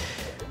scares,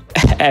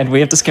 and we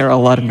have to scare a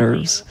lot of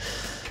nerves.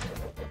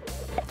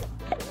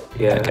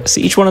 Yeah. Okay, so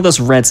each one of those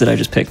reds that I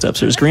just picked up,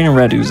 so there's green and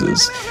red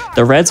oozes.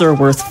 The reds are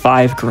worth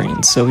 5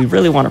 greens, so we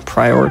really want to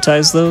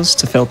prioritize those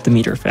to fill up the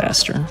meter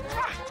faster.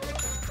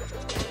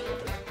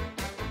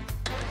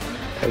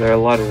 There are a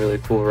lot of really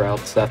cool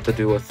routes that have to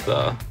do with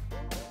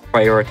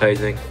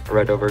prioritizing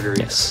red over green.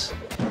 Yes.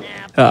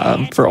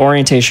 For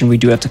orientation, we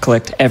do have to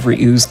collect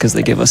every ooze because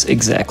they give us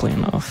exactly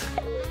enough.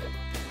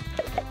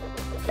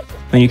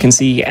 And you can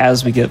see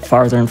as we get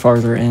farther and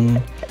farther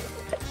in,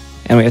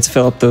 and we have to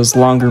fill up those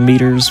longer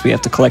meters, we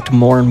have to collect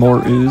more and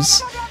more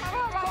ooze.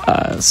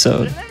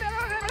 So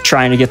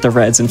trying to get the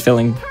reds and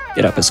filling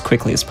it up as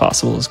quickly as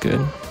possible is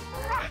good.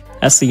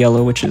 That's the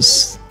yellow, which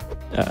is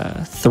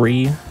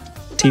 3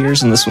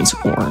 tiers, and this one's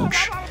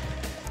orange.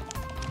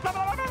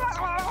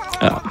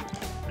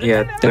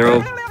 Yeah,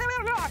 there'll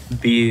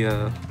be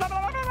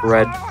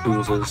red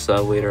oozes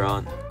later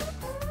on.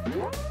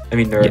 I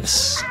mean,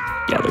 nerves. Yes.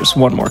 Yeah, there's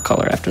one more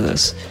color after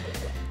this.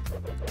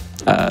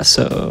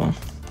 So...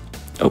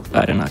 Oh,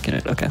 I did not get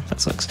it. Okay, that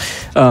sucks.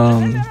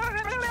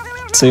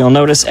 So you'll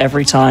notice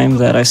every time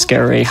that I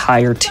scare a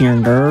higher tier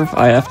nerve,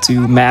 I have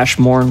to mash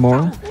more and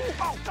more.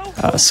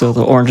 So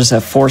the oranges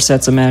have 4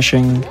 sets of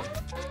mashing.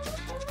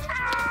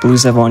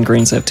 Blues have 1,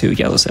 greens have 2,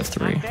 yellows have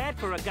 3.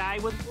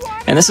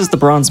 And this is the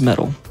bronze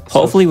medal.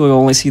 Hopefully we'll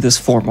only see this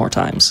 4 more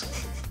times.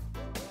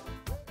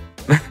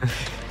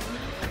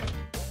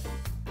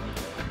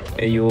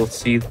 And you will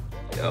see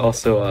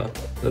also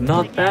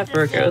not bad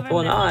for a guy with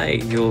one eye.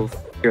 You'll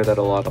hear that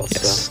a lot also.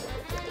 Yes.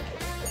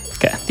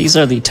 Okay, these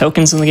are the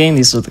tokens in the game.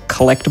 These are the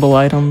collectible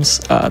items.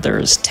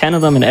 There's 10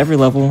 of them in every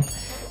level.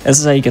 This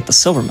is how you get the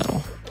silver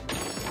medal.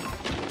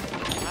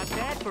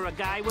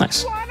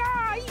 Nice.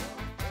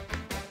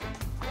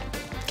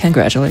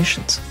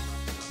 Congratulations.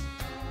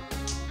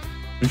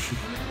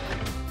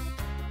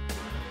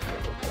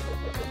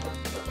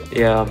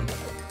 Yeah.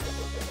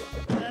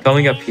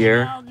 Coming up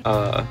here,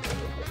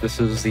 this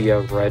is the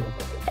red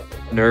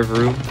nerve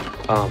room.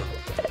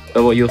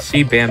 So what you'll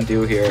see Bam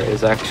do here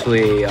is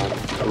actually a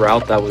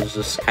route that was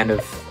just kind of,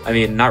 I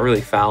mean, not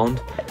really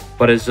found,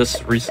 but has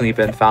just recently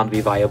been found to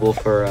be viable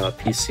for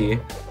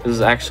PC. This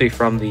is actually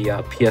from the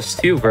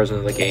PS2 version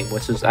of the game,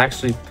 which is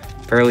actually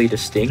fairly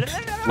distinct.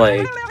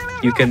 Like,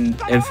 you can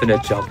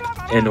infinite jump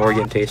in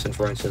orientation,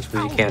 for instance,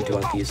 which you can't do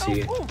on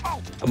PC,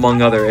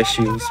 among other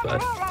issues,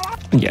 but...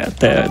 Yeah,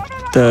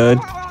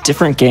 the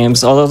different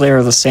games, although they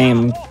are the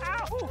same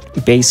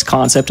base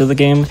concept of the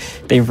game,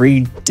 they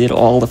redid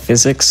all the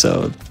physics,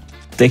 so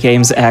the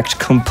games act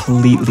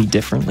completely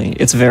differently.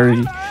 It's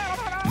very,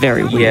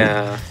 very weird.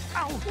 Yeah.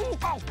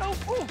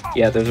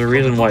 Yeah, there's a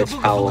reason why it's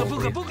PAL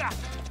only.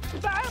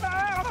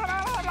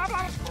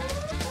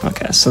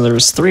 Okay, so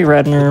there's 3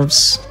 red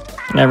nerves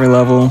in every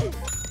level.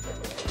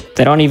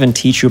 They don't even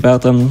teach you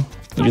about them.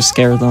 You just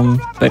scare them.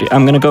 But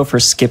I'm gonna go for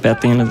a skip at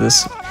the end of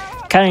this.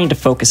 Kind of need to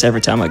focus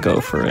every time I go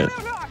for it.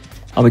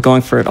 I'll be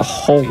going for it a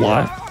whole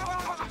lot.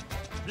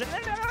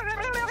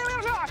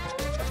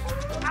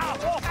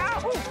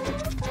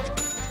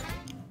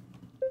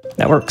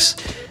 That works.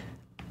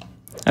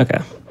 Okay,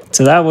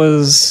 so that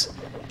was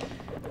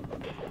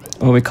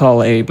what we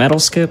call a metal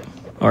skip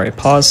or a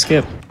pause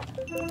skip.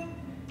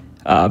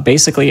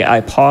 Basically,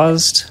 I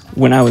paused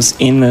when I was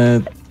in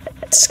the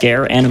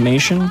scare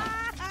animation,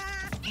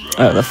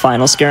 the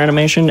final scare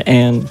animation,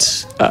 and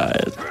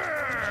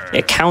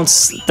it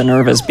counts the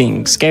nerve as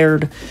being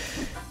scared,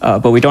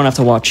 but we don't have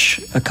to watch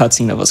a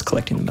cutscene of us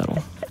collecting the metal.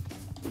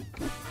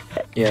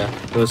 Yeah,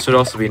 but it should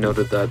also be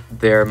noted that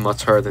they're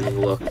much harder than you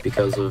look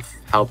because of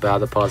how bad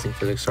the pausing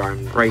physics are.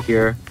 And right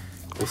here,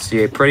 you'll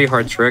see a pretty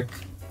hard trick.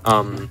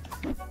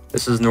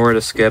 This is in order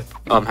to skip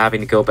having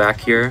to go back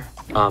here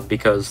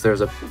because there's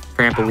a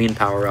trampoline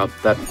power-up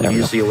that will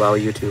usually allow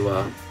you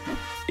to...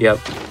 Yep.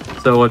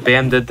 So what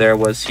Bam did there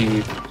was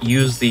he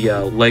used the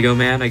Lego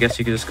Man, I guess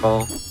you could just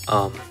call,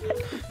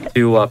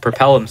 to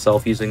propel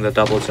himself using the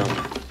double jump.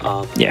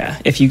 Yeah,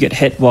 if you get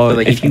hit while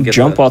if you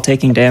jump while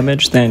taking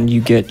damage, then you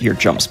get your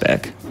jumps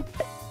back.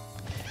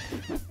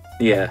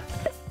 Yeah,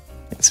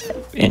 it's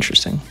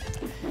interesting.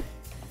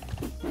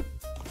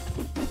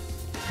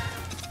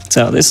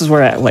 So this is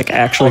where like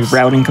actually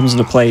routing comes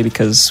into play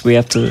because we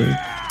have to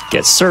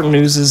get certain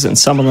oozes and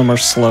some of them are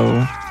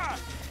slow.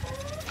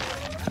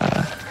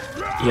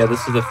 Yeah,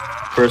 this is the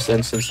first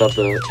instance of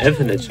the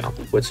infinite jump,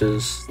 which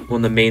is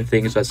one of the main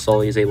things that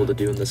Sully is able to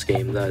do in this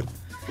game that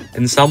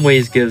in some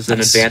ways gives an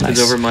advantage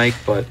over Mike,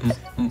 but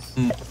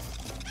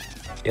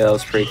yeah, that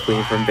was pretty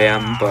clean from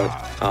Bam, but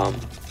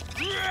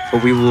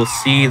we will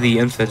see the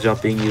infinite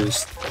jump being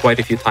used quite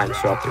a few times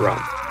throughout the run.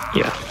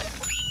 Yeah.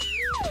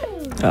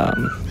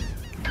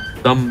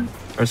 Some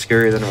are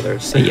scarier than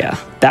others. Yeah,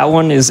 that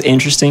one is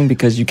interesting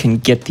because you can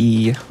get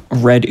the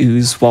red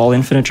ooze while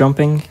infinite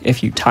jumping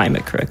if you time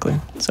it correctly.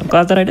 So I'm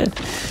glad that I did.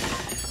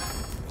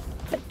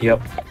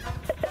 Yep.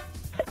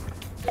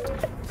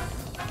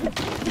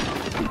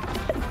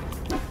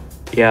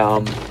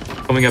 Yeah,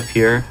 coming up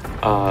here,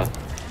 well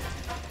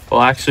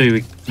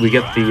actually we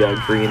get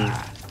the green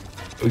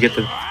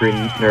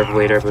nerve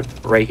later, but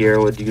right here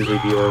would usually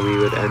be where we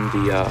would end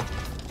the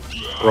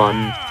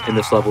run in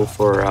this level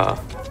for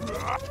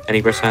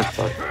any percent,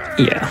 but...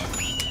 Yeah,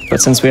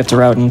 but since we have to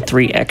route in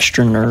 3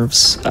 extra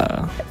nerves,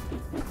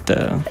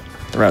 the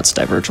routes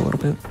diverge a little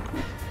bit.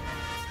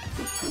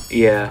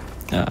 Yeah.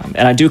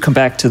 And I do come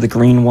back to the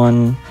green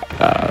one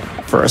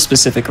for a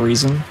specific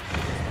reason.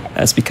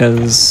 That's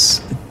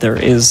because there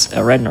is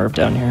a red nerve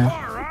down here.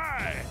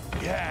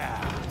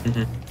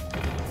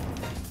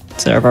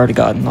 So I've already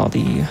gotten all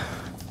the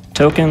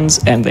tokens,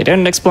 and they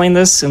didn't explain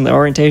this in the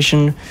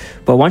orientation,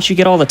 but once you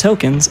get all the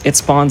tokens, it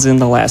spawns in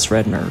the last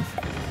red nerve.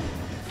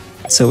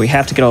 So we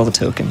have to get all the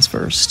tokens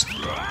first.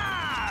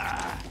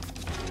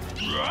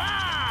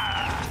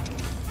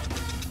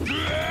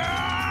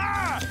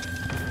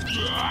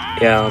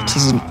 Yeah,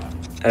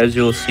 as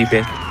you'll see,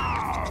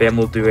 Bam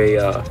will do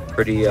a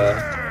pretty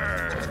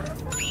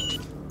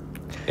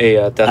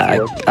a death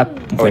loop. I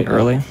went no.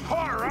 early. All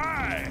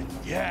right.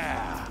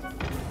 Yeah.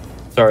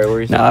 Sorry, what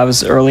were you No, saying? I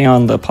was early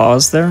on the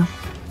pause there.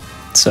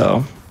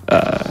 So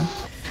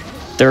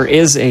there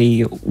is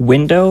a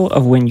window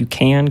of when you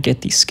can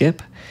get the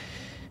skip.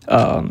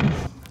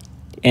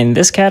 In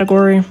this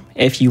category,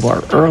 if you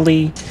are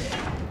early,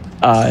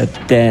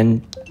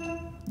 then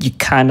you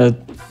kind of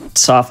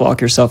soft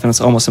lock yourself and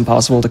it's almost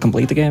impossible to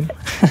complete the game.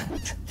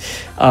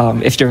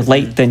 If you're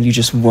late, then you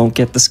just won't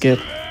get the skip.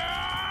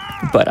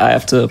 But I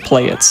have to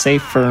play it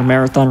safe for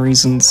marathon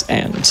reasons,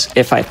 and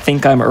if I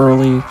think I'm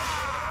early,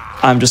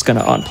 I'm just going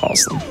to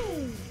unpause them.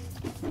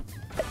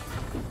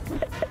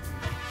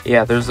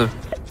 Yeah, there's a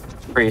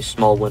pretty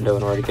small window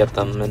in order to get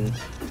them. And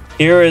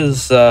here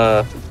is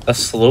a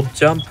slope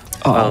jump.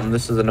 Oh,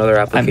 This is another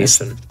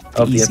application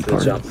of the easy infinite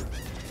part. jump.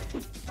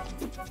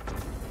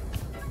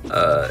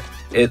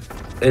 It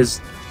is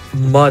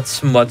much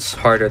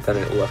harder than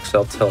it looks,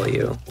 I'll tell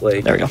you.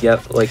 Like, There we go. yeah,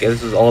 like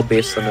this is all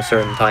based on a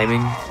certain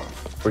timing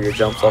where your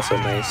jump's also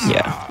nice.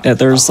 Yeah,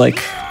 there's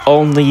like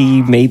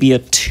only maybe a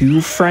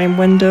 2-frame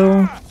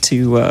window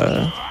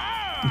to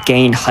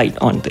gain height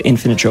on the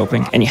infinite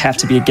jumping, and you have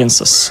to be against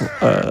a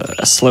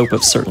slope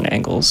of certain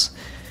angles.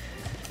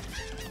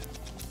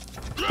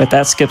 But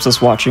that skips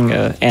us watching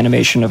an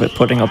animation of it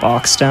putting a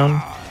box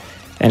down,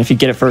 and if you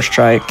get it first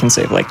try, it can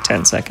save like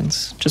 10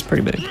 seconds, which is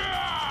pretty big.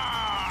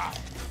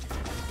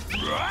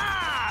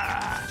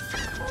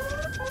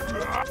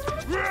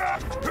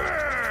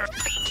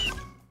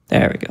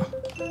 There we go.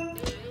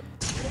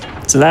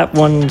 So that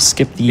one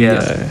skipped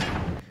the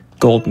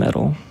gold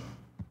medal,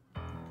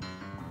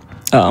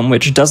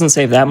 which doesn't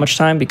save that much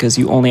time because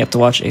you only have to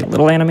watch a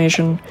little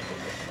animation.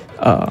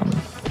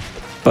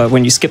 But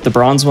when you skip the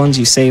bronze ones,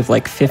 you save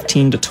like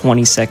 15 to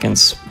 20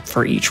 seconds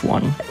for each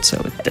one. So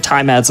the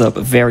time adds up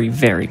very,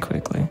 very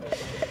quickly.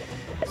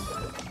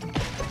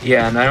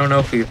 Yeah, and I don't know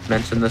if we've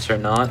mentioned this or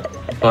not,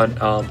 but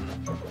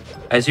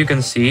as you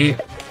can see,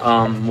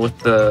 with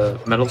the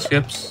metal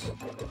skips,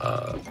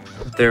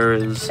 there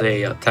is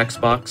a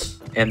text box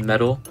in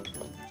metal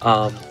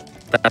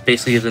that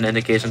basically is an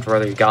indication for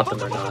whether you got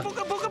them or not.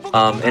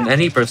 And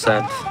any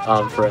percent,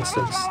 for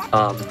instance,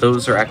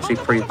 those are actually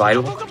pretty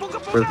vital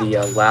for the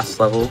last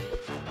level,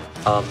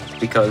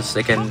 because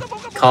it can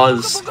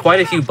cause quite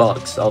a few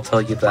bugs, I'll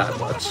tell you that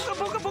much.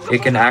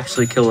 It can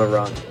actually kill a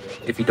run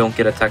if you don't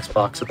get a text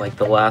box in like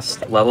the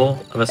last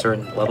level of a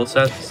certain level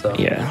set. So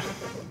Yeah,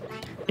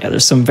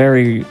 there's some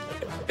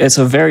it's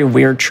a very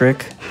weird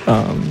trick.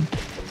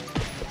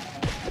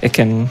 It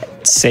can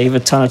save a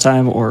ton of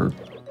time or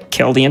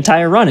kill the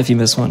entire run if you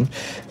miss one.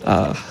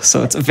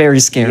 So it's very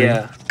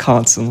scary,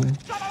 constantly.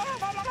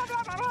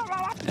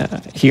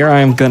 Here I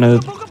am gonna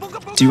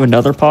do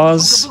another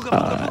pause,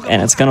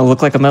 and it's gonna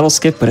look like a metal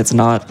skip, but it's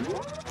not.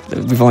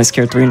 We've only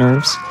scared 3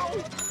 nerves.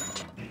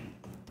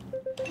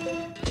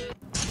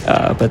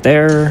 But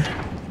there,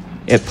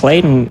 it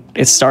played and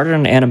it started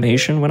an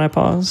animation when I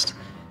paused.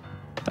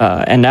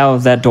 And now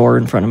that door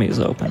in front of me is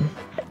open.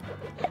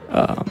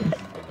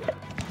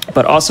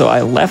 But also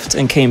I left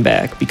and came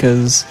back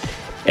because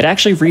it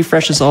actually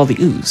refreshes all the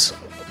ooze,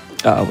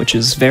 which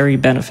is very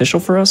beneficial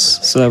for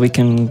us so that we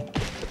can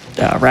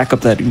rack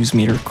up that ooze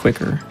meter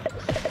quicker.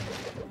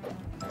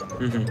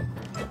 Yeah,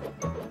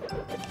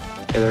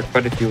 there are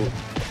quite a few.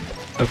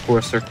 Of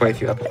course, there are quite a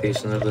few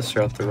applications of this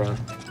throughout the run,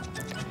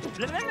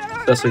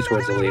 especially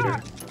towards the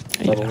later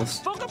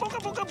levels.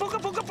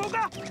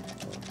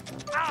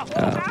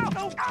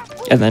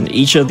 And then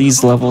each of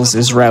these levels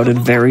is routed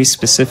very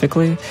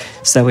specifically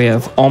so that we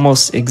have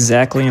almost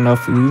exactly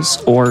enough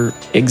ooze or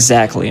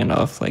exactly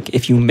enough. Like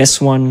if you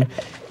miss one,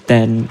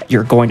 then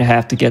you're going to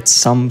have to get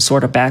some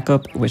sort of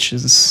backup, which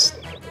is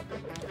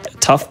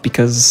tough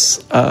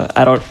because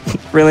I don't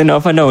really know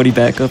if I know any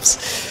backups,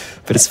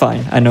 but it's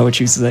fine. I know what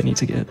uses I need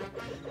to get.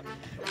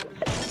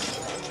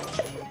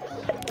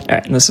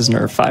 Alright, and this is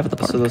nerve 5 of the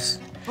park. So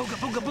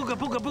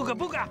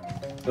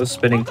those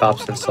spinning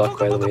tops can suck,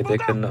 by the way. They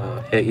can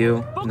hit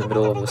you in the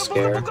middle of a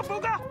scare.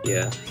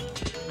 Yeah.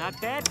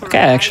 Okay,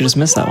 I actually just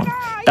missed that one.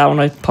 That one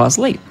I paused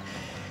late.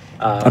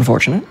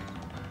 Unfortunate.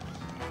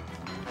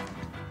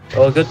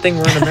 Well, good thing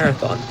we're in a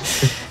marathon.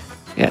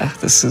 Yeah,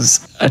 this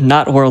is a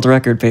not world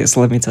record pace,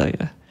 let me tell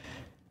you.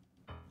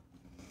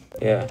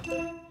 Yeah.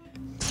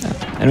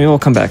 And we will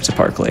come back to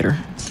park later.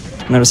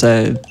 Notice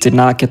I did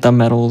not get the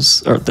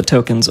medals, or the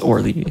tokens,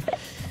 or the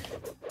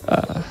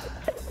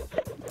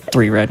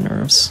 3 red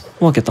nerves.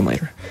 We'll get them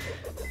later.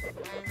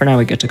 For now,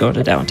 we get to go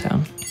to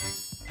downtown.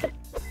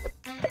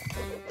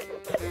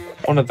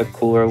 One of the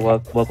cooler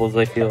levels,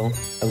 I feel,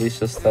 at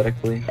least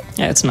aesthetically.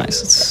 Yeah, it's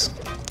nice. It's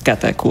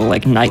got that cool,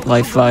 like,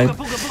 nightlife vibe.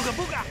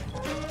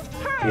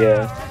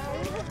 Yeah.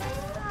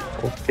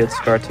 Old kids'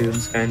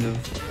 cartoons, kind of.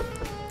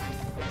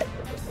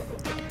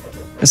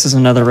 This is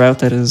another route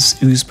that is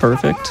ooze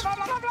perfect.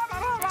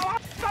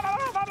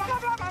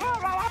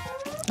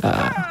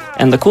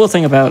 And the cool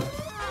thing about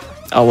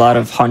a lot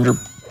of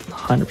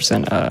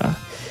 100%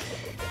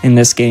 in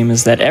this game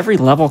is that every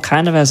level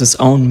kind of has its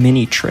own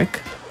mini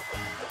trick.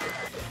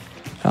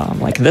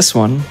 Like this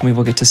one, we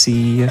will get to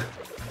see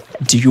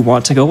do you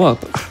want to go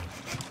up?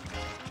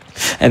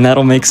 And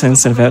that'll make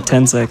sense in about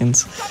 10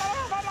 seconds.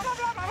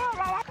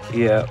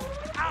 Yeah.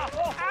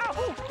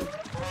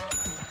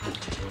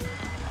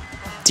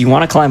 Do you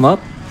want to climb up?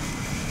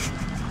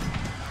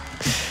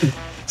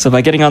 So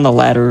by getting on the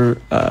ladder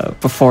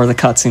before the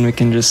cutscene, we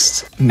can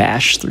just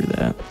mash through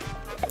that.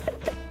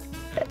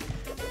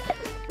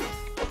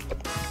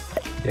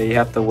 Yeah, you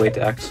have to wait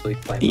to actually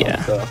climb Yeah.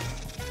 up. So.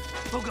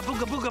 Booga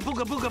booga booga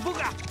booga booga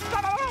booga.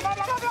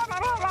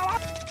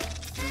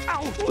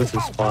 This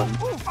is fun.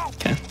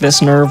 Okay.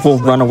 This nerve will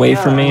run away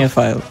from me if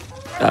I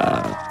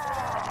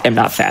am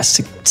not fast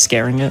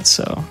scaring it,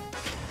 so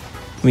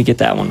let me get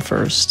that one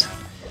first.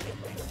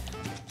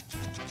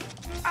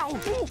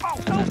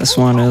 And then this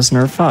one is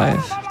nerve 5.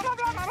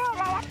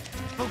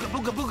 Booga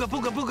booga booga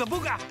booga booga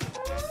booga.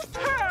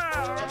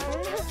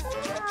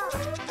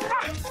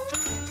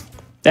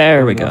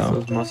 There we go.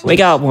 Those muscles. We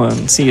got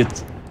one. See,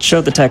 it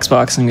showed the text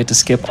box and get to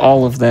skip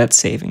all of that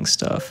saving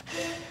stuff.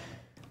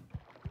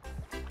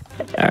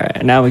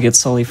 Alright, now we get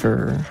Sully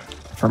for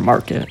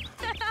market.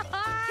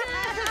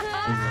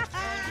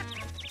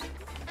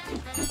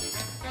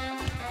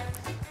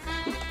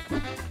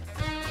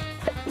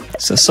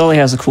 So Sully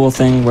has a cool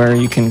thing where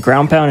you can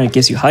ground pound and it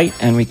gives you height,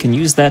 and we can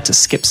use that to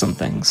skip some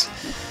things.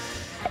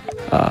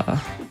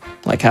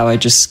 Like how I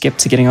just skipped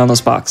to getting on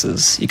those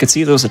boxes. You could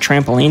see there was a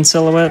trampoline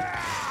silhouette.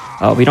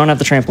 We don't have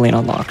the trampoline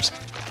unlocked.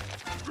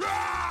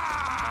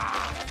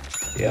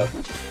 Yep.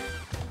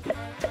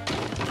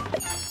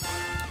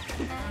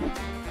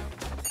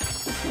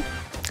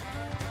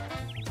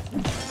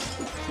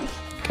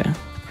 Okay.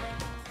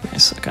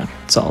 Nice, okay.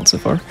 Solid so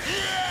far.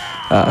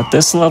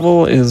 This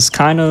level is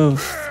kind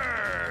of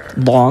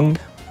long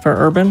for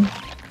urban.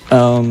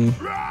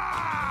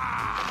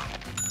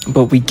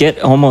 But we get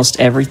almost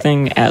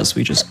everything as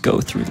we just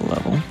go through the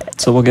level.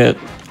 So we'll get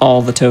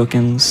all the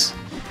tokens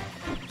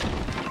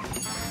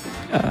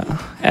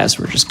as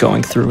we're just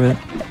going through it.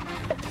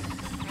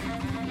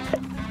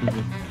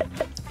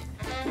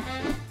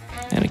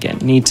 And again,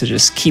 need to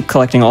just keep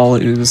collecting all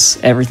ooze,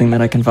 everything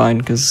that I can find,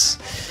 because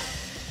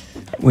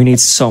we need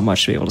so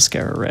much to be able to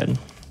scare a red.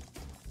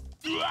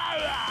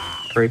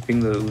 Scraping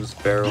the ooze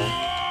barrel.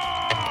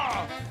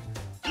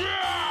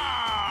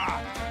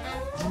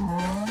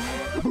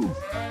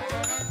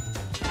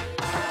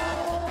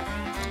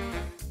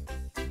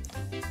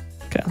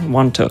 Okay,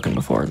 one token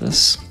before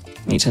this.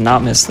 Need to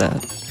not miss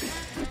that.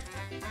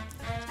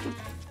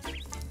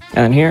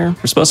 And then here,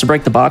 we're supposed to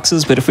break the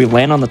boxes, but if we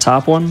land on the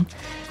top one,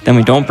 then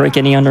we don't break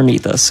any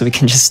underneath us, so we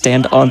can just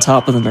stand on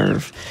top of the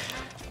nerve.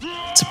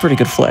 It's a pretty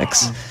good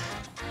flex.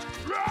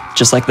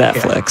 Just like that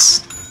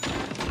flex.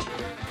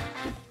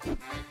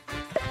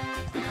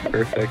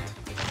 Perfect.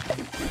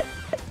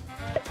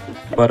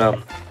 But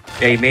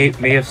yeah, you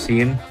may have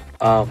seen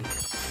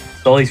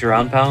Sully's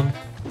ground pound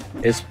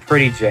is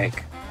pretty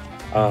jank.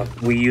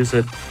 We use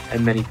it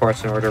in many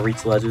parts in order to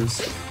reach ledges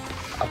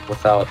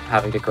without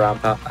having to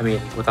ground pound. I mean,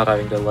 without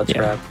having to ledge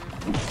grab.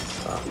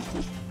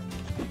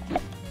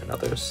 And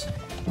others.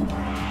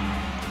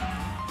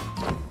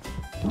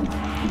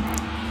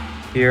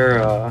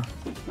 Here,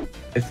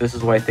 if this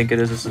is what I think it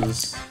is, this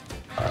is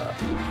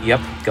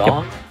yep,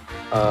 gone.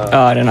 Oh,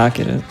 I did not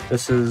get it.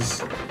 This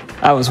is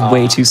I was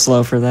way too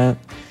slow for that.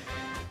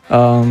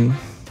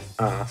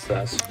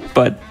 says.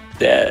 But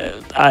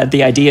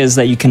the idea is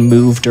that you can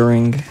move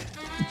during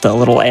the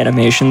little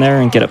animation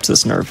there and get up to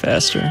this nerve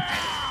faster.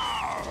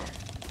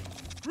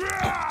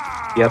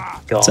 Yep,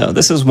 gone. So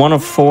this is one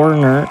of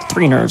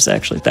three nerves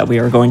actually that we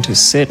are going to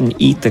sit and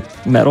eat the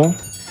metal.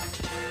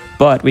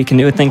 But we can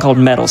do a thing called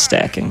metal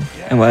stacking.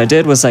 And what I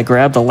did was I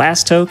grabbed the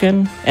last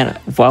token, and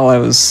while I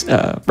was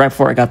right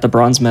before I got the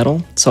bronze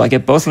medal, so I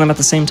get both of them at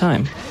the same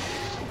time.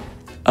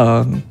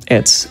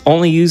 It's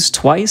only used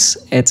twice.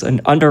 It's an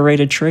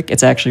underrated trick.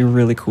 It's actually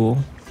really cool.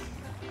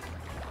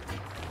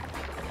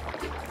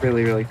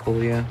 Really, really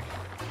cool, yeah.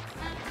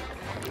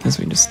 Because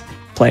we just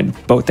played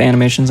both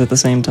animations at the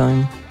same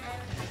time.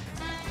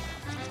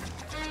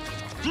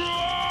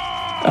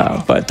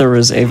 But there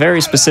was a very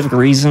specific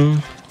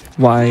reason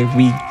why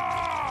we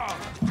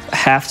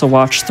have to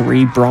watch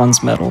 3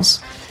 bronze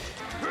medals.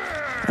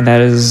 And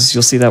that is,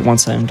 you'll see that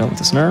once I'm done with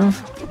this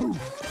nerve.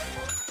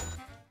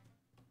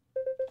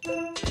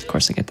 Of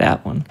course I get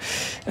that one.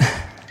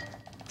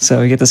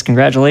 So we get this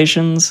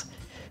congratulations.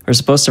 We're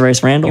supposed to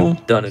race Randall,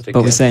 You've done it but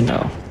we again. say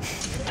no.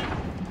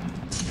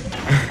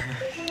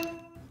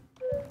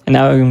 And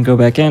now we can go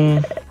back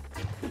in.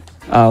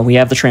 We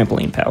have the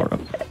trampoline power up.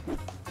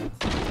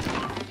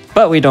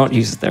 But we don't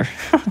use it there.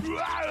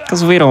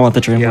 Because we don't want the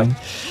trampoline.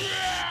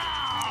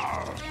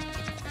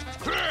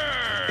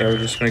 Yeah, we're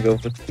just gonna go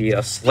with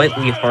the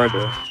slightly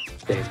harder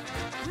thing.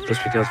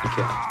 Just because we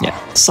can.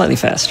 Yeah, slightly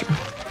faster.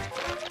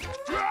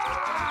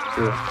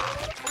 Cool.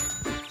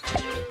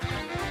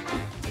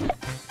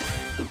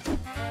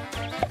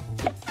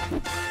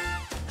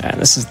 And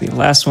this is the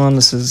last one.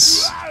 This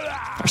is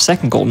our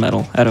second gold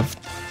medal out of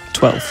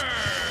 12.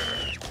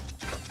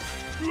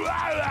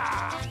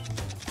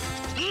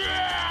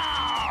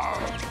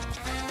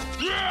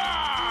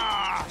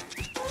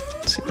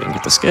 Let's see if we can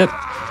Get the skip.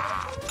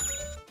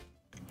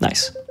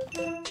 Nice.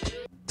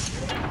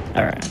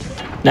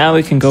 Alright. Now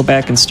we can go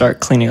back and start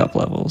cleaning up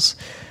levels.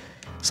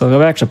 So I'll go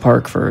back to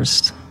Park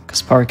first,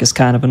 because Park is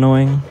kind of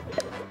annoying.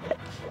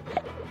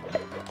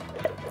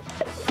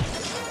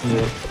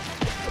 Yeah.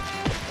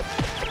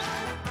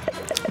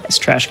 These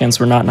trash cans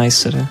were not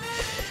nice today.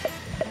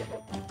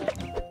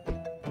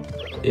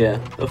 Yeah.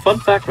 A fun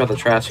fact about the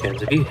trash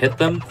cans, if you hit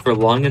them for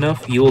long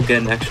enough, you will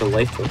get an extra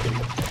life token.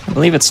 I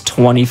believe it's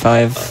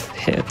 25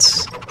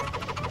 hits.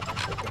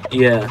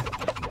 Yeah.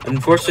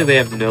 Unfortunately, they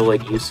have no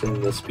like use in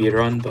the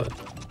speedrun, but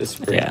it's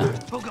pretty Yeah.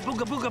 cool. Booga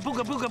booga booga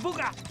booga booga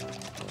booga.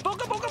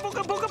 Booga booga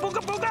booga booga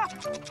booga booga.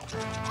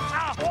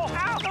 Ow, oh,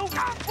 ow, oh,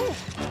 God. Ooh.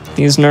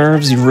 These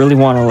nerves, you really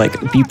want to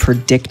like be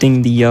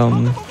predicting the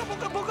Booga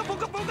booga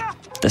booga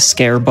booga.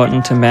 scare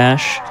button to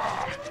mash,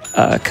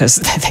 because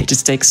they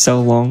just take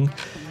so long.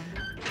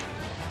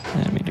 I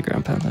didn't mean to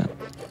ground pound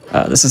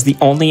that. This is the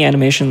only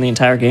animation in the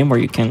entire game where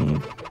you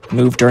can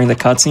move during the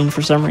cutscene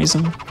for some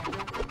reason.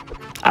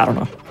 I don't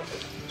know.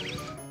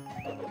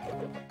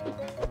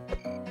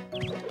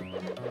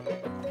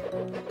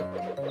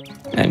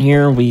 And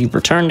here we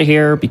return to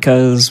here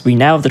because we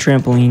now have the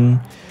trampoline.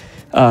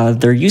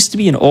 There used to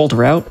be an old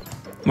route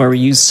where we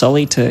used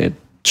Sully to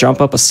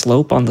jump up a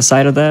slope on the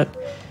side of that.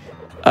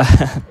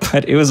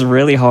 But it was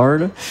really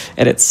hard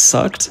and it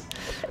sucked.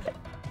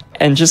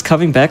 And just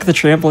coming back the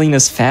trampoline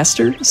is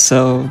faster,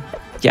 so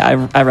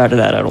yeah, I routed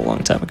that out a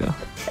long time ago.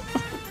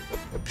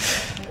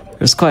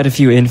 There's quite a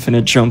few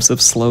infinite jumps up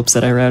slopes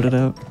that I routed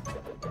out.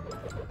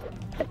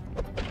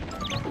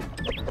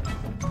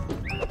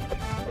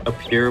 Up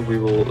here, we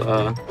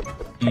will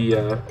see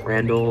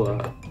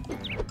Randall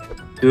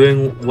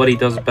doing what he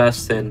does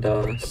best and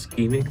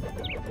scheming.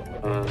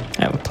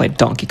 I would play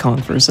Donkey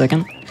Kong for a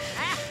second.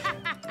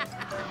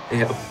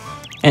 Yeah.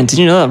 And did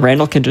you know that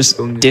Randall can just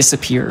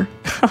disappear?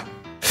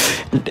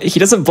 He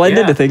doesn't blend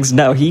into things.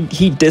 No,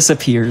 he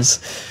disappears.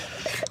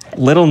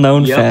 Little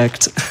known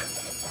fact.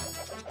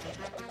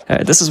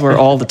 Alright, this is where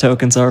all the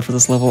tokens are for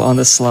this level on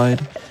this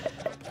slide.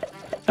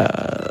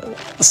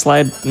 The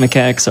slide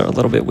mechanics are a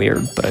little bit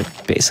weird, but I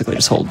basically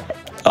just hold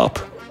up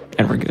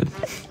and we're good.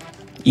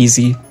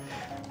 Easy.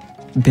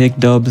 Big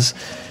dubs.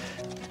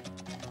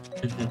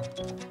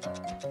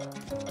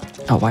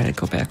 Oh, why did it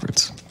go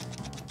backwards?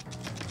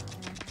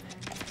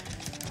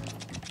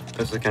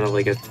 This is kind of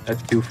like a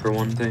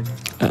 2-for-1 thing.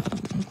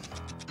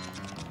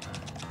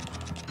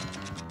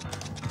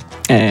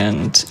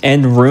 And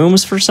in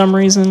rooms, for some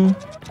reason,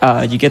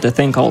 you get the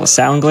thing called a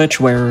sound glitch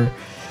where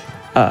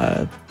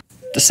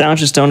the sounds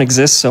just don't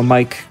exist, so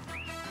Mike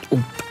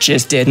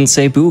just didn't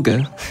say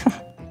booga.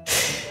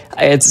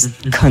 It's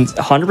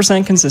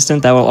 100%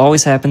 consistent. That will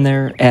always happen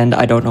there, and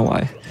I don't know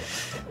why.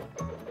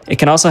 It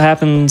can also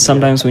happen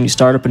sometimes when you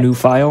start up a new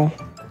file.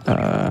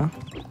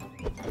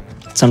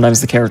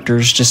 Sometimes the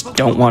characters just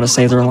don't want to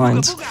say their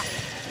lines.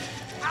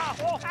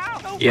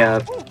 Yeah,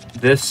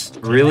 this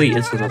really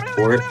isn't a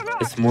port.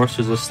 It's more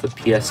so just the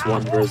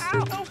PS1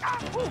 version,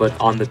 but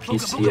on the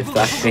PC, if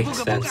that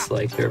makes sense.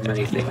 Like, there are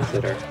many things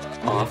that are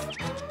off.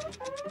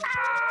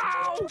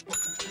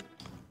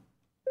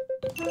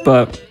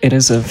 But it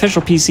is an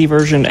official PC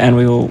version, and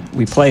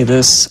we play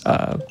this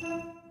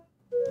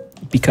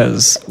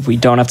because we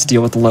don't have to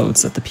deal with the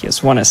loads that the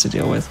PS1 has to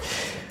deal with,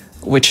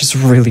 which is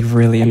really,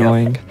 really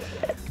annoying.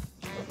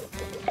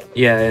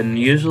 Yeah, and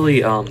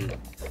usually,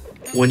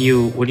 when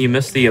you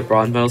miss the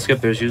bronze medal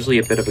skip, there's usually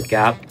a bit of a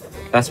gap.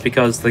 That's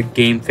because the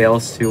game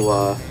fails to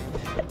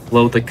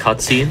load the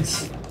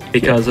cutscenes.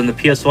 Because in the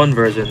PS1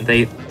 version,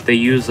 they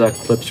use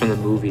clips from the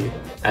movie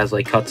as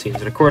like cutscenes,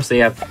 and of course they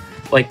have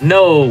like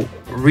no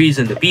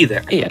reason to be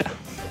there. Yeah.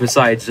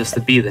 Besides just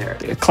to be there.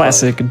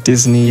 Classic But,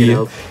 Disney, you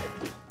know,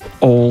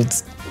 old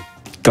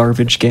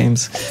garbage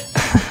games.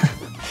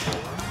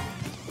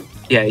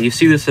 yeah, you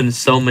see this in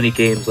so many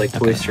games like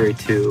Toy Story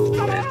 2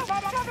 and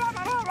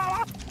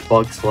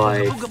Bugs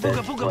Life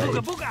and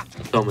like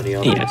so many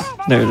others.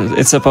 Yeah,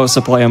 it's supposed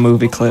to play a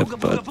movie clip,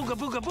 but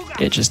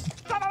it just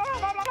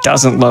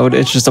doesn't load.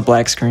 It's just a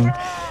black screen.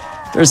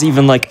 There's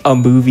even like a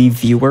movie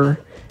viewer,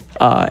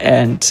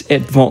 and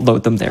it won't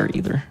load them there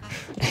either.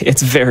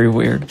 It's very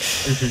weird.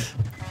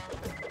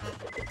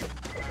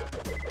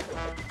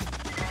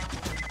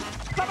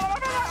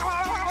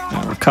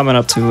 Now we're coming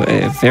up to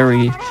a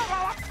very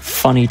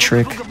funny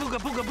trick.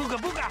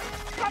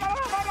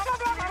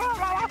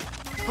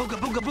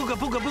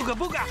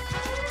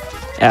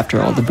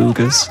 After all the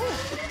boogas.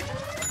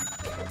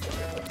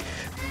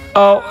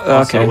 Oh,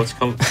 okay. Also, what's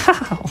coming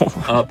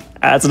up?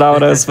 That's not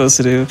what I was supposed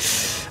to do.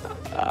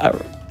 Yeah,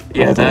 rolled a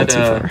little that too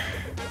far.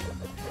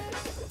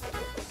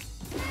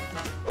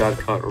 got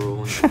caught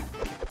rolling.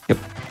 Yep.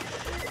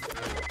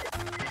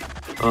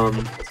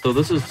 So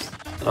this is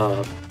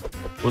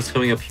what's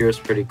coming up here is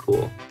pretty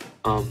cool.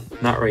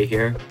 Not right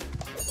here,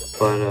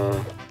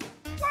 but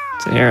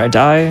So here I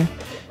die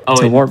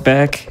to warp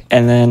back,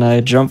 and then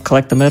I jump,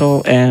 collect the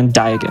medal, and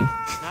die again.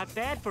 Not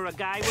bad for a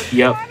guy with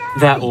yep,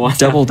 that one.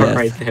 Double death.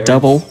 right there.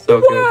 Double.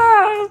 So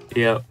good.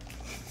 Yep.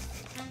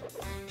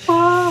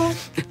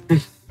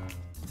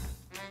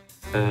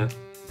 Alright,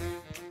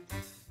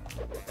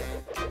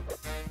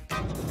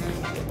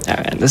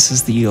 this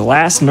is the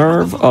last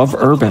nerve of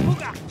Urban.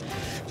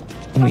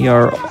 We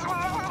are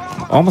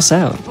almost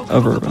out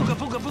of Urban.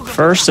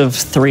 First of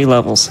 3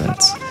 level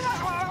sets.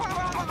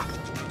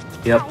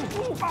 Yep.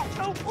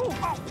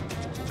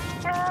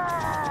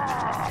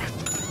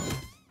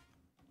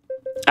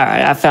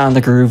 Alright, I found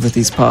the groove with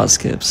these pause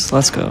skips.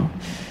 Let's go.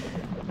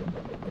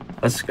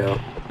 Let's go.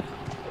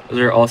 Those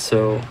are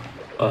also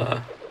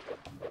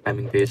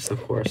timing based,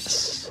 of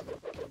course.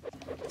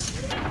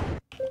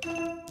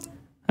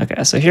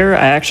 Okay, so here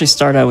I actually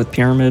start out with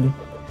Pyramid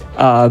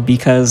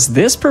because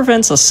this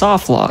prevents a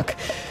soft lock.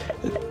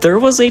 There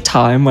was a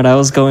time when I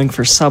was going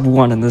for sub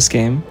 1 in this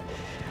game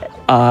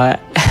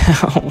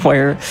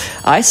where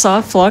I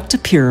soft locked to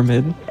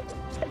Pyramid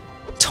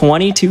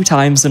 22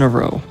 times in a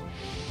row.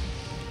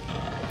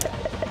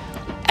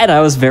 And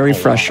I was very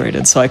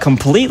frustrated, so I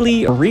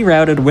completely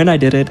rerouted when I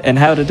did it and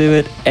how to do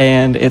it,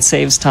 and it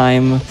saves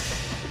time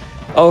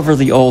over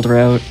the old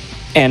route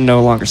and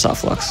no longer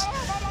soft locks.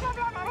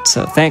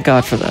 So thank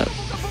God for that.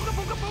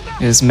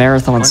 It is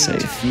marathon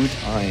safe. 22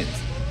 times.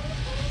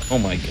 Oh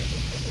my god.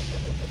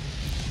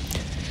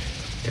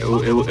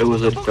 It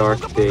was a dark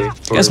day. You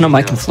guys know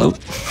Mike can float.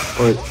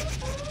 Or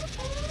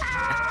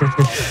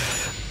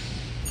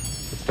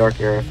dark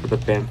era for the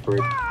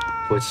Bamford.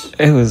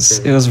 It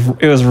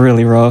was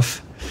really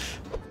rough.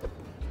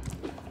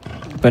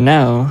 But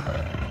now,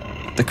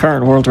 the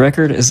current world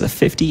record is a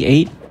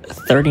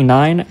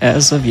 58:39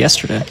 as of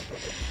yesterday.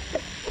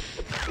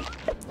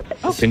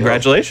 Oh,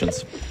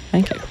 congratulations.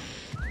 Thank you.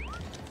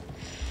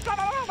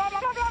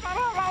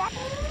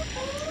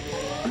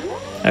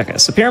 Okay,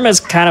 so Pyramid's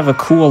kind of a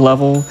cool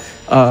level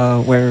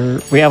where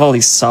we have all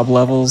these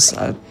sub-levels.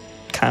 I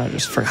kind of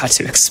just forgot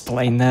to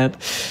explain that.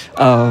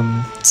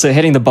 So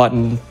hitting the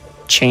button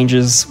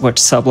changes which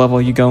sub-level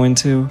you go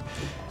into.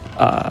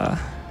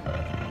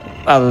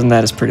 Other than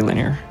that, it's pretty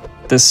linear.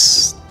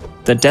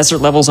 The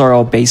desert levels are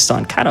all based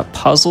on kind of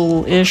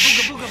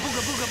puzzle-ish,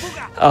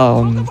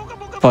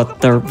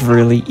 but they're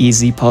really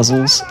easy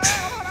puzzles.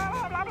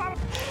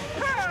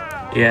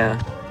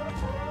 Yeah,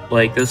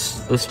 like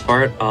this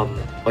part,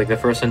 like the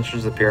first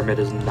entrance of the pyramid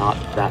is not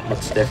that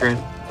much different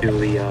to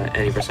the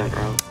any percent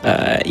route.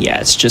 Yeah,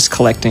 it's just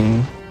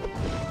collecting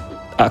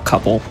a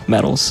couple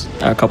medals,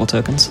 a couple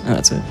tokens, and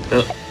that's it.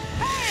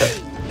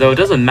 Though it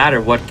doesn't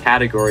matter what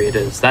category it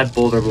is, that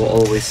boulder will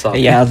always suck.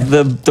 Yeah,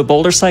 the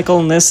boulder cycle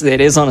in this,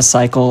 it is on a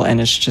cycle, and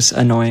it's just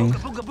annoying.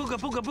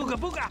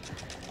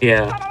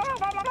 Yeah.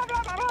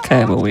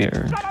 Okay, but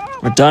we're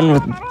done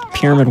with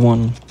Pyramid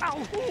 1.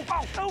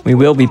 We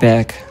will be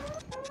back.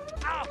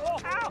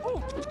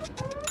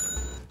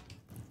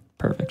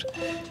 Perfect.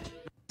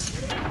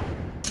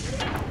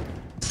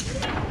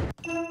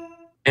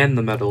 And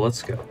the medal,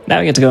 let's go. Now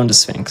we get to go into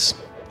Sphinx.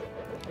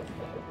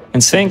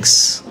 And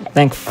Sphinx,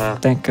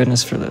 thank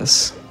goodness for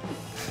this.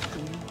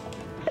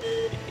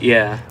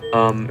 Yeah.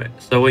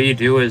 So what you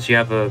do is you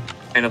have a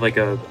kind of like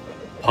a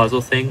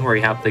puzzle thing where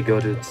you have to go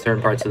to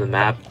certain parts of the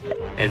map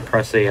and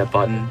press a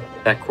button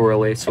that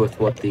correlates with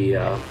what the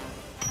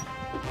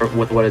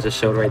with what is just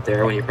showed right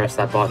there when you press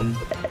that button.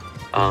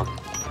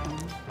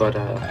 But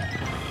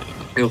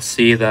you'll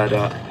see that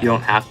you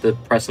don't have to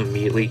press them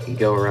immediately. You can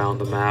go around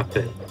the map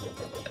and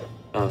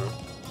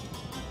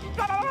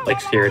like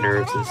scare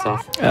nerves and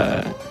stuff.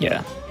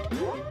 Yeah.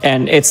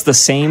 And it's the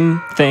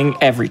same thing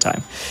every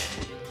time.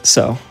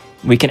 So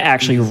we can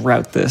actually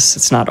route this.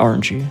 It's not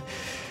RNG.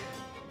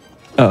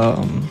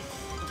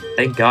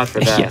 Thank God for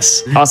that.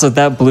 Yes. Also,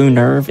 that blue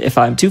nerve, if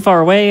I'm too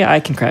far away, I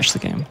can crash the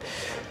game.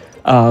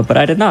 But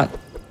I did not.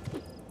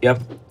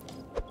 Yep.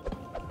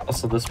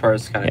 Also, this part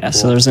is kind of cool.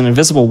 So there's an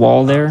invisible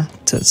wall there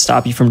to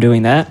stop you from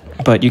doing that,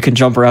 but you can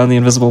jump around the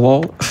invisible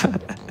wall.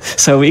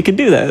 So we can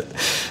do that.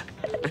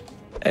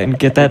 And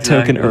get that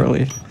token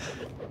early.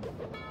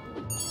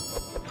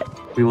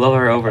 We love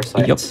our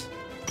oversights. Yep.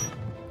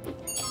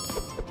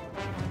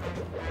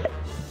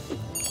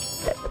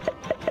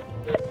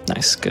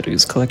 Nice, good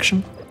ooze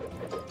collection.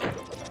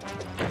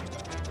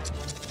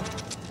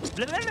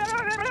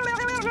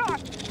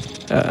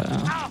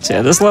 So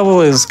yeah, this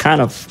level is kind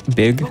of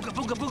big,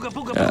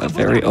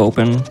 very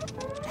open,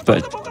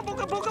 but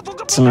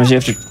sometimes you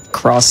have to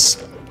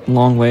cross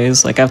long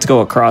ways. Like I have to go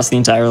across the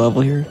entire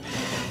level here.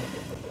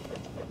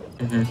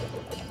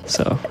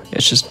 So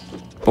it's just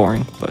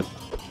boring, but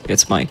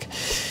it's Mike.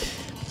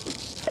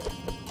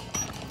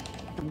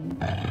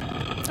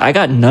 I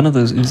got none of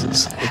those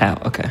oozes. How?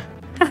 Okay.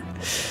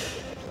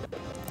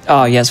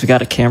 Oh yes, we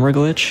got a camera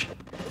glitch.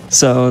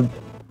 So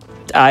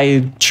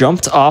I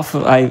jumped off.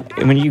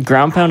 When you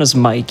ground pound as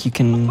Mike, you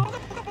can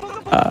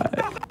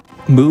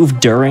move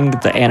during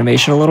the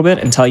animation a little bit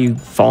until you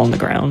fall on the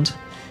ground.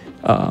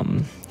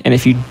 And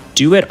if you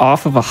do it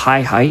off of a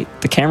high height,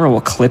 the camera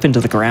will clip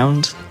into the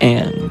ground,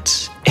 and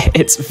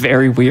it's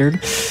very weird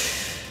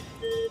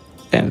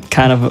and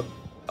kind of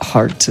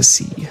hard to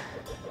see.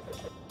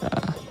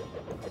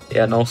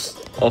 Yeah, and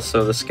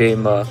also this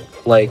game,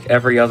 like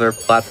every other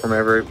platform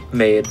ever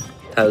made,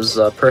 has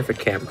a perfect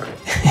camera.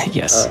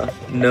 Yes.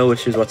 No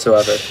issues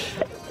whatsoever.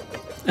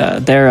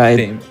 There, I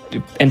Same.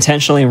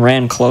 intentionally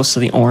ran close to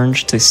the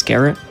orange to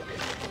scare it,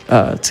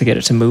 to get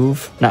it to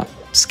move. Not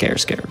scare,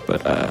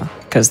 but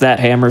because that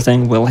hammer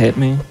thing will hit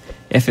me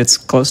if it's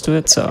close to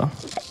it. So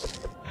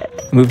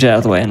I moved it out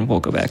of the way, and we'll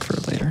go back for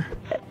it later.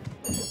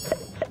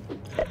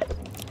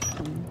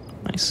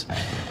 Nice.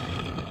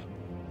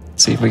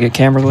 Let's see if we get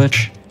camera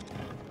glitch.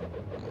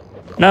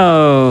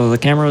 No, the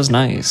camera was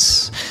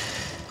nice.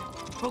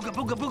 Booga,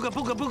 booga, booga,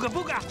 booga, booga,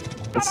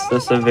 booga.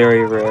 That's a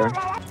very rare.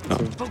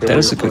 That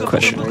is a good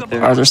question. Right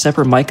there. Are there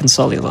separate Mike and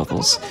Sully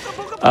levels?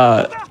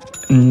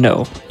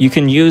 No. You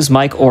can use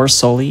Mike or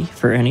Sully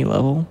for any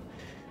level,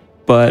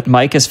 but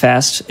Mike is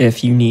fast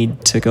if you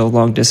need to go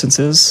long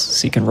distances,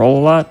 so you can roll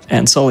a lot,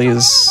 and Sully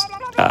is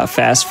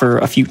fast for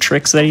a few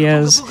tricks that he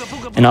has,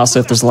 and also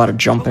if there's a lot of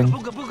jumping.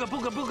 Booga, booga,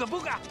 booga, booga,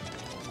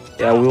 booga.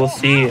 Yeah, we will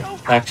see,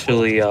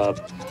 actually,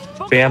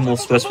 Bam will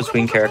switch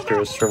between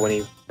characters for when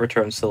he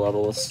returns to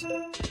levels.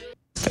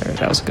 There,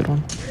 that was a good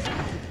one.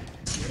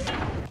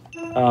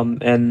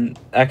 And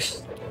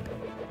X.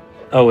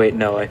 Oh wait,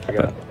 no, I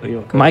forgot. We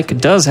don't go Mike to-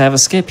 does have a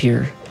skip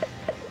here.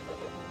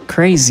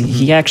 Crazy,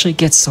 he actually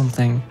gets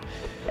something.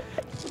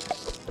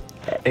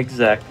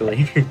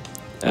 Exactly.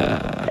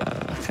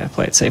 Okay,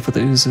 play it safe with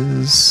the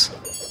oozes.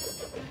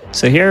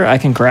 So here I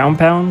can ground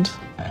pound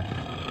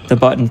the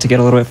button to get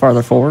a little bit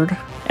farther forward.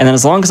 And then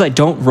as long as I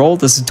don't roll,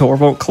 this door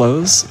won't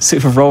close. So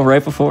if we roll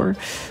right before,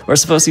 we're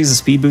supposed to use a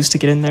speed boost to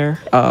get in there,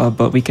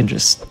 but we can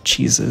just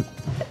cheese it.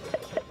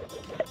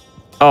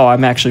 Oh,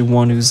 I'm actually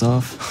one ooze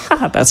off.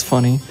 That's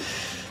funny.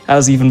 I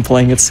was even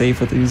playing it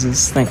safe with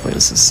oozes. Thankfully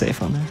this is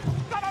safe on there.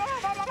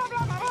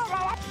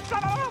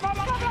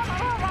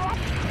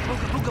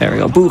 There we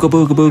go. Booga,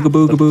 booga, booga,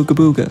 booga, booga,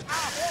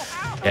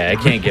 booga. Yeah, I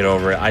can't get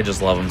over it. I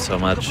just love them so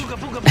much.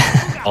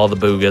 All the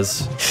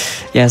boogas.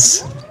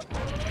 Yes.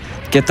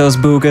 Get those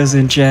boogas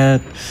in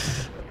chat.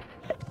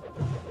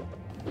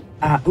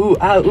 Ah, ooh,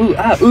 ah, ooh,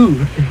 ah,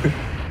 ooh.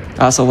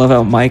 I also love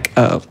how Mike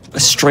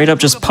straight up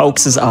just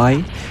pokes his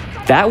eye.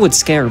 That would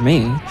scare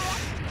me.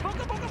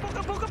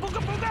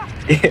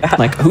 Yeah.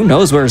 Like, who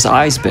knows where his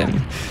eye's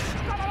been?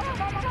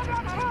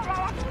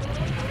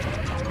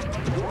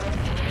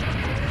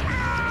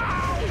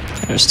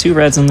 There's 2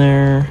 reds in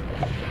there.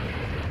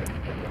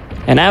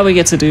 And now we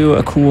get to do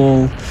a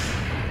cool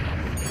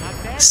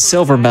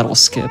silver medal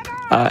skip.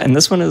 And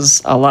this one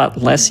is a lot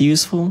less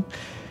useful.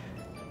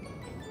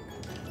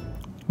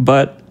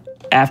 But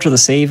after the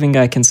saving,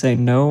 I can say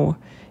no.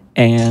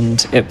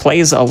 And it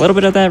plays a little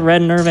bit of that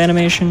red nerve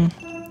animation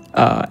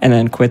and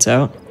then quits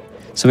out.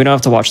 So we don't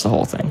have to watch the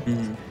whole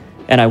thing.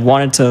 And I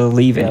wanted to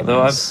leave Yeah,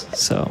 though anyways,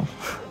 so...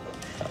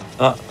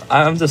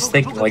 I'm just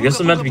thinking, like, this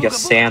is meant to be a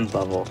sand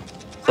level.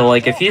 So,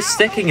 like, if he's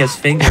sticking his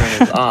finger in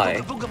his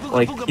eye,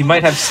 like, he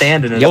might have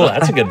sand in his Yo, eye.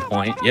 that's a good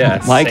point.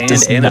 Yeah, Mike sand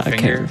does and not a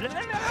finger.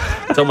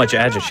 care. So much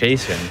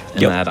agitation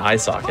in Yep. that eye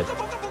socket.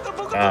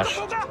 Gosh.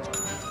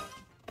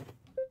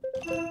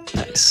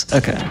 Nice.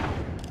 Okay.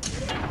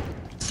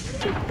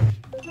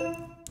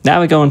 Now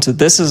we go into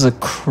this is a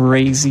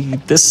crazy.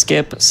 This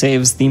skip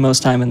saves the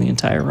most time in the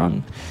entire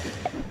run.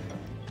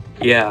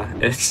 Yeah,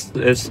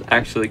 it's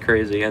actually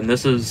crazy, and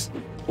this is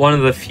one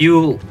of the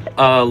few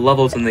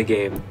levels in the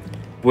game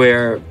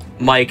where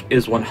Mike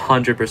is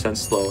 100%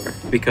 slower,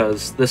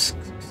 because this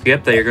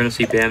skip that you're going to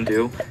see Bam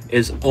do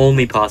is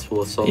only possible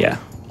with solo. Yeah.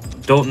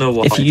 Don't know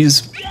why. If you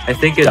use I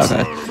think it's.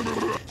 Okay.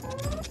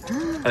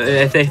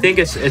 I think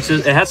it's just,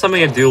 it has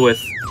something to do with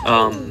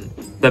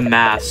the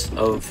mass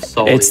of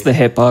Sully. it's the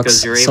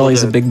because you're hitbox. able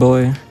Sully's to- a big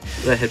boy.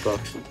 The hitbox.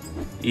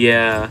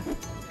 Yeah.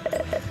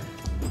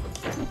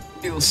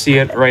 You'll see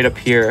it right up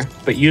here.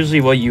 But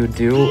usually what you would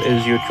do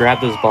is you would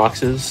grab those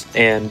boxes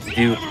and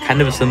do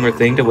kind of a similar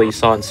thing to what you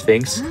saw in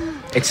Sphinx.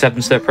 Except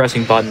instead of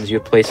pressing buttons, you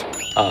would place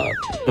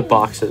the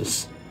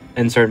boxes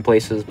in certain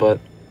places. But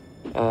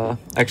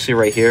actually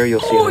right here, you'll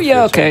see Oh it.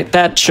 yeah, okay.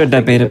 That shouldn't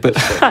have made it, but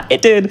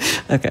it did.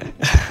 Okay.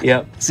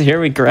 Yep. So here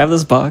we grab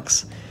this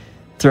box,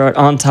 throw it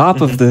on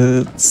top of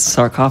the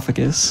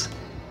sarcophagus.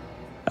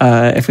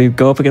 If we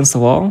go up against the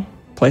wall,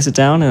 place it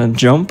down and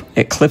jump,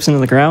 it clips into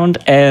the ground,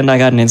 and I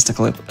got an insta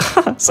clip.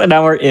 So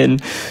now we're in.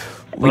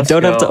 We Let's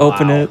don't have to go.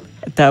 open Wow.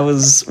 it. That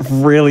was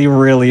really,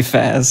 really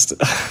fast.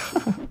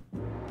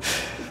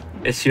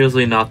 It's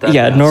usually not that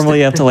Yeah, fast. normally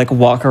you have to like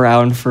walk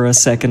around for a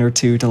second or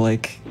two to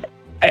like.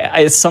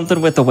 It's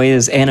something with the way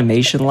his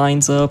animation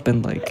lines up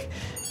and like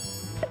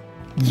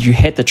you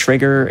hit the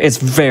trigger. It's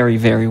very,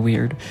 very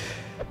weird.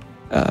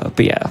 But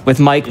yeah, with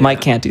Mike, Mike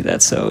can't do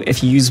that. So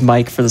if you use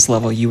Mike for this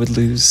level, you would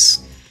lose.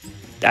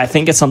 I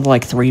think it's something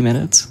like 3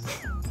 minutes.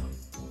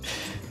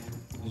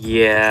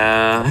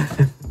 Yeah.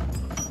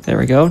 There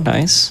we go.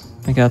 Nice.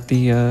 We got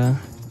the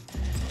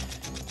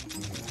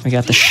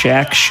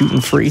Shaq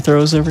shooting free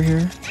throws over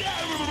here.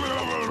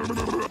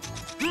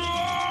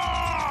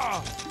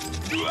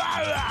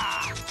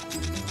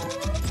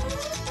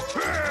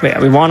 But yeah,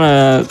 we want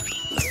to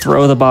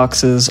throw the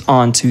boxes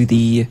onto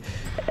the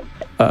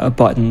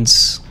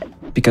buttons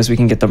because we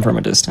can get them from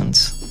a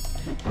distance.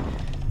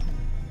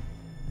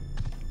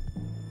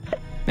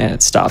 And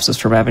it stops us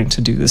from having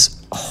to do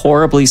this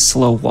horribly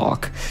slow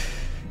walk.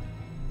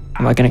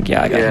 Am I gonna?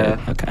 Yeah, I got Yeah.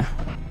 hit. Okay.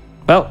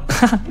 Well,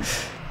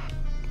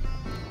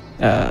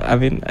 I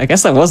mean, I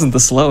guess that wasn't the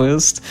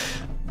slowest.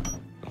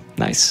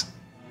 Nice.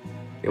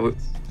 Yeah,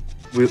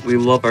 we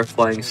love our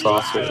flying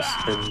saucers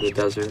in the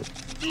desert.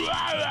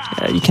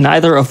 You can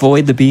either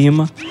avoid the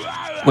beam,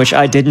 which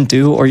I didn't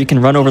do, or you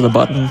can run over the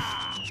button,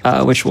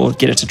 which will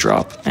get it to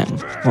drop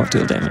and won't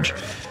deal damage.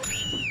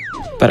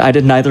 But I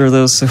did neither of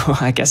those, so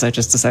I guess I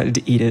just decided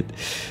to eat it.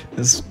 It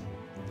was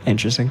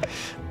interesting.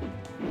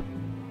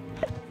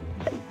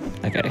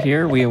 Okay,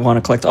 here we want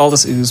to collect all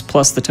this ooze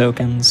plus the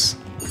tokens.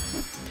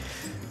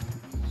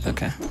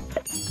 Okay.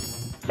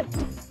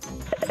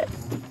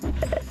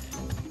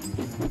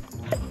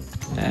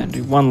 And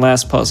do one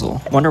last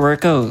puzzle. Wonder where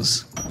it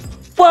goes.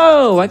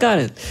 Whoa, I got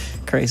it.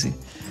 Crazy.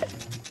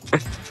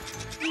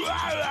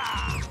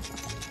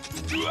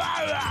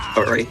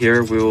 But right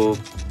here, we will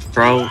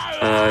probably,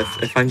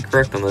 if I'm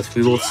correct on this,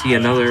 we will see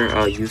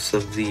another use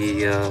of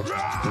the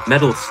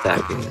metal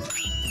stacking.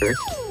 Correct?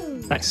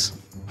 Nice.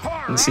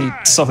 You see,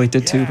 Sully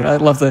did too, but I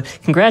love the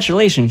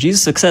congratulations, you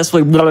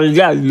successfully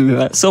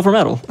silver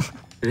medal.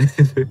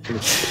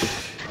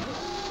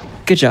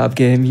 Good job,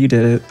 game. You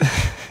did it.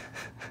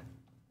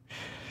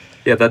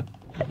 Yeah, that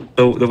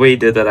the way he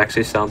did that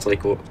actually sounds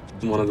like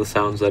one of the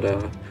sounds that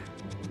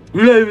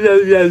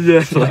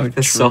like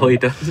the Sully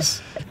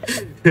does.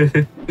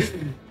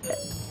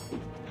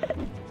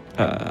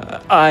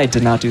 I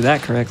did not do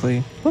that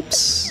correctly.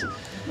 Whoops.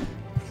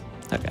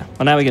 Okay.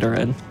 Well, now we get a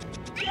red.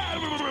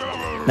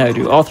 Now we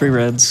do all 3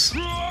 reds.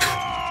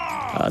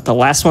 The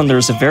last one,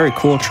 there's a very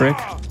cool trick,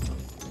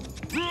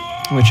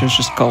 which is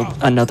just called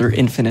another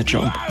infinite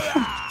jump.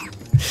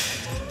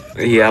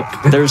 Yep.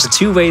 There's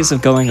 2 ways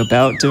of going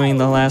about doing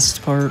the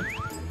last part,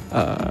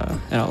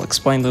 and I'll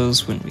explain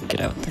those when we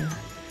get out there.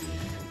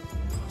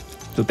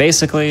 But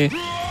basically,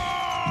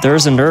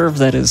 there's a nerve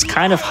that is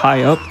kind of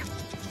high up,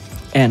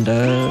 and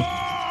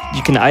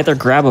you can either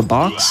grab a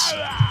box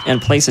and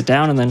place it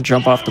down and then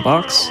jump off the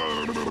box,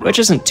 which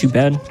isn't too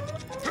bad.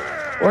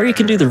 Or you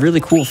can do the really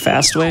cool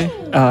fast way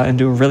and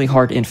do a really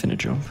hard infinite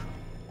jump.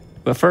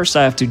 But first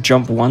I have to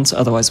jump once,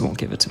 otherwise it won't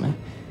give it to me.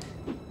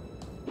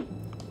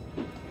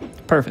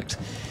 Perfect.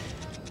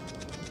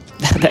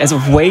 That is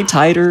way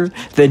tighter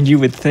than you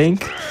would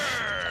think.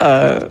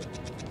 Kind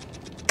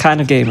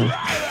of gamer.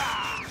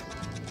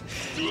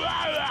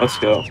 Let's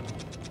go.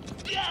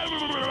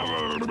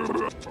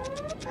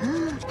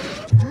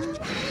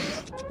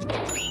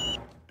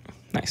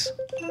 Nice.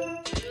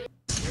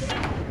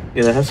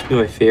 Yeah, that has to be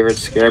my favorite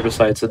scare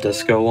besides the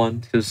disco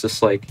one. It's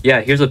just like,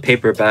 yeah, here's a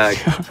paper bag.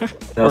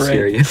 That'll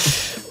scare you.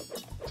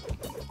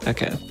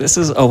 Okay, this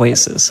is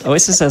Oasis.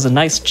 Oasis has a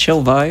nice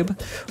chill vibe,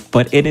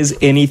 but it is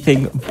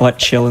anything but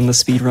chill in the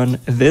speedrun.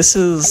 This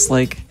is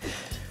like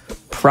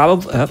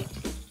probably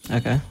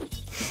okay.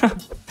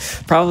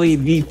 Probably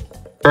the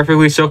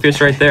Perfectly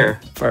showcased right there.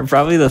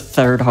 probably the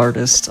 3rd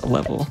hardest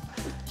level.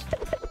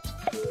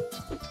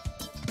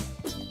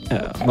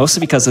 Mostly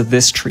because of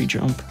this tree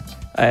jump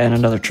and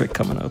another trick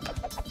coming up.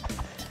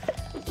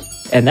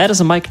 And that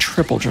is a Mike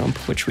triple jump,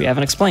 which we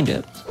haven't explained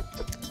yet.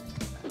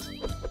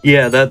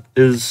 Yeah, that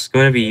is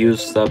going to be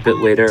used a bit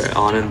later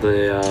on in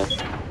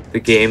the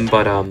game,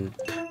 but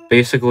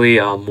basically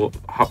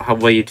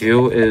what you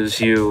do is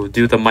you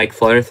do the Mike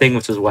flutter thing,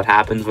 which is what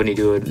happens when you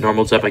do a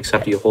normal jump,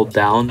 except you hold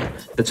down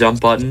the jump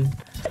button.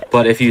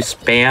 But if you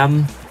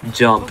spam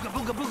jump,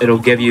 it'll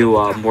give you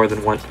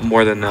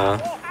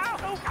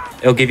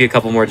it'll give you a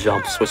couple more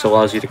jumps, which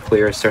allows you to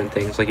clear certain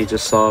things, like you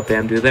just saw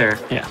Bam do there.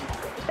 Yeah.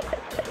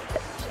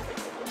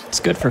 It's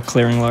good for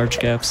clearing large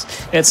gaps.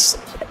 It's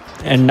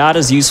not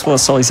as useful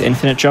as Sully's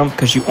infinite jump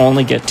because you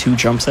only get 2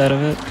 jumps out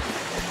of it.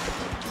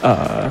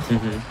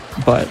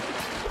 But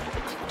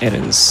it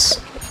is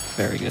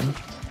very good.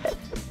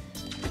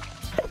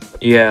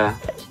 Yeah,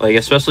 like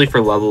especially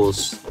for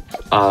levels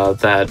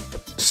that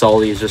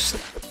Sully is just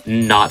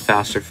not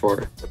faster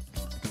for,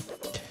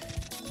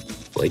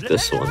 like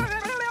this one.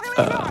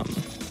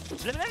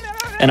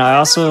 And I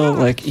also,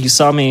 like, you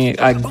saw me,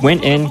 I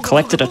went in,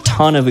 collected a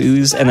ton of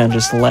ooze, and then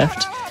just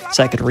left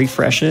so I could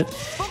refresh it.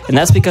 And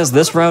that's because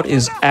this route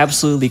is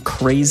absolutely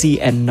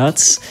crazy and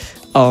nuts.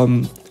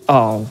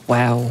 Oh,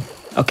 wow.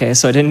 Okay,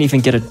 so I didn't even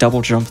get a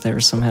double jump there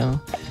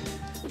somehow.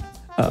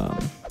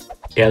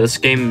 Yeah, this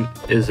game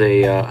is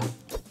a,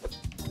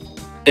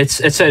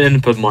 it's an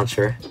input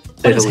muncher.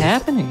 What is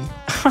happening?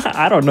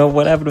 I don't know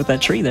what happened with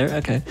that tree there.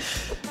 Okay.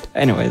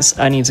 Anyways,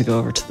 I need to go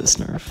over to this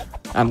nerve.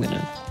 I'm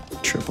gonna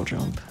triple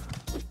jump.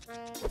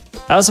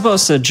 I was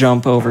supposed to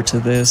jump over to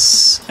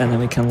this, and then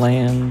we can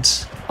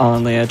land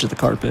on the edge of the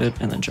carpet,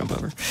 and then jump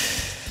over.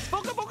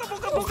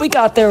 We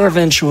got there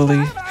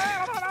eventually.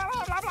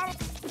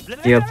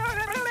 Yep.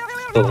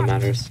 All that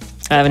matters.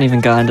 I haven't even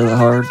gotten to the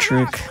hard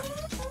trick.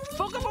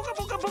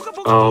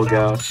 Oh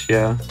gosh,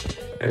 yeah.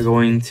 We're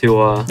going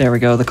to There we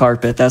go, the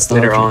carpet. That's the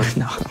later hard on. trick.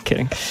 No, I'm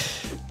kidding.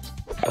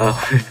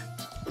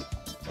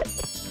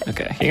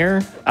 Okay,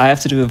 here I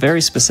have to do a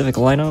very specific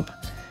lineup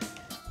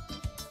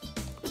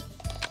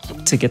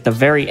to get the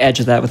very edge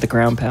of that with the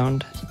ground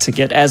pound to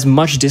get as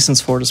much distance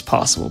forward as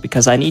possible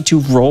because I need to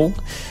roll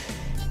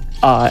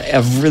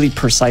a really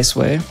precise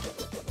way.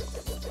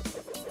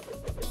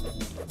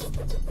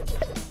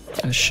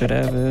 I should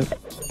have it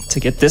to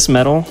get this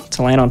metal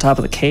to land on top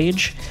of the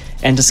cage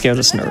and to scare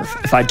this nerve.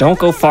 If I don't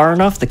go far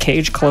enough, the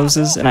cage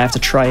closes and I have to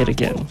try it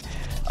again.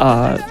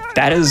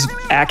 That is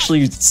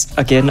actually,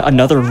 again,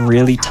 another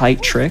really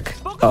tight trick,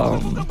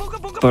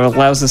 but it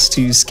allows us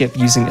to skip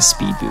using a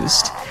speed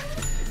boost.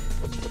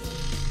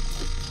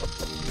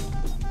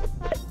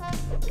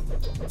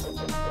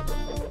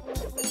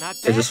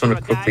 I just want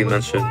to quickly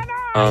mention,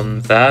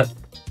 that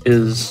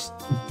is,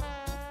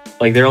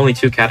 like, there are only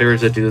 2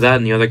 categories that do that,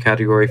 and the other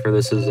category for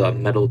this is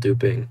metal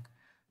duping,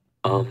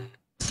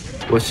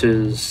 which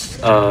is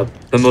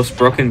the most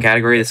broken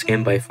category of this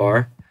game by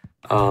far.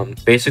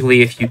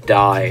 Basically, if you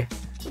die,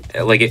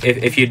 like,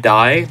 if you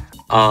die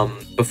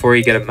before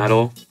you get a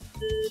medal,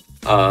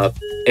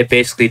 it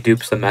basically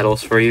dupes the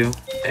medals for you,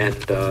 and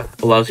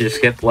allows you to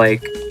skip,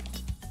 like,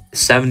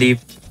 70%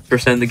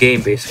 of the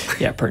game,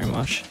 basically. Yeah, pretty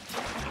much.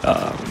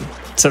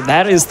 So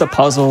that is the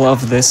puzzle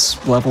of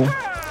this level,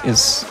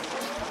 is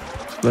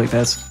really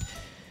fast.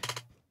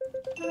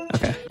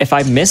 Okay, if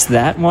I miss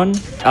that one,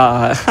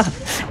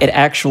 it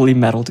actually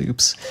metal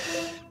dupes.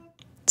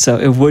 So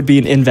it would be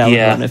an invalid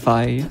one if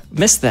I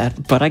missed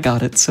that, but I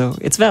got it, so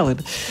it's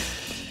valid.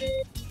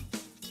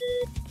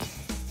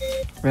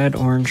 Red,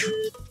 orange,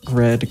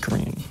 red,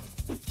 green.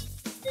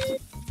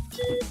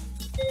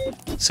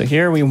 So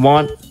here we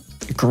want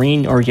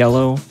green or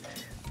yellow.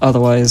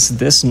 Otherwise,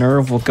 this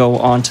nerve will go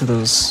onto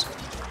those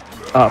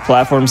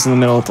platforms in the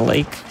middle of the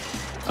lake,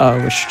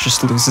 which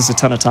just loses a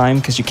ton of time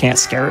because you can't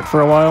scare it for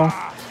a while.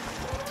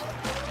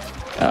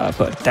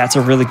 But that's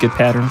a really good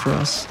pattern for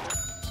us.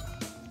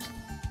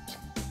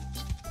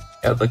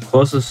 Yeah, the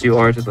closest you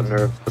are to the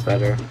nerve, the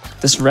better.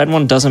 This red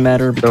one doesn't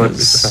matter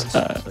because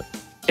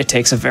it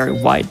takes a very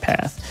wide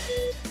path.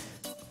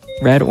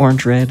 Red,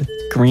 orange, red,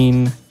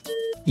 green,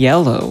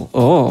 yellow.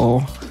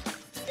 Oh.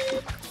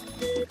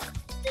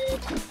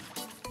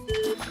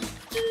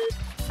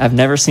 I've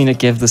never seen it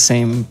give the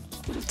same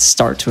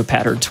start to a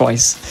pattern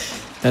twice.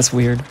 That's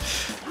weird.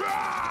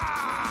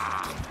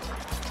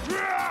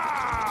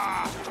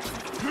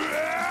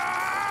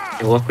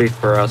 Luckily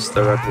for us,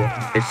 the red one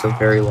takes a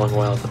very long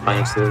while to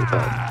find its lily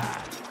pad.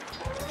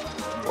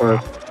 Or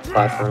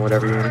platform,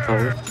 whatever you want to call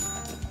it.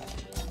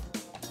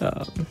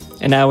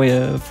 And now we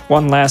have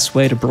one last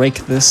way to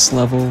break this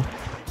level,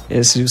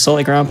 is to do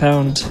solely ground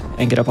pound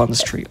and get up on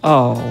this tree.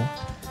 Oh.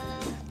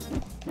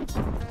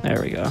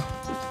 There we go.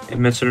 I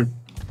mentioned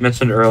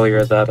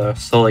earlier that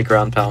solely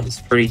ground pound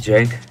is pretty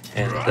jank,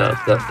 and that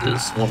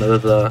is one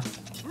of the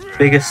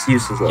biggest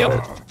uses of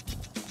it.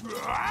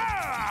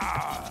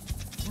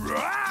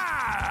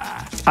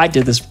 I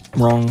did this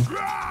wrong.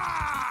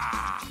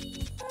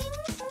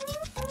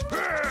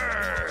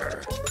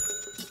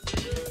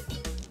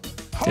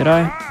 Did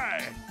I?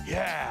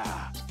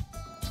 Yeah.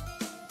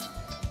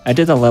 I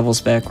did the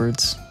levels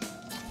backwards.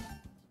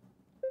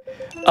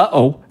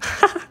 Uh-oh.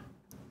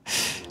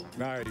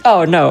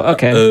 Oh, no,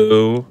 okay.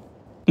 Oh.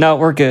 No,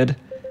 we're good.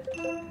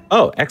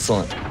 Oh,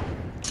 excellent.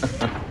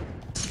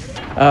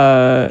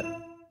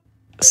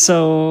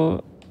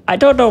 So I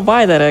don't know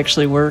why that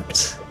actually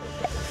worked.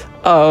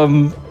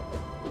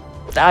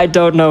 I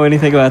don't know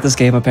anything about this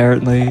game,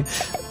 apparently.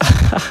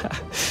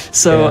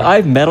 So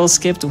I metal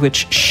skipped,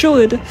 which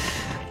should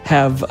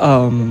have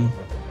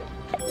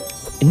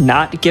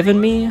not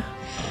given me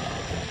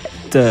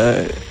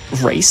the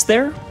race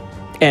there.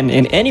 And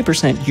in any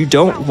percent, you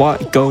don't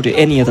go to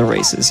any of the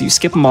races. You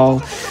skip them all,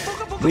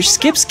 which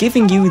skips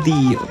giving you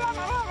the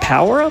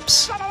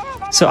power-ups.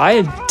 So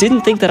I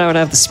didn't think that I would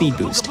have the speed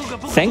boost.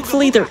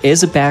 Thankfully, there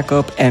is a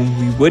backup, and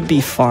we would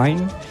be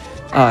fine.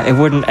 It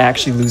wouldn't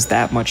actually lose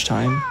that much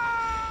time.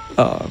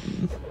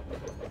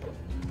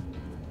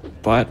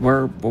 But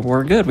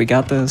we're good. We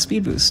got the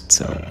speed boost,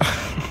 so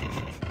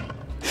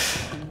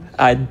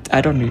I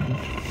don't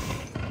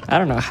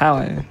know how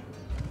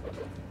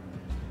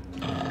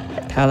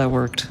that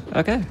worked.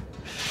 Okay,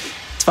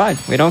 it's fine.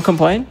 We don't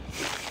complain.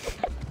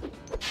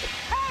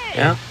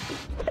 Yeah.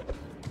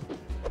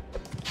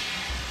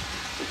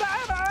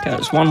 Okay,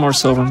 there's one more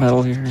silver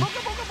medal here,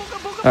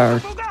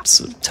 or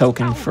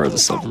token for the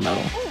silver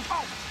medal.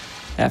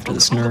 After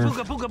this nerve,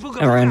 and we're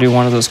gonna do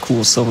one of those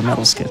cool silver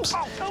medal skips.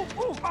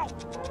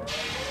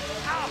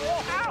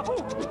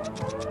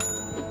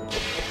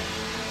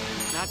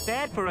 Not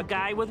bad for a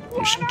guy with.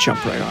 You should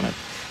jump right on it.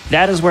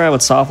 That is where I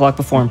would soft lock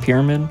before in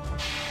pyramid.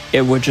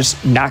 It would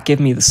just not give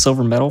me the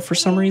silver medal for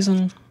some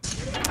reason.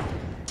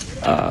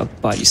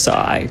 But you saw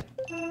I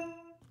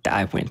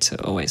went to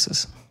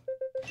Oasis.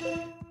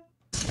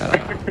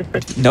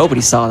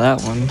 Nobody saw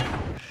that one.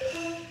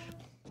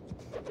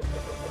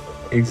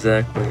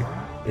 Exactly.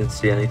 Didn't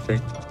see anything.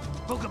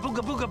 Booga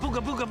booga booga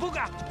booga booga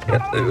booga.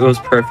 Yeah, it was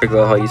perfect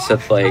though how you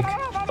said like,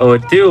 oh,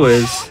 what do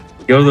is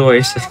go to the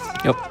Oasis.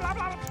 Yep.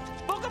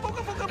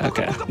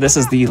 Okay, this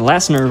is the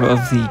last nerve of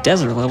the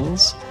desert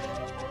levels,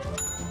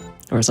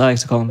 or as I like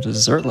to call them, the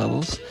dessert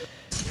levels.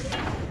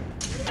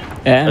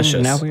 And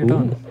Delicious. now we are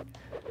done.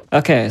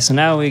 Okay, so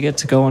now we get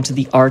to go into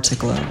the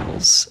Arctic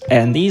levels.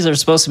 And these are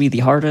supposed to be the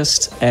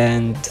hardest,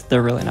 and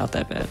they're really not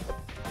that bad.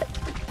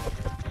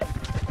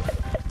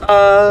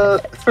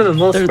 For the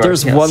most part,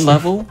 There's yes. one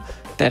level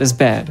that is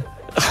bad.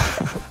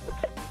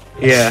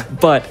 Yeah.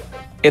 But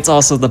it's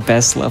also the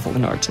best level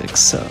in Arctic,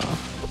 so...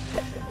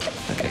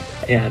 Okay.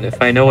 Yeah, and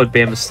if I know what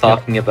Bam is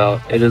talking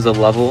about, it is a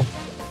level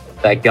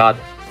that got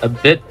a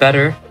bit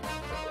better,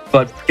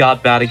 but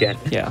got bad again.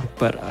 Yeah,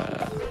 but,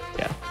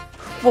 yeah.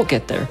 We'll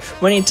get there.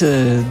 We need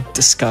to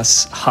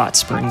discuss Hot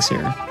Springs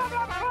here.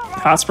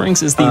 Hot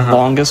Springs is the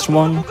longest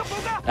one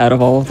out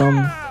of all of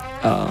them.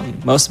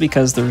 Mostly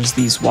because there's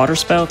these water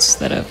spouts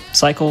that have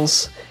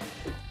cycles,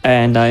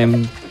 and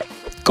I'm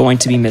going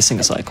to be missing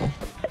a cycle.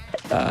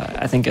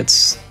 I think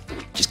it's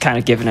just kind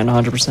of given in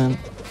 100%.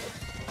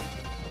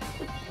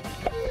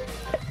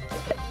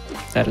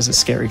 That is a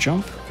scary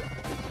jump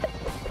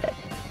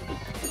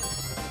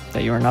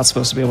that you are not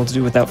supposed to be able to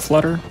do without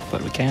flutter,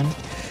 but we can.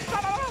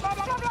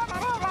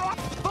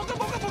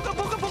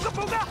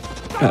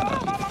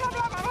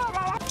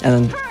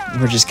 And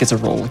then we just get to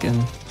roll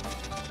again.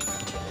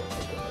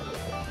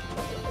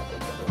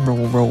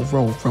 Roll, roll,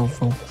 roll, roll,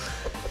 roll.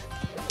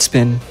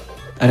 Spin.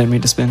 I didn't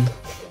mean to spin.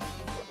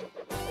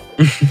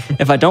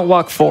 If I don't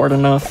walk forward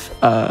enough,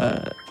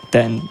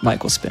 then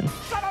Mike will spin.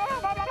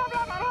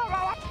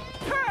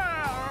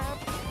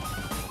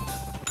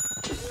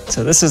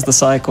 So this is the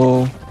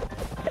cycle.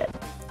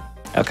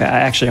 Okay, I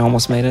actually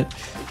almost made it.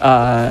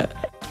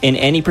 In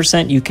any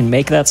percent, you can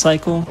make that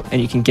cycle,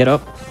 and you can get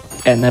up,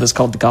 and that is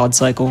called the God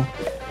cycle.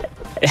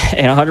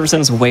 And 100%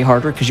 is way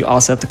harder, because you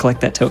also have to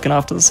collect that token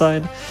off to the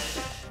side.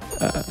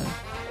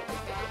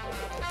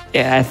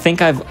 Yeah, I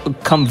think I've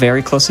come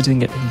very close to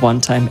doing it one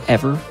time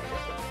ever,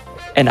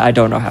 and I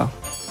don't know how.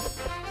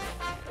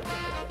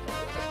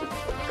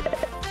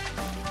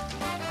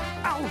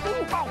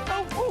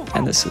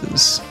 And this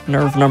is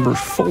nerve number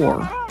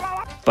 4,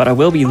 but I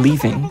will be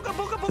leaving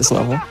this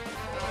level.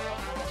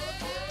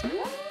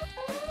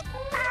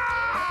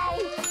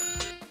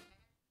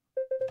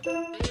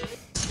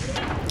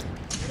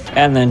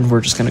 And then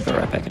we're just gonna go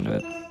right back into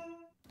it.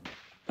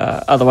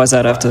 Otherwise,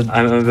 I'd have to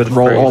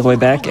roll all the way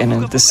back,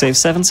 and this saves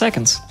 7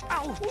 seconds.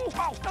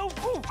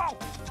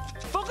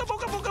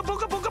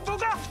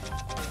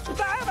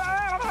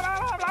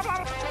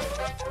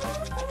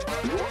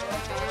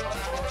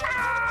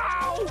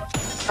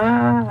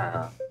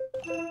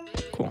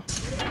 Cool.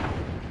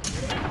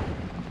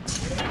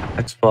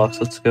 Xbox,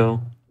 let's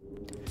go.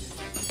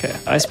 Okay,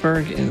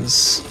 Iceberg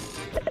is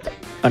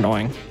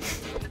annoying.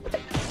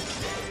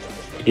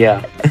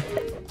 Yeah.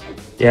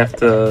 You have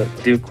to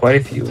do quite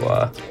a few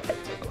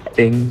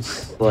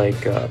things like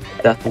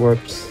death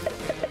warps,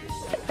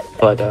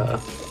 but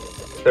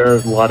there are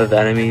a lot of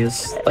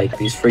enemies like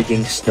these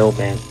freaking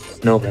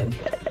snowmen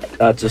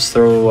that just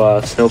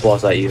throw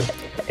snowballs at you,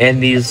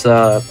 and these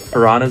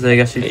piranhas, I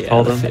guess you'd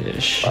call them.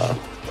 Fish.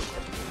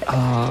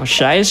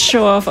 Should I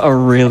show off a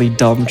really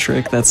dumb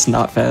trick that's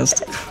not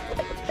fast?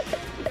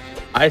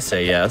 I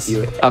say yes.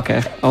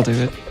 Okay, I'll do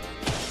it.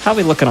 How are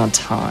we looking on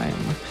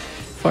time?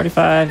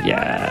 45?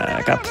 Yeah,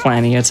 I got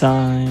plenty of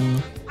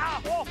time.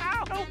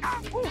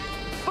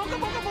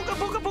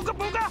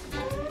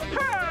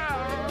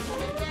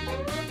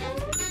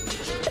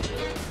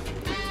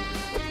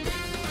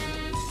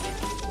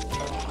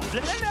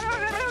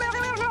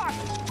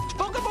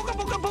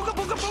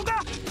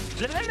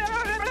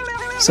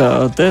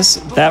 So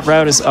that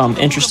route is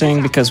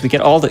interesting because we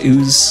get all the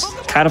ooze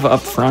kind of up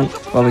front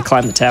while we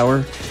climb the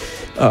tower,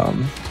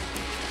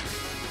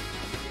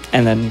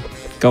 and then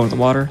go in the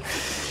water.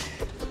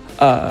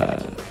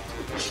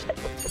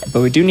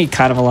 But we do need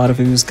kind of a lot of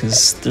ooze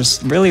because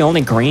there's really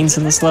only greens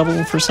in this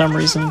level for some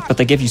reason, but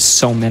they give you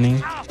so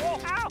many.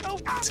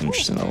 It's an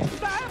interesting level.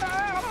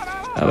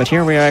 But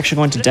here we are actually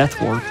going to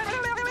Death Warp.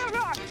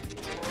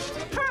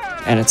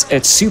 And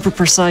it's super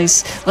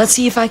precise. Let's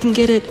see if I can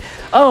get it.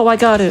 Oh, I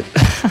got it.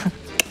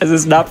 Because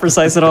it's not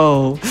precise at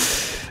all.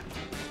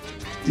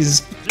 You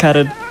just kind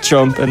of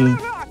jump, and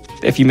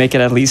if you make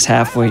it at least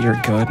halfway, you're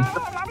good.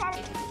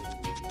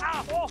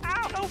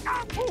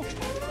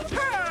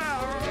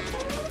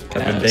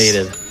 I've been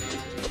baited.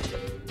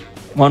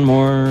 One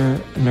more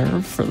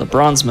nerve for the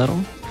bronze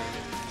medal.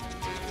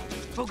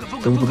 Booga,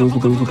 booga,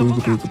 booga,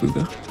 booga, booga,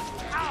 booga.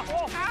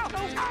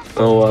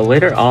 So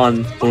later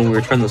on, when we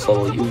return this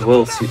level, you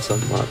will see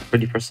some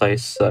pretty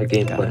precise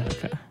gameplay.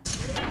 Okay.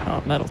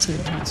 Oh, metal too.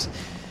 Nice.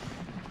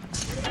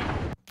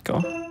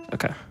 Go.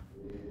 Okay.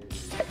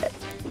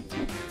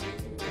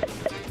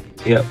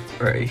 Yep,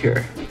 right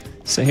here.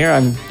 So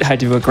here I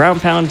do a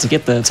ground pound to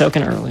get the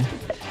token early.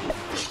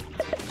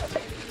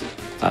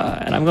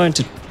 And I'm going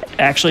to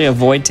actually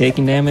avoid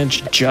taking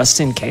damage just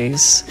in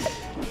case.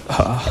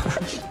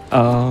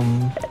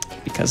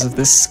 Because of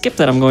this skip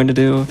that I'm going to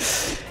do.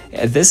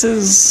 This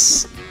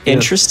is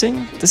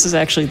interesting. This is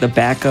actually the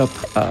backup.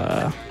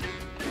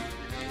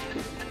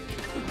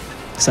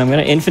 So I'm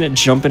going to infinite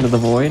jump into the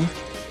void.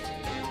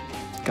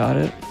 Got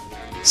it.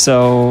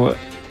 So...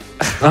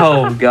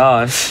 Oh,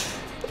 gosh.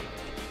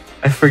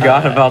 I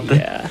forgot about that.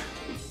 Yeah.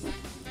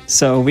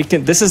 So we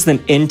can. This is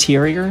the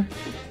interior,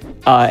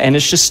 and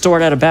it's just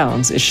stored out of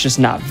bounds. It's just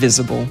not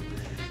visible.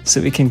 So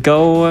we can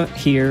go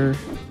here,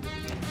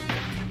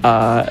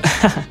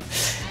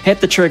 hit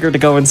the trigger to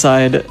go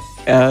inside,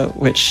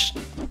 which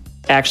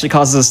actually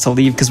causes us to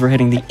leave because we're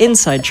hitting the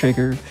inside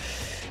trigger,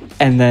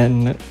 and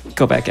then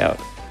go back out.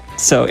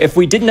 So if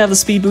we didn't have the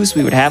speed boost,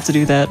 we would have to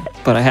do that,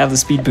 but I have the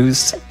speed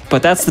boost.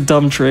 But that's the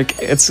dumb trick.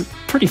 It's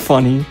pretty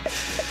funny.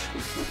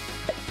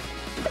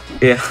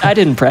 Yeah. I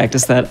didn't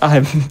practice that.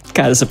 I'm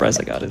kind of surprised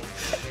I got it.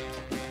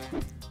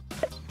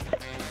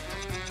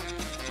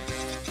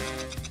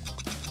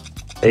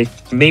 They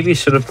maybe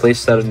should have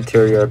placed that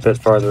interior a bit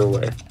farther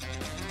away.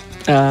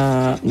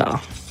 No.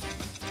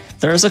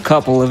 There's a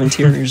couple of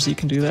interiors you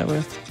can do that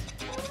with.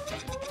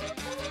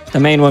 The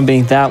main one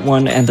being that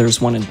one, and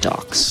there's one in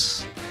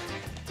docks.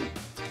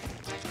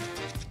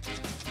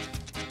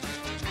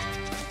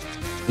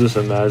 Just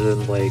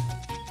imagine, like,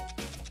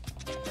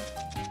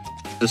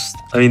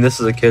 I mean, this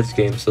is a kid's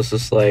game, so it's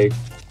just like,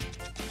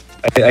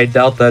 I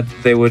doubt that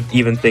they would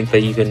even think that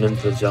you can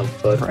ninja jump,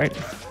 but... Right.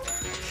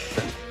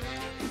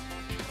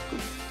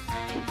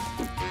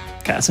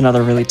 Okay, that's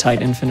another really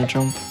tight infinite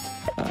jump.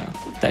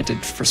 That I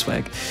did for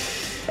swag.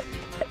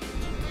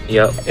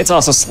 Yep. It's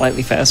also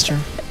slightly faster,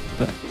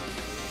 but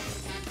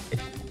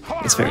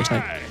it's very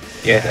tight.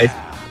 Yeah,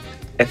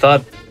 I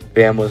thought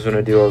Bam was going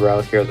to do a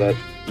route here that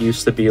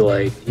used to be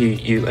like,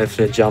 you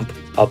infinite jump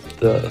up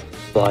the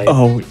slide.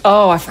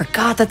 Oh, I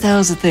forgot that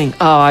was a thing.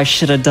 Oh, I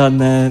should have done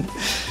that.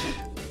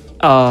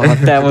 Oh,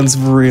 that one's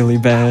really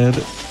bad.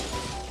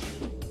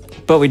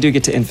 But we do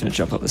get to infinite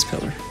jump up this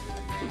pillar.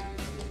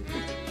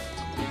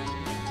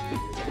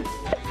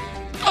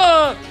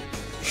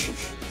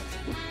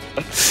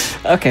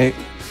 Okay.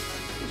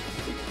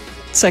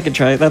 Second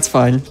try, that's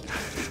fine.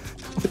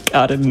 We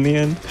got it in the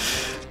end.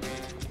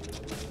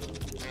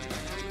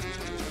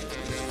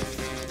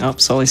 Oh,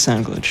 Sully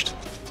sound glitched.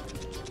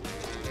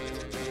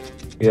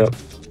 Yep.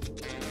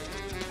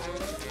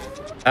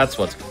 That's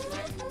what's.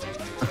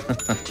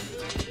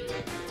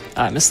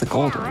 I missed the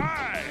gold one.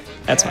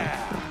 That's fine.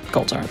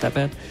 Golds aren't that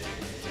bad.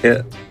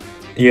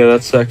 Yeah,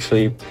 that's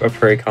actually a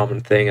pretty common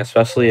thing,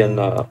 especially in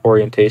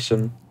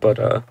orientation,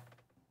 but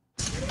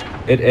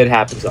it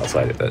happens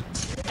outside of it.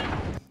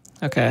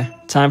 Okay,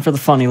 time for the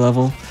funny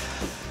level.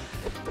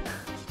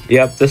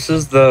 Yep, this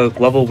is the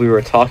level we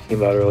were talking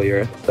about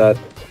earlier, that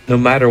no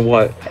matter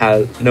what,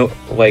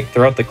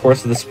 throughout the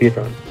course of the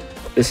speedrun,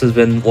 this has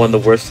been one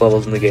of the worst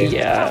levels in the game.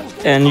 Yeah,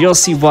 and you'll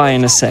see why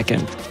in a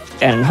second.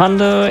 And in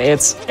Hundo,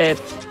 it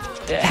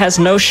has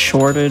no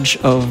shortage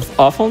of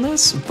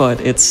awfulness,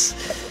 but it's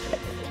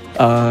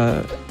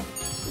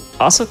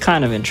also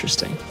kind of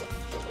interesting.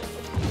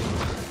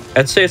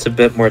 I'd say it's a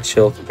bit more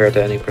chill compared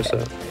to any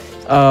percent.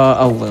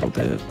 A little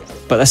bit,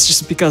 but that's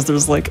just because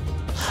there's like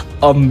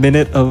a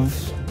minute of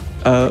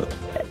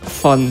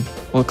fun.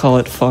 We'll call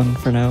it fun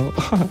for now.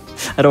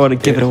 I don't want to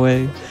give it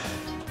away.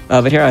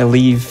 But here I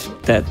leave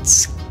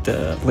that's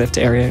the lift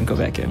area and go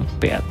back in.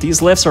 But yeah,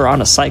 these lifts are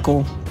on a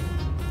cycle.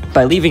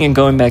 By leaving and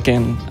going back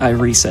in, I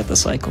reset the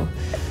cycle.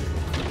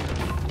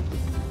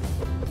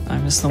 I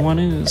missed the one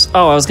ooze.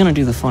 Oh, I was gonna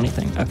do the funny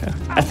thing. Okay,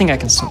 I think I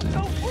can still do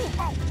it.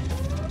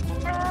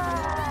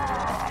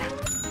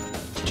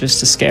 Just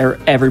to scare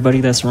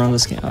everybody that's around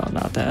this game. Oh,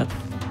 not that.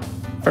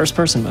 First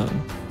person mode.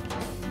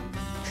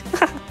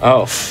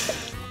 Oh.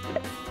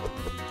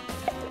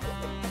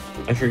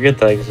 I forget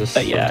that exists.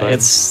 Yeah, sometimes.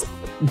 it's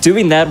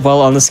doing that while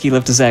on the ski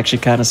lift is actually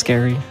kind of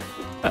scary.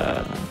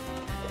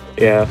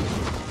 Yeah.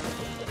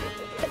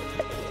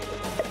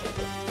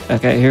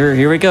 Okay,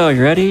 here we go.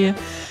 You ready?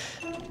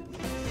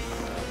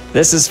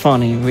 This is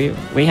funny.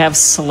 We have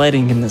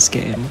sledding in this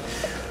game,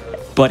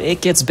 but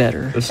it gets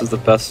better. This is the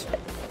best.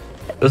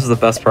 This is the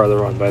best part of the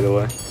run, by the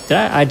way.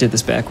 I did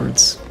this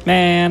backwards.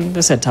 Man,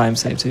 this had time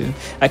save too.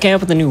 I came up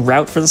with a new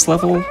route for this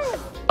level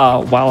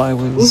while I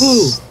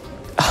was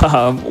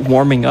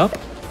warming up,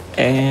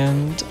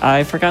 and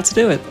I forgot to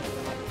do it.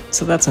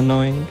 So that's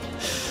annoying.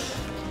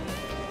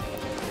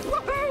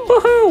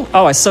 Woohoo!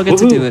 Oh, I still get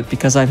to do it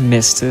because I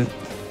missed it.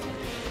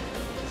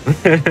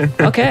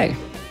 Okay.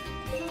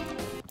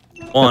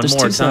 One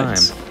more time.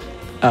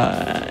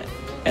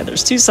 And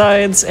there's two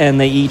sides, and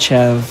they each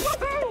have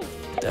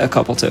a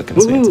couple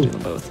tokens. We have to do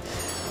them both.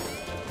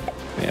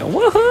 Yeah,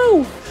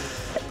 woohoo!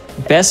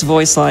 Best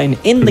voice line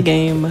in the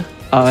game.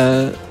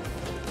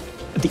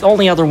 The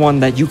only other one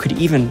that you could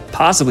even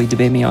possibly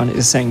debate me on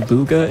is saying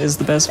 "Booga" is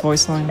the best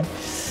voice line.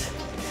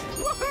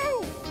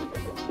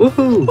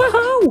 Woohoo!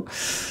 Woohoo!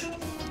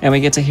 And we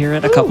get to hear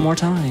it a couple more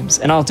times.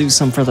 And I'll do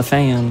some for the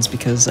fans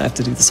because I have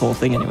to do this whole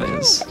thing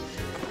anyways.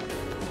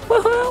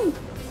 Woohoo!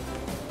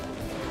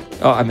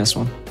 Oh, I missed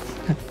one.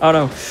 Oh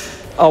no.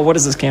 Oh, what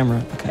is this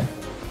camera? Okay.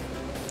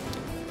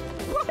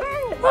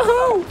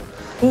 Woohoo!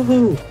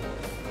 Woohoo!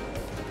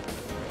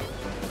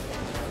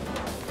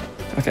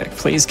 Okay,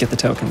 please get the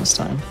token this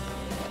time.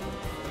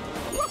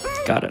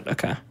 Got it,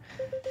 okay.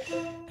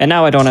 And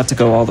now I don't have to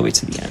go all the way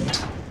to the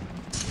end.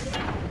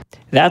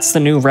 That's the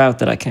new route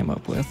that I came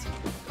up with.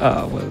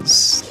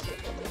 Was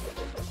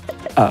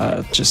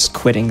just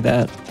quitting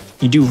that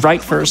You do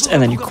right first,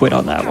 and then you quit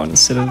on that one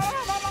instead of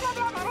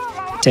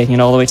taking it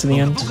all the way to the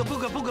end.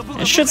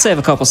 It should save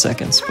a couple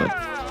seconds, but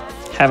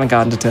haven't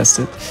gotten to test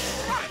it.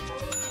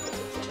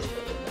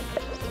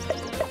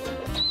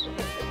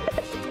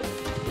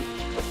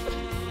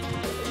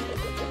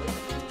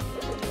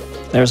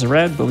 There's a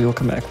red, but we will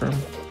come back for him.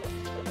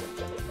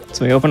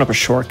 So we open up a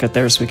shortcut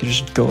there so we can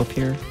just go up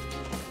here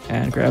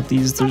and grab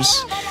these.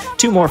 There's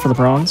 2 more for the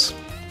bronze.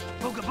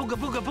 Booga, booga,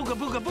 booga, booga,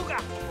 booga,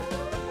 booga.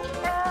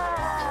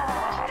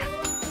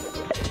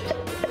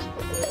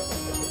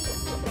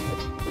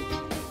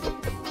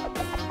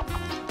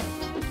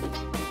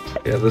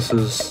 Yeah, this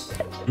is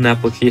an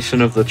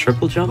application of the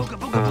triple jump.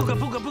 Booga,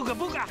 booga, booga,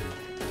 booga.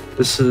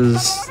 This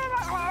is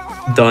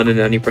done in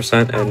any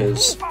percent and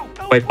is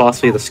quite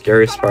possibly the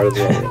scariest part of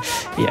the level.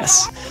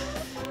 Yes.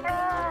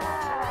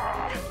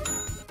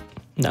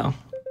 No.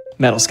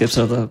 Metal skips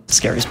are the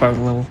scariest part of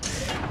the level.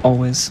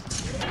 Always.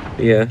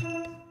 Yeah.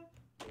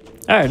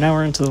 Alright, now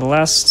we're into the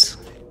last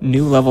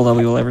new level that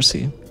we will ever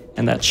see.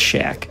 And that's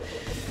Shack.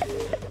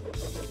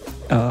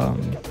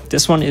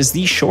 This one is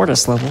the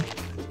shortest level.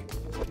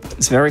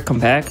 It's very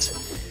compact.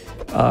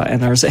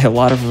 And there's a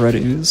lot of red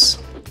ooze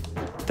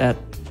that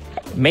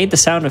made the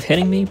sound of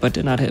hitting me, but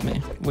did not hit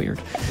me.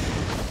 Weird.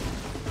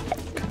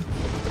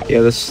 Yeah,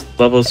 this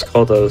level is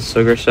called a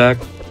Sugar Shack.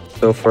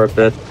 So for a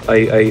bit,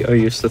 I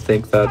used to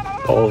think that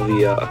all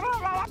the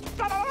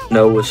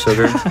snow was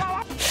sugar.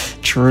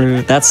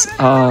 True. That's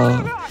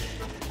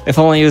if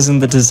only it was in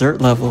the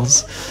dessert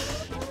levels.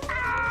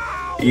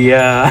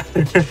 Yeah.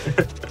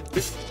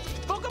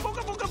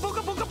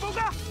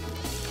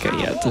 Okay,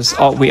 yeah. There's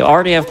we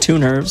already have 2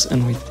 nerves,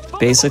 and we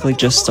basically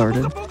just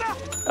started.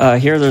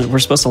 Here we're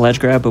supposed to ledge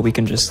grab, but we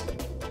can just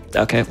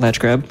ledge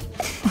grab.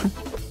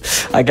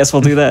 I guess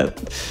we'll do that.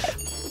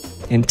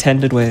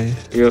 Intended way.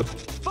 Yep.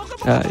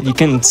 You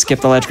can skip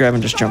the ledge grab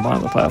and just jump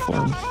onto the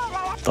platform.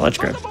 The ledge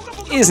grab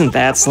isn't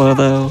that slow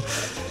though.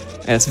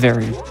 It's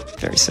very,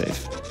 very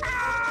safe.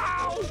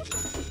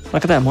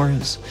 Look at that, more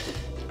is.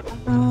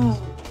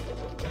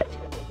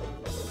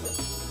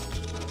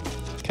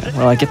 Okay,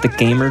 well I get the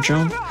gamer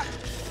jump.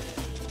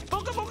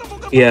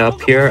 Yeah, up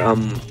here,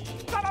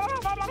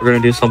 we're gonna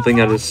do something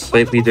that is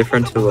slightly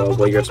different to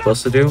what you're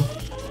supposed to do.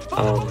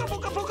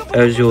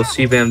 As you'll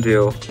see Bam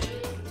do,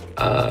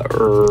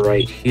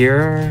 right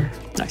here.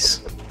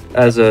 Nice.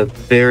 As a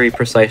very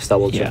precise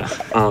double jump.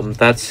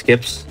 That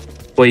skips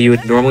what you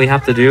would normally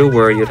have to do,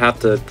 where you'd have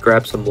to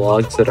grab some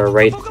logs that are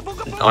right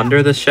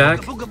under the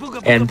shack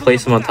and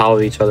place them on top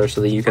of each other so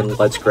that you can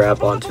let's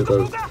grab onto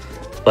the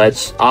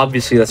ledge.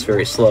 Obviously, that's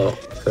very slow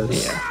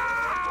because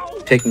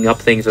picking up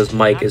things as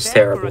Mike is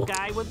terrible.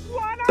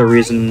 The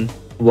reason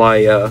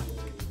why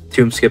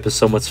Tomb Skip is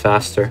so much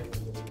faster.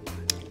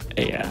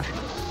 Yeah.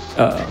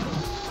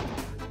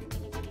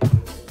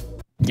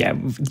 Yeah,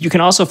 you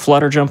can also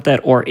flutter jump that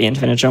or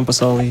infinite jump with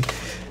Sully,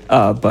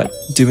 but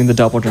doing the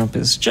double jump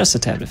is just a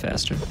tad bit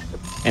faster.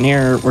 And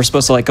here, we're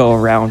supposed to like go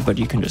around, but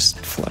you can just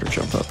flutter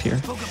jump up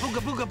here.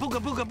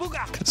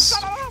 Because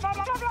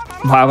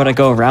why would I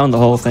go around the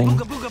whole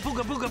thing?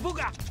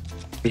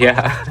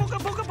 Yeah.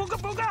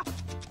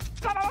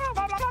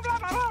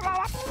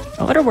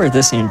 I wonder where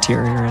this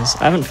interior is.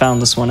 I haven't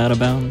found this one out of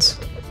bounds.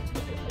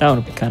 That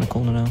would be kind of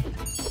cool to know.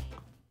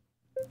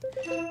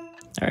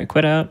 Alright,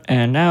 quit out,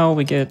 and now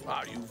we get...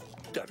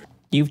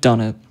 You've done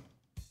it.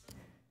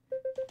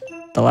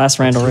 The last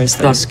Randall race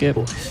that I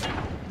skipped.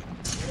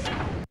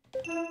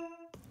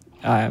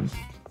 Wow,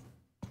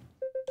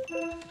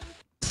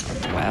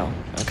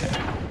 okay.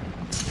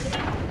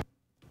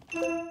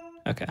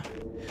 Okay.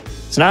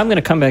 So now I'm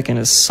gonna come back in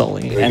as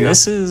Sully, and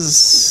this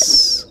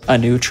is a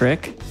new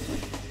trick.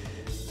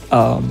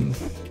 I'm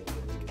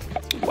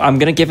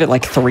gonna give it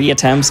like 3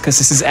 attempts, because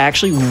this is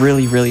actually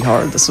really, really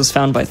hard. This was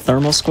found by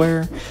Thermal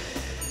Square.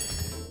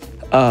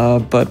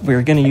 But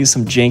we're gonna use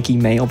some janky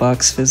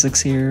mailbox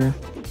physics here.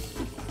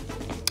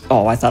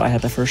 Oh, I thought I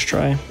had the first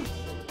try.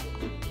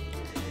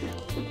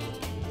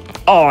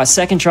 Oh, a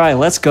second try,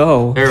 let's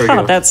go. There we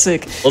go. That's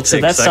sick. We'll So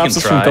take that second stops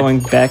us try. from going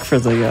back for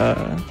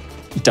the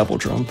double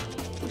jump.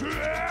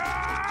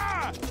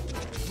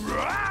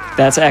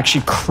 That's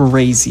actually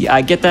crazy.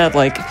 I get that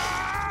like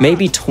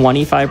maybe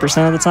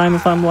 25% of the time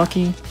if I'm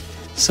lucky.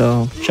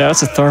 So shout out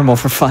to Thermal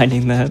for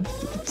finding that.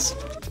 It's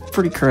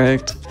pretty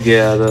correct.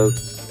 Yeah, the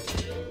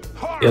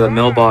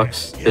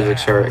mailbox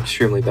physics are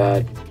extremely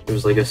bad.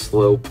 There's like a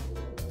slope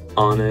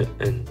on it,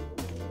 and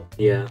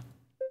yeah.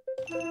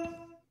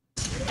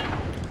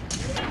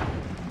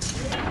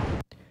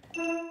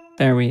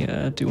 There we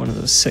do one of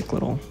those sick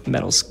little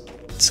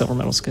silver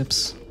metal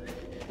skips.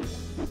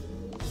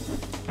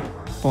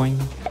 Boing.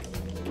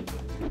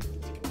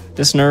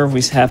 This nerve,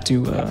 we have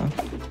to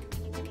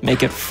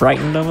make it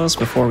frightened of us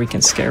before we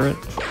can scare it.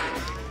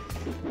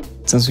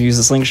 Since we use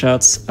the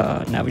slingshots,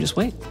 now we just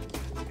wait.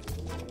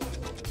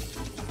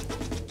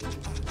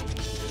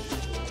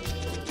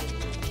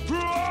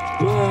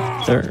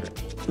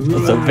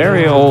 The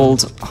very old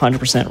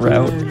 100%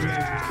 route.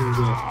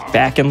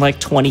 Back in like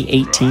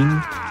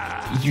 2018,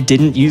 you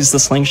didn't use the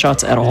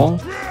slingshots at all.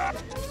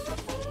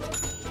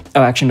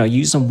 Oh, actually, no. You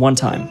use them one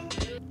time.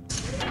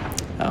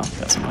 Oh,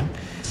 that's annoying.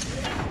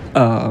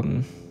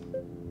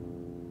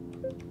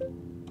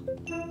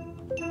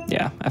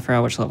 Yeah, I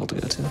forgot which level to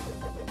go to.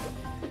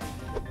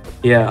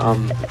 Yeah,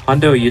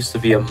 Hundo used to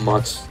be a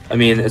much... I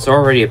mean, it's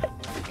already a,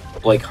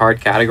 like, hard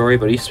category,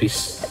 but it used to be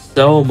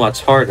so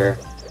much harder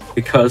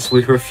because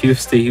we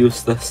refused to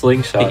use the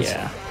slingshots.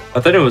 Yeah.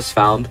 But then it was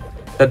found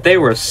that they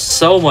were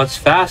so much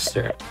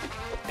faster,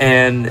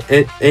 and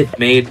it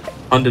made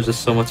Hundo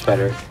just so much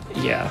better.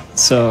 Yeah,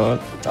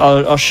 so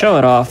I'll show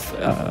it off.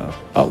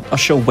 I'll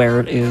show where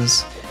it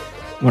is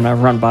when I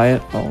run by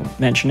it. I'll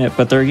mention it.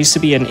 But there used to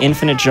be an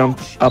infinite jump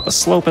up a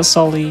slope as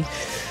Sully,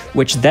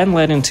 which then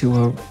led into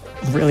a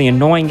really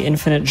annoying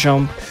infinite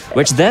jump,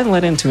 which then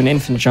led into an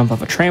infinite jump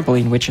of a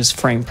trampoline, which is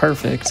frame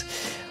perfect.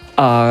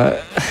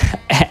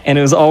 And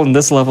it was all in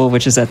this level,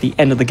 which is at the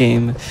end of the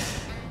game.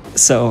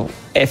 So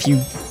if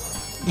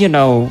you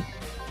know,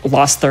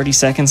 lost 30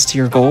 seconds to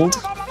your gold,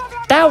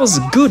 that was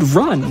a good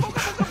run.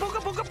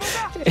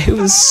 It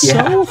was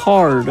so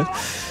hard.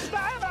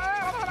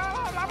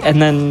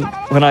 And then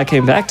when I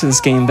came back to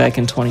this game back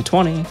in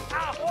 2020,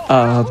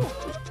 I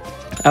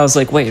was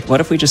like, wait,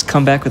 what if we just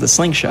come back with a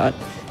slingshot?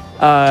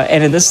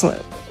 And in this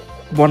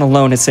one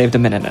alone, it saved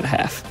 1.5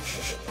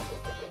 minutes.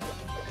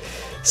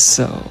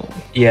 So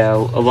yeah, a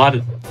lot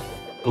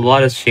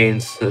has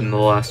changed in the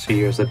last 2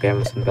 years that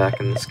Bama's been back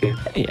in this game.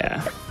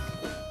 Yeah,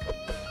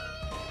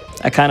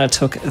 I kind of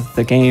took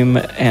the game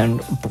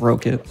and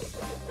broke it.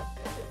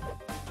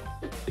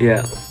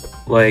 Yeah,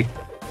 like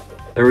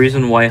the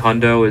reason why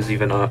Hundo is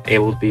even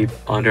able to be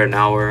under an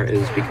hour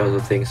is because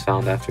of things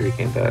found after he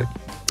came back.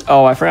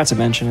 Oh, I forgot to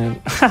mention it.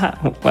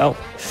 Well,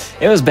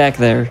 it was back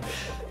there.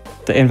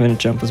 The infinite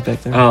jump was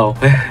back there. Oh,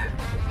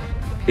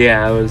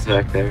 yeah, I was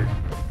back there.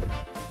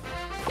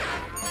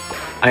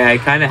 I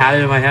kind of had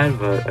it in my head,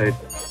 but I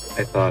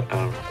thought, I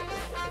don't know.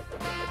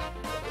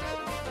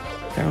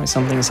 Apparently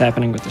something is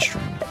happening with the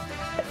stream.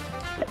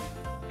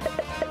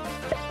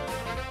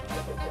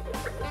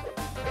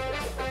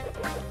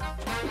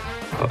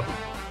 Oh.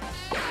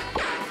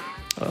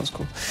 Oh, that was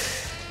cool.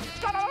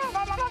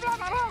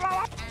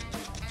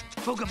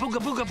 Booga booga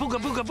booga booga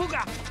booga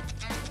booga.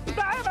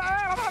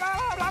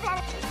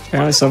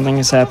 Apparently something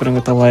is happening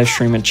with the live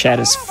stream and chat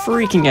is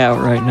freaking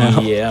out right now.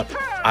 Yep.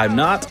 I'm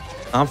not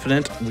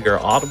confident we are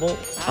audible.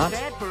 Not,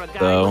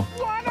 though.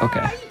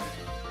 Okay. I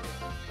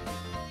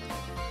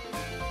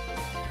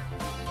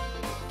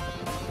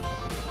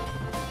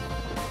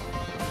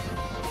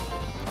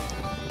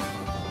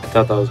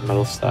thought that was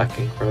metal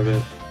stacking for a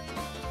bit.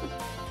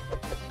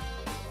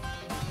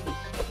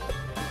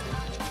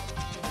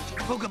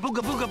 Booga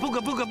booga booga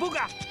booga booga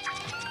booga.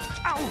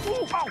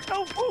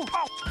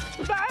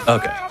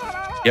 Okay.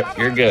 Yep,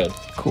 you're good.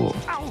 Cool.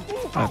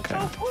 Okay.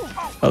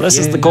 Well, this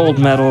is the gold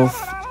medal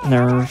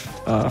nerve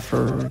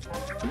for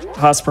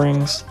Hot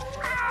Springs.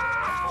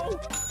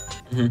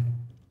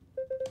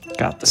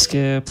 Got the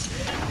skip.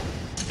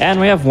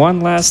 And we have one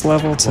last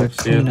level to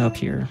clean up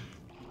here.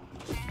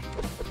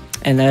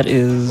 And that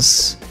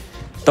is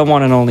the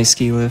one and only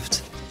ski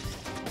lift.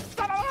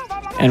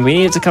 And we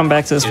need to come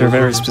back to this for a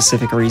very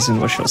specific reason,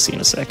 which you'll see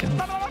in a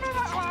second.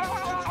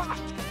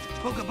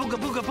 Booga booga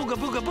booga booga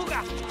booga booga.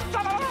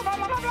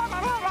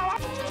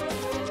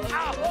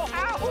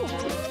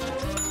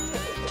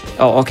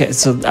 Oh, okay,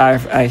 so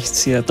I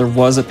see that there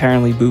was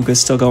apparently Booga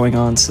still going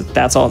on, so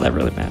that's all that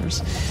really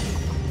matters.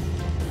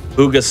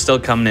 Booga's still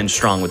coming in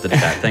strong with the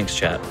chat. Thanks,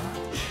 chat.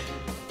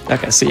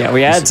 Okay, so yeah,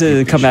 we had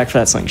to come back for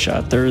that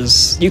slingshot.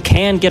 You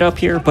can get up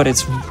here, but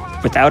it's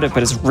without it,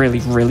 but it's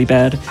really, really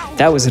bad.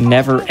 That was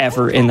never,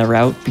 ever in the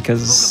route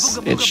because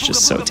it's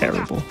just so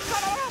terrible.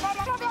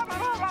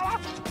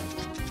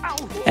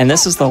 And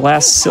this is the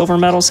last silver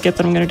medal skip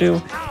that I'm going to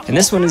do. And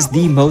this one is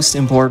the most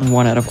important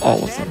one out of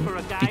all of them.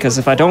 Because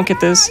if I don't get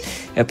this,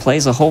 it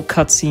plays a whole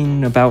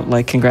cutscene about,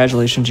 like,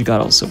 congratulations, you got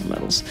all the silver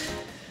medals.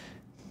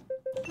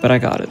 But I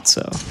got it,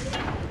 so.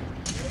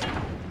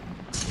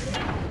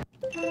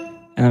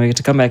 And then we get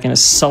to come back in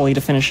as Sully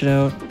to finish it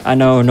out. I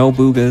know, no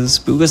Boogas.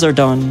 Boogas are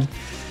done.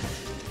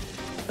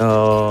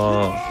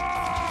 Oh.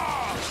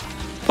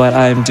 But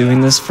I'm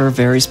doing this for a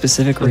very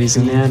specific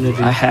reason.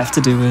 I have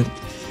to do it.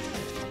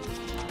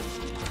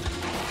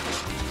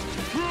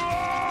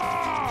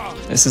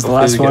 This is the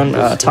last one.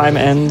 Time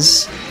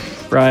ends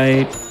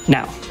right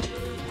now.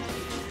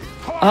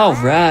 All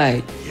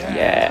right.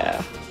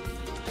 Yeah.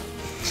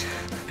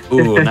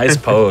 Ooh, nice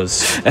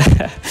pose.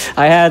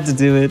 I had to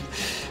do it.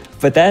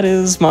 But that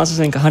is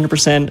Monsters Inc.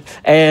 100%.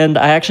 And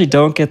I actually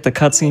don't get the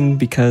cutscene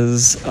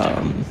because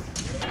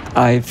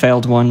I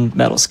failed one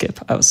medal skip.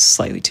 I was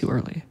slightly too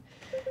early.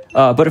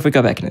 But if we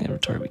go back into the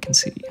inventory, we can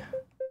see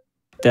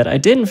that I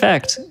did, in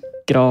fact,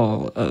 get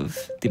all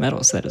of the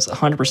medals. That is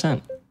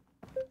 100%.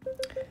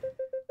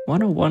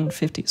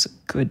 101.50 is a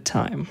good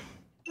time.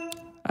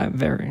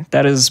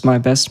 That is my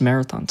best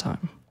marathon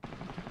time.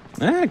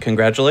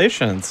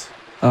 Congratulations.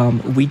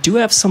 We do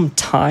have some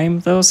time,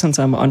 though, since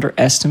I'm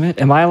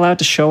underestimate. Am I allowed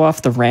to show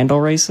off the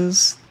Randall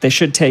races? They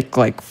should take,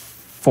 like,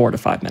 4 to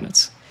 5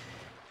 minutes.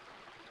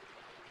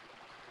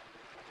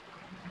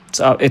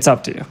 It's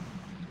up to you.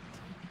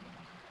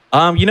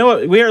 You know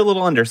what? We are a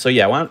little under, so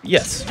yeah.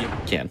 Yes, you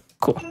can.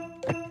 Cool.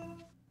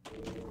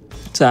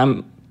 So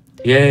I'm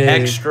Yay.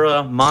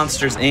 Extra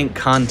Monsters Inc.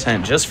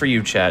 content just for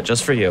you, chat.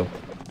 Just for you.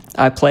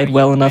 I played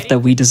well enough that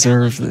we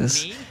deserve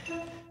this.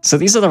 So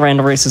these are the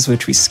random races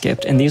which we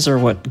skipped, and these are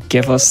what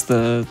give us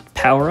the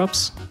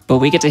power-ups. But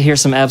we get to hear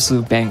some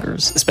absolute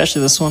bangers,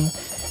 especially this one.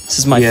 This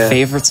is my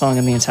favorite song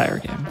in the entire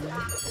game.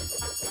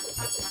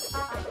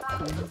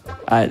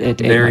 It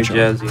Very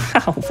jazzy.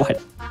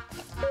 What?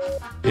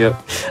 Yep.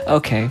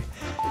 Okay.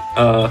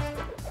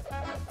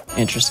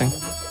 Interesting.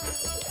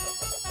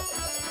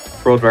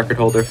 World record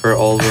holder for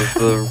all of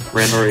the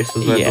random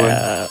races. By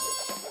Yeah.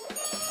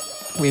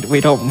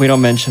 We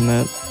don't mention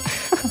that.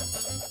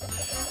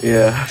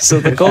 Yeah. So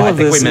the goal I of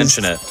think this we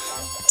mention is it.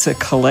 to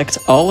collect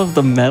all of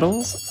the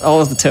medals,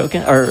 all of the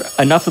token, or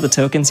enough of the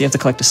tokens. You have to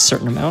collect a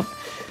certain amount,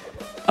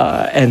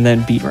 and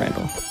then beat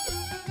Randall,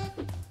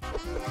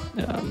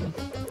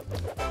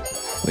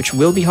 which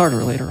will be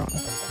harder later on.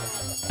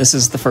 This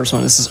is the first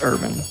one. This is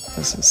urban.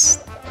 This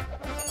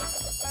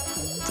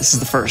is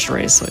the first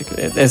race. Like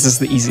this is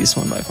the easiest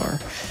one by far.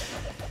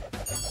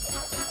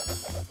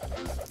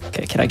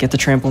 Okay, can I get the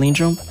trampoline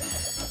jump?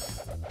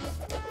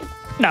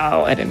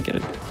 No, I didn't get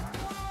it.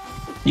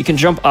 You can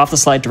jump off the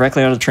slide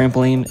directly onto the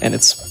trampoline, and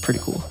it's pretty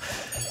cool.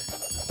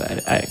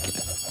 But I get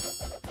it.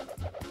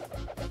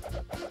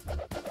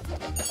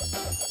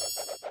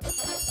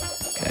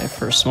 Okay,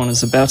 first one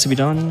is about to be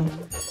done.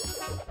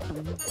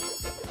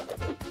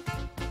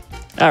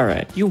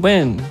 Alright, you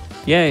win.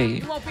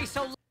 Yay.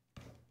 So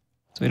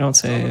we don't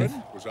save.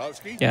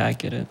 Yeah, I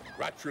get it.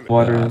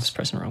 Water. I was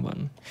pressing the wrong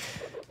button.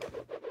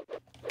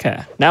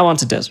 Okay, now on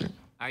to desert.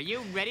 Are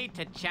you ready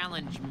to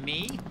challenge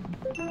me?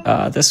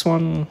 This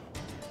one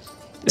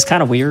is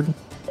kind of weird.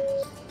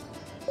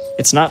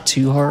 It's not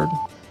too hard.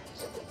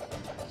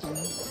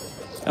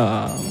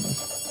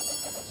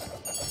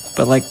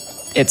 But like,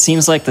 it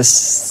seems like the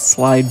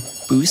slide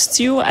boosts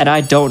you, and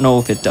I don't know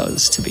if it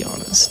does, to be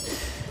honest.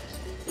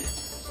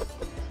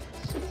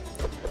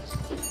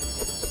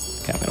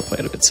 Okay, I'm gonna play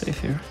it a bit safe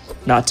here.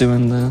 Not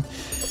doing the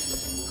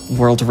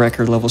world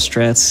record level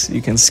strats.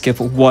 You can skip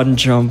one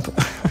jump.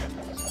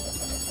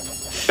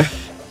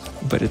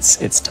 But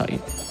it's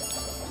tight.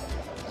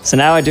 So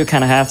now I do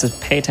kind of have to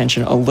pay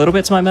attention a little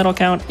bit to my medal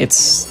count.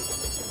 It's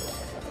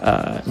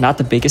not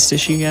the biggest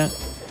issue yet,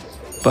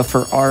 but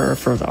for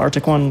the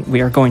Arctic one,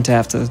 we are going to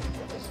have to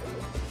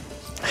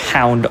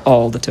hound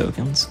all the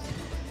tokens.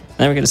 And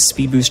then we get a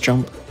speed boost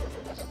jump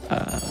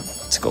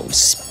to go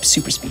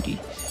super speedy.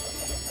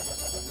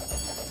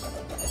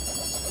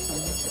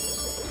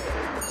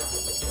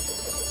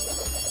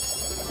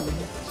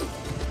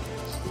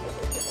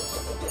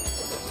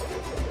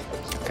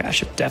 Okay, I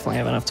should definitely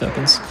have enough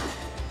tokens.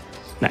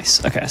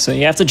 Nice. Okay, so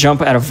you have to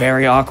jump at a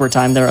very awkward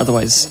time there,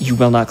 otherwise you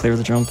will not clear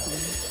the jump.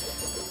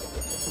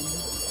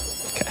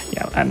 Okay,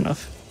 yeah, I have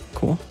enough.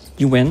 Cool.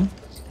 You win.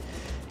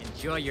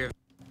 Enjoy your.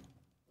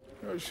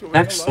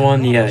 Next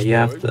one, yeah, you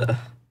have to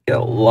get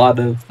a lot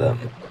of them.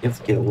 You have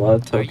to get a lot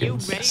of Are you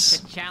tokens. ready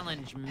to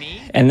challenge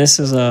me? And this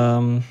is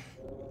the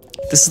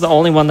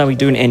only one that we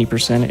do in any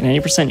percent. In any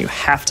percent, you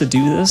have to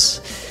do this,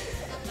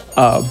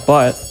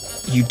 but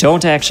you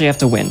don't actually have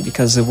to win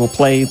because it will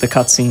play the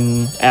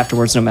cutscene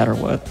afterwards no matter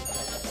what.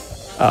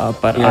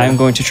 But Yeah. I'm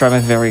going to try my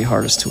very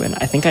hardest to win.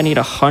 I think I need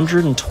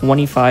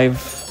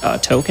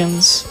 125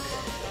 tokens.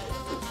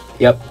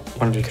 Yep,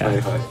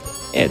 125.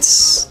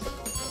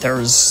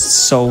 There's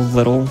so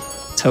little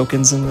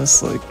tokens in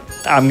this. Like,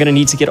 I'm gonna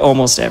need to get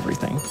almost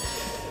everything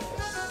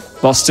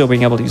while still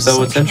being able to use.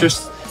 So it's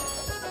interesting.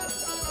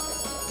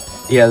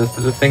 Yeah,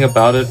 the thing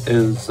about it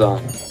is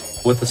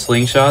with the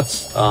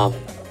slingshots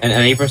and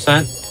any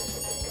percent,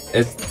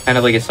 it's kind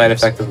of like a side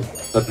effect of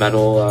the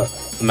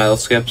metal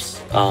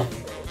skips.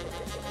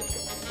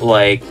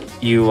 Like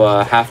you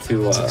have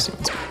to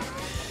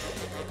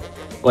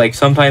like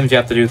sometimes you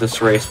have to do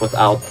this race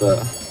without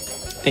the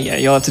Yeah,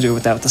 you'll have to do it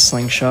without the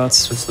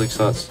slingshots.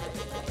 slingshots.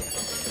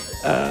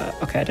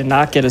 Okay, I did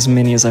not get as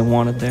many as I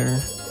wanted there.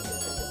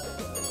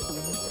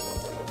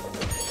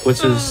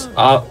 Which is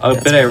a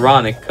bit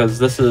ironic because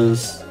this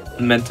is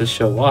meant to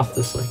show off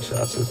the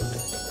slingshots, isn't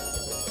it?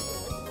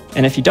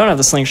 And if you don't have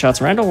the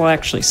slingshots, Randall will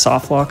actually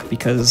soft lock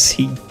because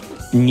he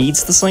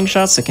needs the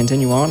slingshots to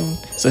continue on.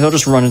 So he'll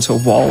just run into a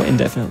wall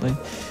indefinitely.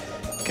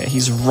 Okay,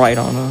 he's right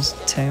on his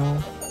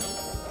tail.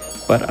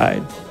 But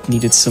I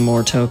needed some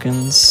more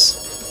tokens.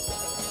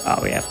 Oh,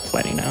 we have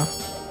plenty now.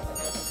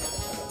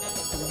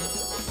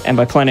 And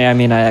by plenty, I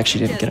mean I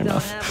actually didn't get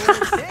enough.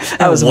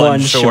 I was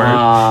one short.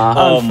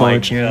 Oh my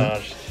Unfortunate.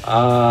 gosh.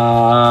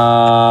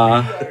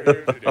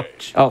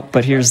 Oh,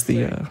 but here's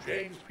the...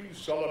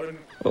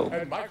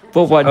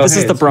 Well, what? Oh, this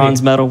hey, is the it's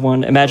bronze me. medal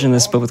one. Imagine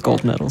this, but with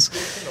gold medals.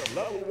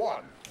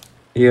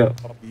 Yeah.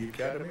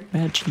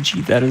 Man,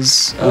 GG, that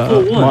is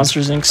Level one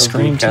Monsters Inc. of the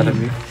Scream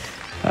Academy. Team.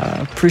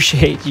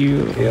 Appreciate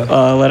you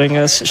Yeah. letting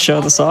us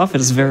show this off.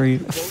 It is a very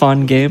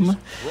fun game.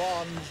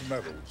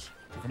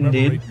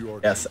 Indeed.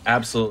 Yes,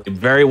 absolutely.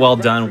 Very well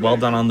done. Well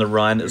done on the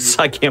run.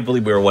 So I can't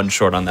believe we were one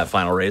short on that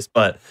final race,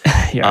 but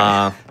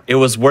it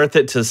was worth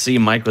it to see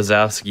Mike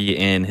Wazowski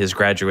in his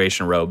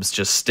graduation robes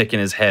just sticking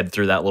his head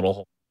through that little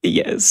hole.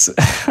 Yes,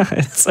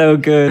 it's so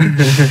good.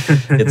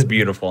 It's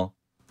beautiful.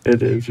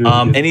 It is.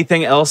 Really good.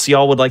 Anything else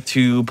y'all would like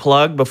to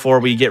plug before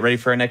we get ready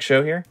for our next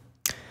show here?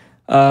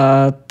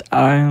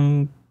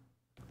 I'm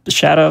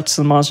shout out to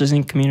the Monsters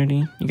Inc.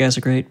 community. You guys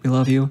are great. We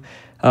love you.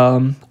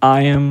 I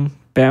am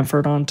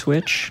Bamford on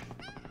Twitch.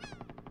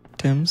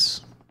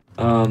 Tim's.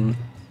 I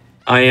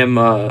am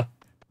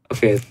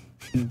okay.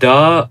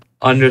 _Tim's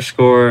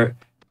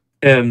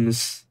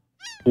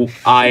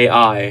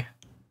II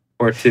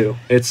or 2.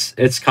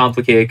 It's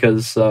complicated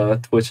because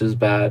Twitch is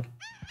bad.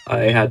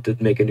 I had to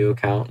make a new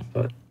account,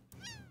 but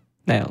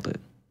Nailed it.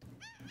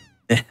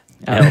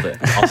 Nailed it.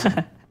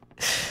 Awesome.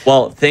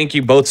 Well, thank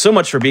you both so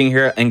much for being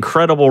here.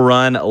 Incredible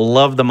run.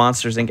 Love the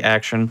Monsters Inc.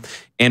 action.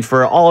 And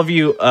for all of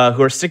you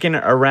who are sticking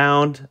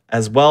around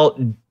as well,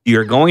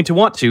 you're going to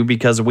want to,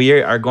 because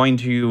we are going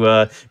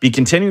to be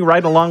continuing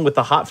right along with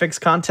the Hotfix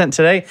content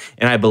today.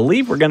 And I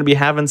believe we're going to be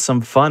having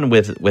some fun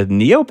with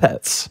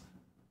Neopets,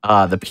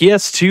 the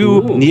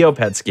PS2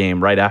 Neopets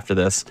game right after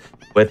this,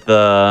 with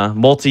the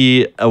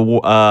multi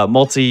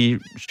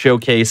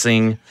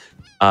showcasing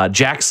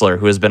Jaxler,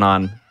 who has been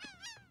on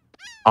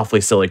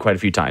Awfully Silly quite a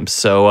few times.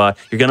 So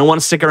you're going to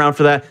want to stick around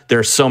for that. There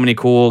are so many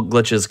cool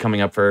glitches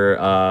coming up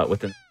for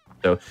within.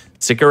 So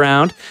stick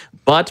around.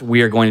 But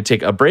we are going to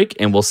take a break,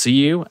 and we'll see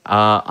you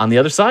on the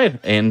other side.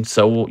 And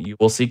so you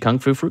will see Kung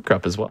Fu Fruit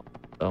Cup as well.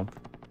 So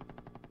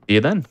see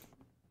you then.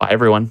 Bye,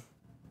 everyone.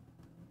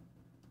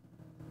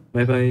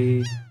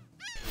 bye.